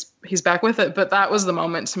inclination that he's back with it. But that was the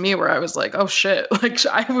moment to me where I was like, oh shit, like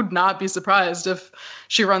I would not be surprised if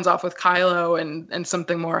she runs off with Kylo and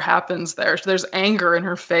something more happens there. There's anger in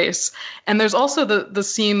her face. And there's also the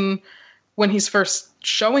scene when he's first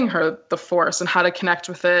showing her the Force and how to connect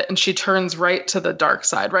with it, and she turns right to the dark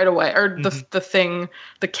side right away, or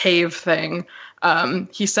the cave thing.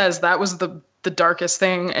 He says that was the darkest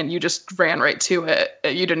thing, and you just ran right to it.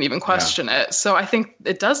 You didn't even question it. So I think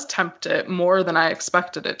it does tempt it more than I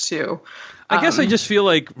expected it to. I guess I just feel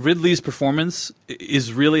like Ridley's performance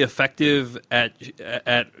is really effective at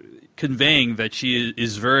conveying that she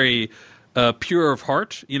is very pure of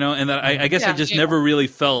heart, you know, and that I guess I just never really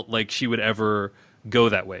felt like she would ever go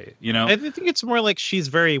that way, you know? I think it's more like she's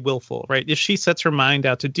very willful, right? If she sets her mind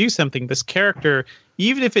out to do something, this character,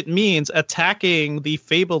 even if it means attacking the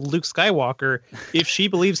fabled Luke Skywalker, if she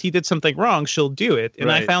believes he did something wrong, she'll do it.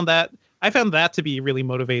 And I found that to be really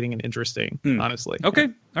motivating and interesting, honestly. Okay.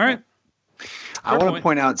 All right. I want to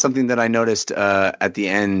point out something that I noticed at the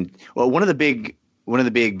end. Well, one of the big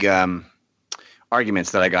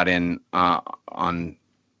arguments that I got in on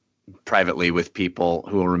privately with people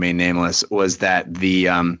who will remain nameless was that the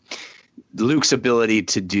Luke's ability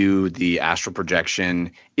to do the astral projection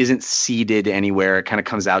isn't seeded anywhere. It kind of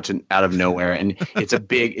comes out of nowhere, and it's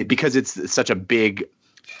because it's such a big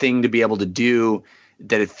thing to be able to do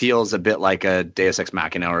that it feels a bit like a Deus Ex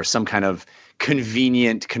Machina or some kind of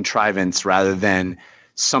convenient contrivance rather than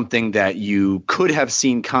something that you could have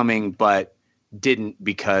seen coming but didn't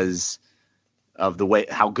because of the way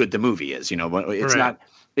how good the movie is. You know, it's not.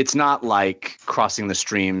 It's not like Crossing the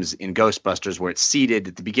Streams in Ghostbusters where it's seeded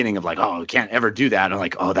at the beginning of like, oh, we can't ever do that. And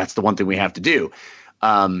like, oh, that's the one thing we have to do.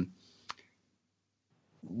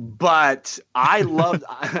 But I love,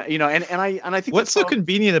 you know, and I think what's so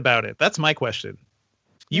convenient about it? That's my question.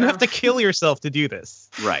 You have to kill yourself to do this.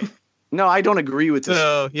 Right. No, I don't agree with this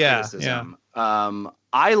criticism.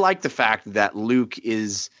 I like the fact that Luke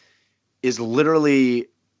is literally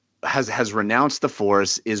has renounced the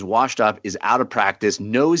Force, is washed up, is out of practice,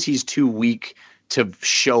 knows he's too weak to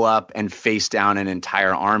show up and face down an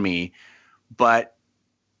entire army. But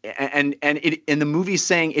and the movie's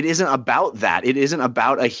saying it isn't about that. It isn't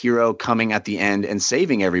about a hero coming at the end and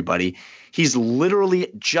saving everybody. He's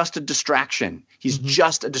literally just a distraction. He's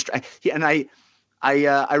just a distraction. And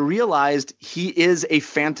I realized he is a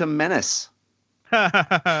phantom menace.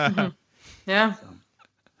 Yeah.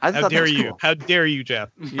 How dare you? Cool. How dare you, Jeff?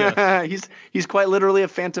 Yeah. he's quite literally a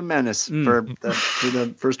phantom menace for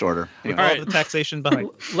the First Order. Anyway. All right, the taxation behind.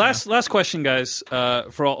 Last question, guys,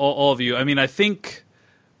 for all of you. I mean, I think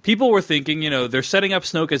people were thinking, you know, they're setting up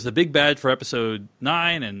Snoke as the big bad for Episode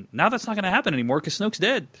 9, and now that's not going to happen anymore because Snoke's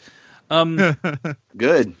dead.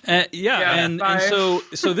 Good. And so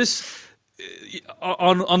this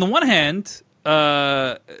on the one hand.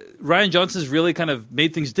 Rian Johnson's really kind of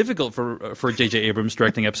made things difficult for J.J. Abrams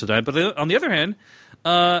directing Episode 9. But on the other hand,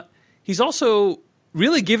 he's also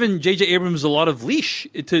really given J.J. Abrams a lot of leash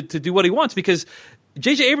to do what he wants, because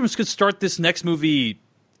J.J. Abrams could start this next movie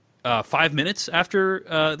 5 minutes after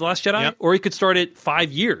The Last Jedi, or he could start it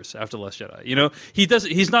 5 years after The Last Jedi. You know,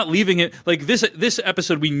 he's not leaving it like this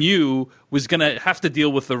episode we knew was going to have to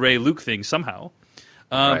deal with the Rey Luke thing somehow.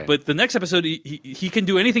 Right. But the next episode, he can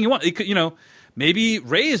do anything he wants. He could, you know, maybe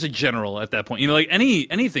Rey is a general at that point. You know, like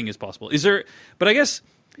anything is possible. Is there? But I guess.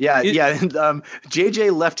 Yeah. And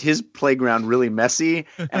JJ left his playground really messy,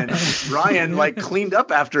 and Ryan like cleaned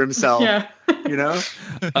up after himself. Yeah. You know.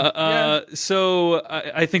 So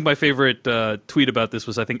I think my favorite tweet about this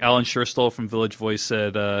was, I think Alan Scherstall from Village Voice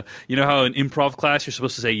said, you know how in improv class you're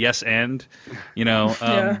supposed to say yes and, you know,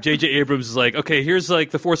 J.J. Abrams is like, okay, here's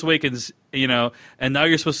like The Force Awakens, you know, and now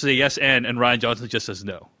you're supposed to say yes and Rian Johnson just says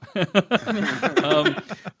no.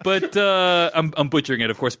 But I'm butchering it,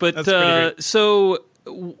 of course. But so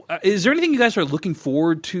is there anything you guys are looking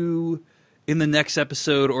forward to in the next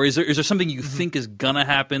episode, or is there something you think is gonna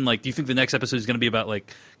happen? Like, do you think the next episode is gonna be about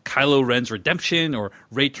like Kylo Ren's redemption or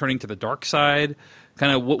Rey turning to the dark side?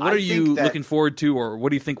 Kind of what are you looking forward to, or what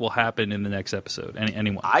do you think will happen in the next episode?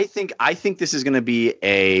 Anyone? I think this is going to be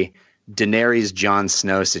a Daenerys Jon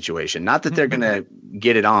Snow situation. Not that they're going to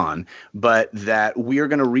get it on, but that we are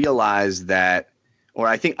going to realize that, or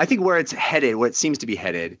I think where it's headed, where it seems to be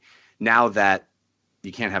headed, now that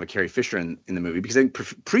you can't have a Carrie Fisher in the movie, because I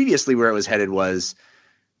think previously where it was headed was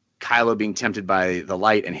Kylo being tempted by the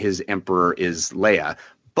light and his emperor is Leia.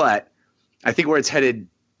 But I think where it's headed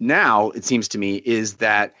now, it seems to me, is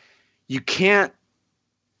that you can't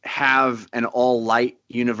have an all light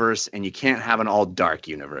universe and you can't have an all dark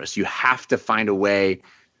universe. You have to find a way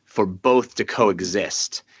for both to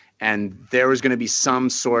coexist. And there is going to be some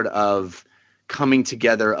sort of coming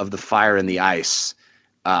together of the fire and the ice,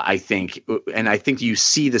 I think. And I think you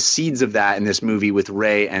see the seeds of that in this movie with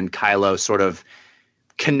Rey and Kylo sort of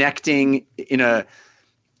connecting in a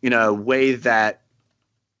way that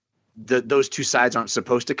those two sides aren't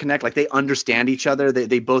supposed to connect. Like, they understand each other.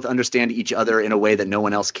 They both understand each other in a way that no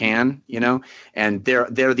one else can, you know, and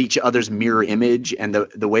they're each other's mirror image. And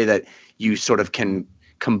the way that you sort of can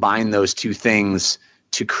combine those two things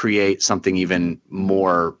to create something even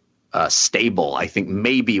more stable, I think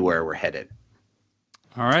maybe where we're headed.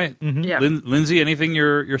 All right. Mm-hmm. Yeah. Lindsay, anything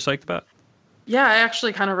you're psyched about? Yeah, I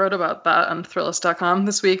actually kind of wrote about that on Thrillist.com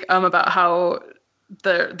this week, about how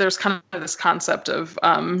there's kind of this concept of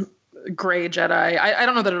gray Jedi. I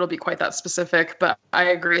don't know that it'll be quite that specific, but I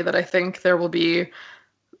agree that I think there will be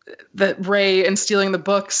that Rey, in stealing the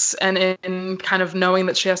books and in kind of knowing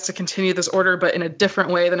that she has to continue this order, but in a different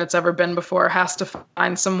way than it's ever been before, has to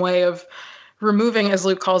find some way of removing, as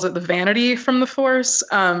Luke calls it, the vanity from the Force,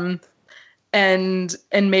 and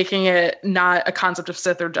making it not a concept of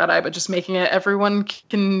Sith or Jedi, but just making it everyone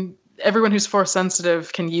who's Force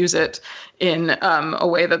sensitive can use it in a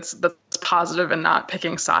way that's positive and not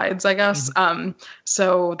picking sides, I guess. Mm-hmm.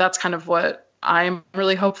 So that's kind of what I'm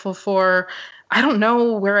really hopeful for. I don't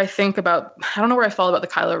know where I fall about the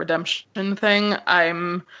Kylo redemption thing.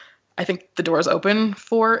 I think the door is open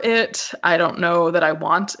for it. I don't know that I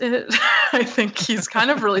want it. I think he's kind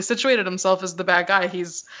of really situated himself as the bad guy.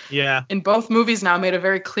 He's in both movies now made a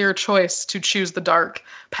very clear choice to choose the dark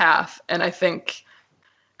path, and I think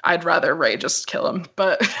I'd rather Rey just kill him,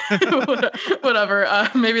 but whatever.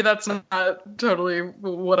 Maybe that's not totally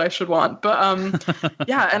what I should want, but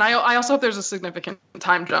yeah. And I also hope there's a significant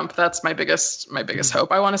time jump. That's my biggest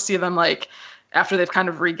hope. I want to see them, like, after they've kind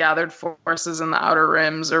of regathered forces in the Outer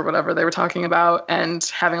Rims or whatever they were talking about, and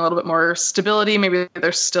having a little bit more stability. Maybe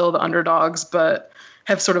they're still the underdogs, but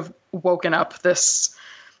have sort of woken up this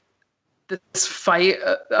fight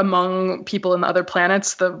among people in the other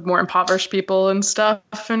planets, the more impoverished people and stuff.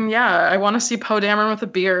 And yeah, I want to see Poe Dameron with a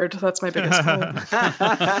beard. That's my biggest hope.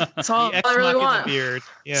 That's all I really want. Beard.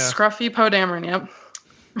 Yeah. Scruffy Poe Dameron. Yep.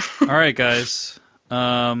 All right, guys.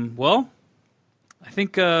 Well, I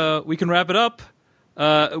think we can wrap it up.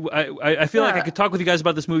 I feel like I could talk with you guys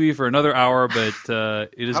about this movie for another hour, but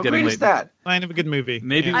it is getting late. How great is that? Kind of a good movie.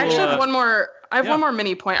 Maybe I actually have one more. I have one more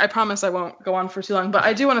mini point. I promise I won't go on for too long, but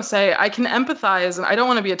I do want to say I can empathize, and I don't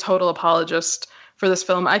want to be a total apologist for this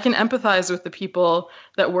film. I can empathize with the people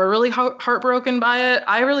that were really heartbroken by it.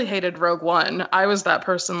 I really hated Rogue One. I was that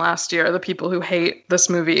person last year, the people who hate this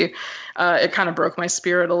movie. It kind of broke my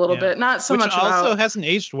spirit a little bit. Not so much about... also hasn't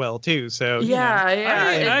aged well, too. So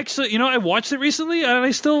Actually, I watched it recently, and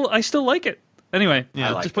I still like it. Anyway,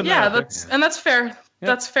 just putting that out there. And that's fair. Yep.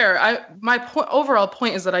 That's fair. My overall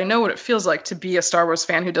point is that I know what it feels like to be a Star Wars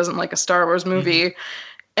fan who doesn't like a Star Wars movie. Mm-hmm.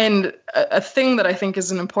 And a thing that I think is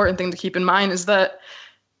an important thing to keep in mind is that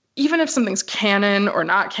even if something's canon or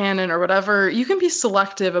not canon or whatever, you can be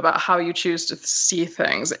selective about how you choose to see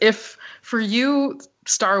things. If for you,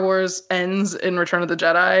 Star Wars ends in Return of the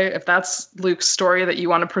Jedi, if that's Luke's story that you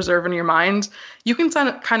want to preserve in your mind, you can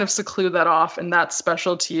kind of seclude that off, and that's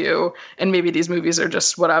special to you. And maybe these movies are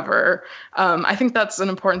just whatever. I think that's an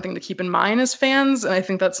important thing to keep in mind as fans, and I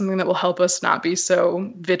think that's something that will help us not be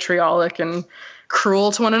so vitriolic and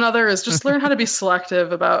cruel to one another. Is just learn how to be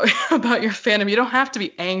selective about your fandom. You don't have to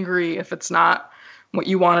be angry if it's not what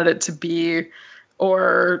you wanted it to be,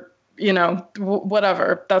 or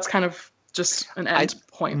whatever. That's kind of just an end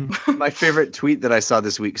point. My favorite tweet that I saw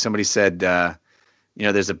this week, somebody said,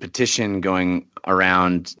 there's a petition going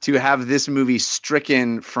around to have this movie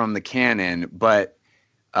stricken from the canon, but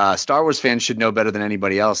Star Wars fans should know better than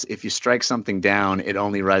anybody else. If you strike something down, it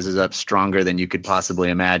only rises up stronger than you could possibly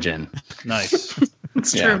imagine. Nice.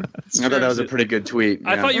 It's true. It's I thought that was a pretty good tweet.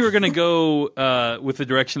 I thought you were going to go with the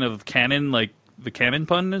direction of canon, like the canon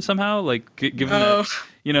pun somehow, like given that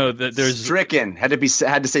that there's stricken had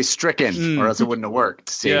to say stricken, or else it wouldn't have worked.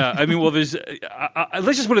 See? Yeah, I mean, well, there's.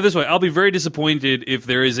 Let's just put it this way: I'll be very disappointed if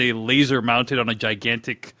there is a laser mounted on a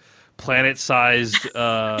gigantic planet-sized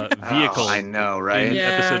vehicle. I know, right? In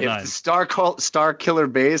episode 9. If the Star Killer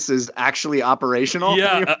base is actually operational.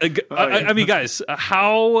 Yeah, I mean, guys,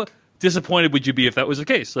 how disappointed would you be if that was the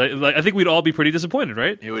case? Like, I think we'd all be pretty disappointed,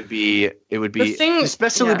 right? It would be,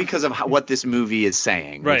 especially because of what this movie is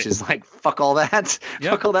saying, right. Which is like, fuck all that,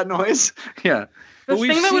 fuck all that noise. Yeah. The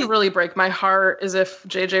thing that would really break my heart is if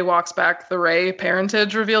JJ walks back the Rey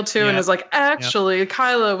parentage reveal too, and is like, actually,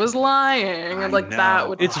 Kylo was lying, and that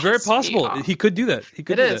would. It's very possible he could do that. He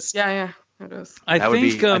could. It is, yeah, it is. I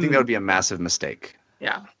think that would be a massive mistake.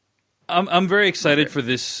 Yeah. I'm very excited for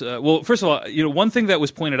this. Well, first of all, one thing that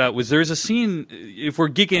was pointed out was there's a scene. If we're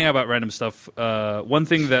geeking out about random stuff, one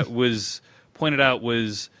thing that was pointed out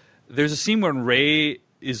was there's a scene where Rey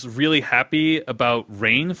is really happy about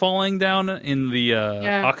rain falling down in the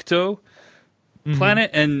Octo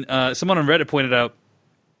planet, and someone on Reddit pointed out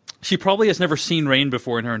she probably has never seen rain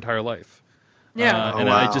before in her entire life. Yeah,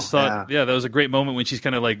 I just thought, that was a great moment when she's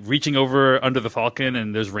kind of like reaching over under the Falcon,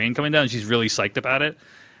 and there's rain coming down, and she's really psyched about it.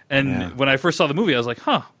 And when I first saw the movie, I was like,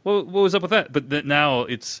 huh, what was up with that? But now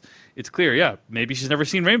it's clear, maybe she's never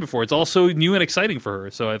seen rain before. It's also new and exciting for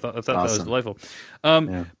her. So I thought that was delightful.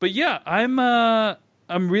 But yeah,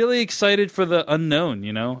 I'm really excited for the unknown,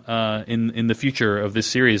 in the future of this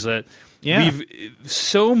series. That we've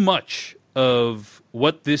so much of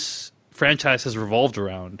what this franchise has revolved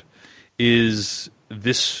around is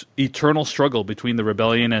this eternal struggle between the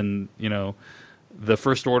rebellion and, the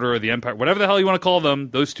First Order or the Empire, whatever the hell you want to call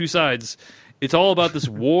them, those two sides. It's all about this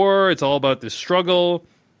war. It's all about this struggle.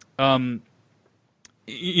 We've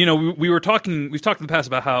talked in the past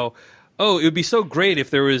about how, it would be so great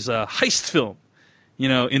if there was a heist film,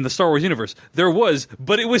 in the Star Wars universe. There was,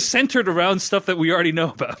 but it was centered around stuff that we already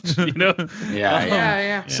know about,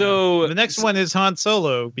 Yeah. So the next one is Han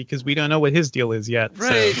Solo, because we don't know what his deal is yet.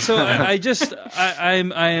 Right. So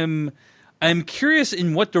I'm curious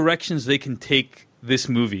in what directions they can take this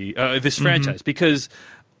movie, this franchise, because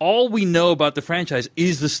all we know about the franchise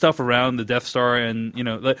is the stuff around the Death Star, and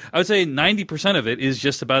I would say 90% of it is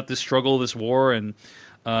just about this struggle, this war, and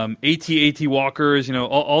AT walkers.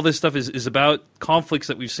 All this stuff is about conflicts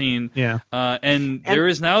that we've seen. And there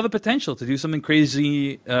is now the potential to do something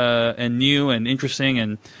crazy and new and interesting,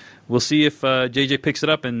 and we'll see if JJ picks it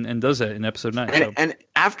up and does that in episode 9. And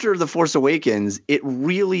after The Force Awakens, it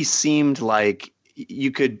really seemed like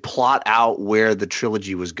you could plot out where the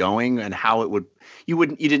trilogy was going and how it would. You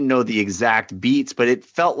didn't know the exact beats, but it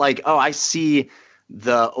felt like, I see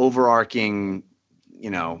the overarching,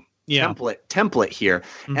 template here.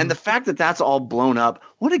 And the fact that that's all blown up,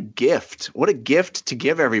 what a gift to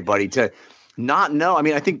give everybody to not know. I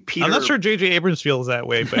mean, I think Peter. I'm not sure J.J. Abrams feels that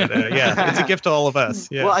way, but it's a gift to all of us.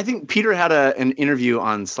 Yeah. Well, I think Peter had an interview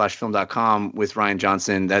on /film.com with Rian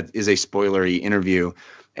Johnson that is a spoilery interview,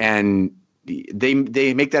 and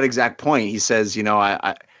they make that exact point. He says,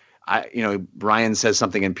 Ryan says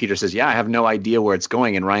something, and Peter says, I have no idea where it's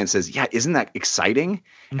going, and Ryan says, isn't that exciting?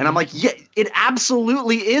 And I'm like, it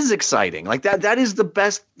absolutely is exciting. Like that is the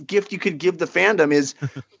best gift you could give the fandom. Is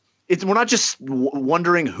we're not just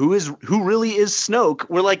wondering who really is Snoke.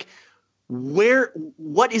 We're like,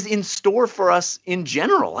 what is in store for us in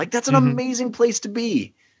general? Like that's an amazing place to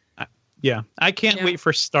be. I can't wait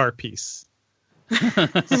for Star Piece.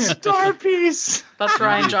 Star Piece. That's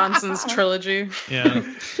Rian Johnson's trilogy. Yeah,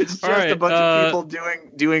 it's just a bunch of people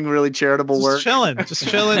doing really charitable work. Just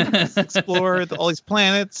chilling, explore all these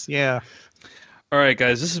planets. Yeah. All right,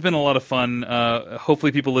 guys, this has been a lot of fun.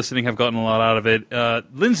 Hopefully, people listening have gotten a lot out of it.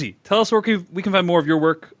 Lindsay, tell us where we can find more of your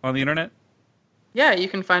work on the internet. Yeah, you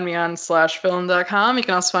can find me on /film.com. You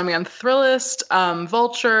can also find me on Thrillist,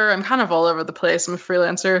 Vulture. I'm kind of all over the place. I'm a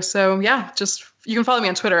freelancer. So yeah, you can follow me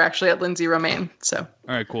on Twitter, actually, at Lindsay Romaine. So.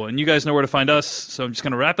 All right, cool. And you guys know where to find us. So I'm just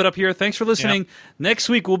going to wrap it up here. Thanks for listening. Yep. Next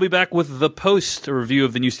week, we'll be back with The Post, a review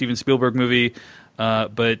of the new Steven Spielberg movie.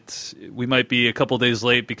 But we might be a couple days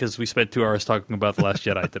late because we spent 2 hours talking about The Last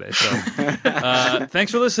Jedi today. So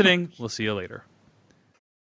thanks for listening. We'll see you later.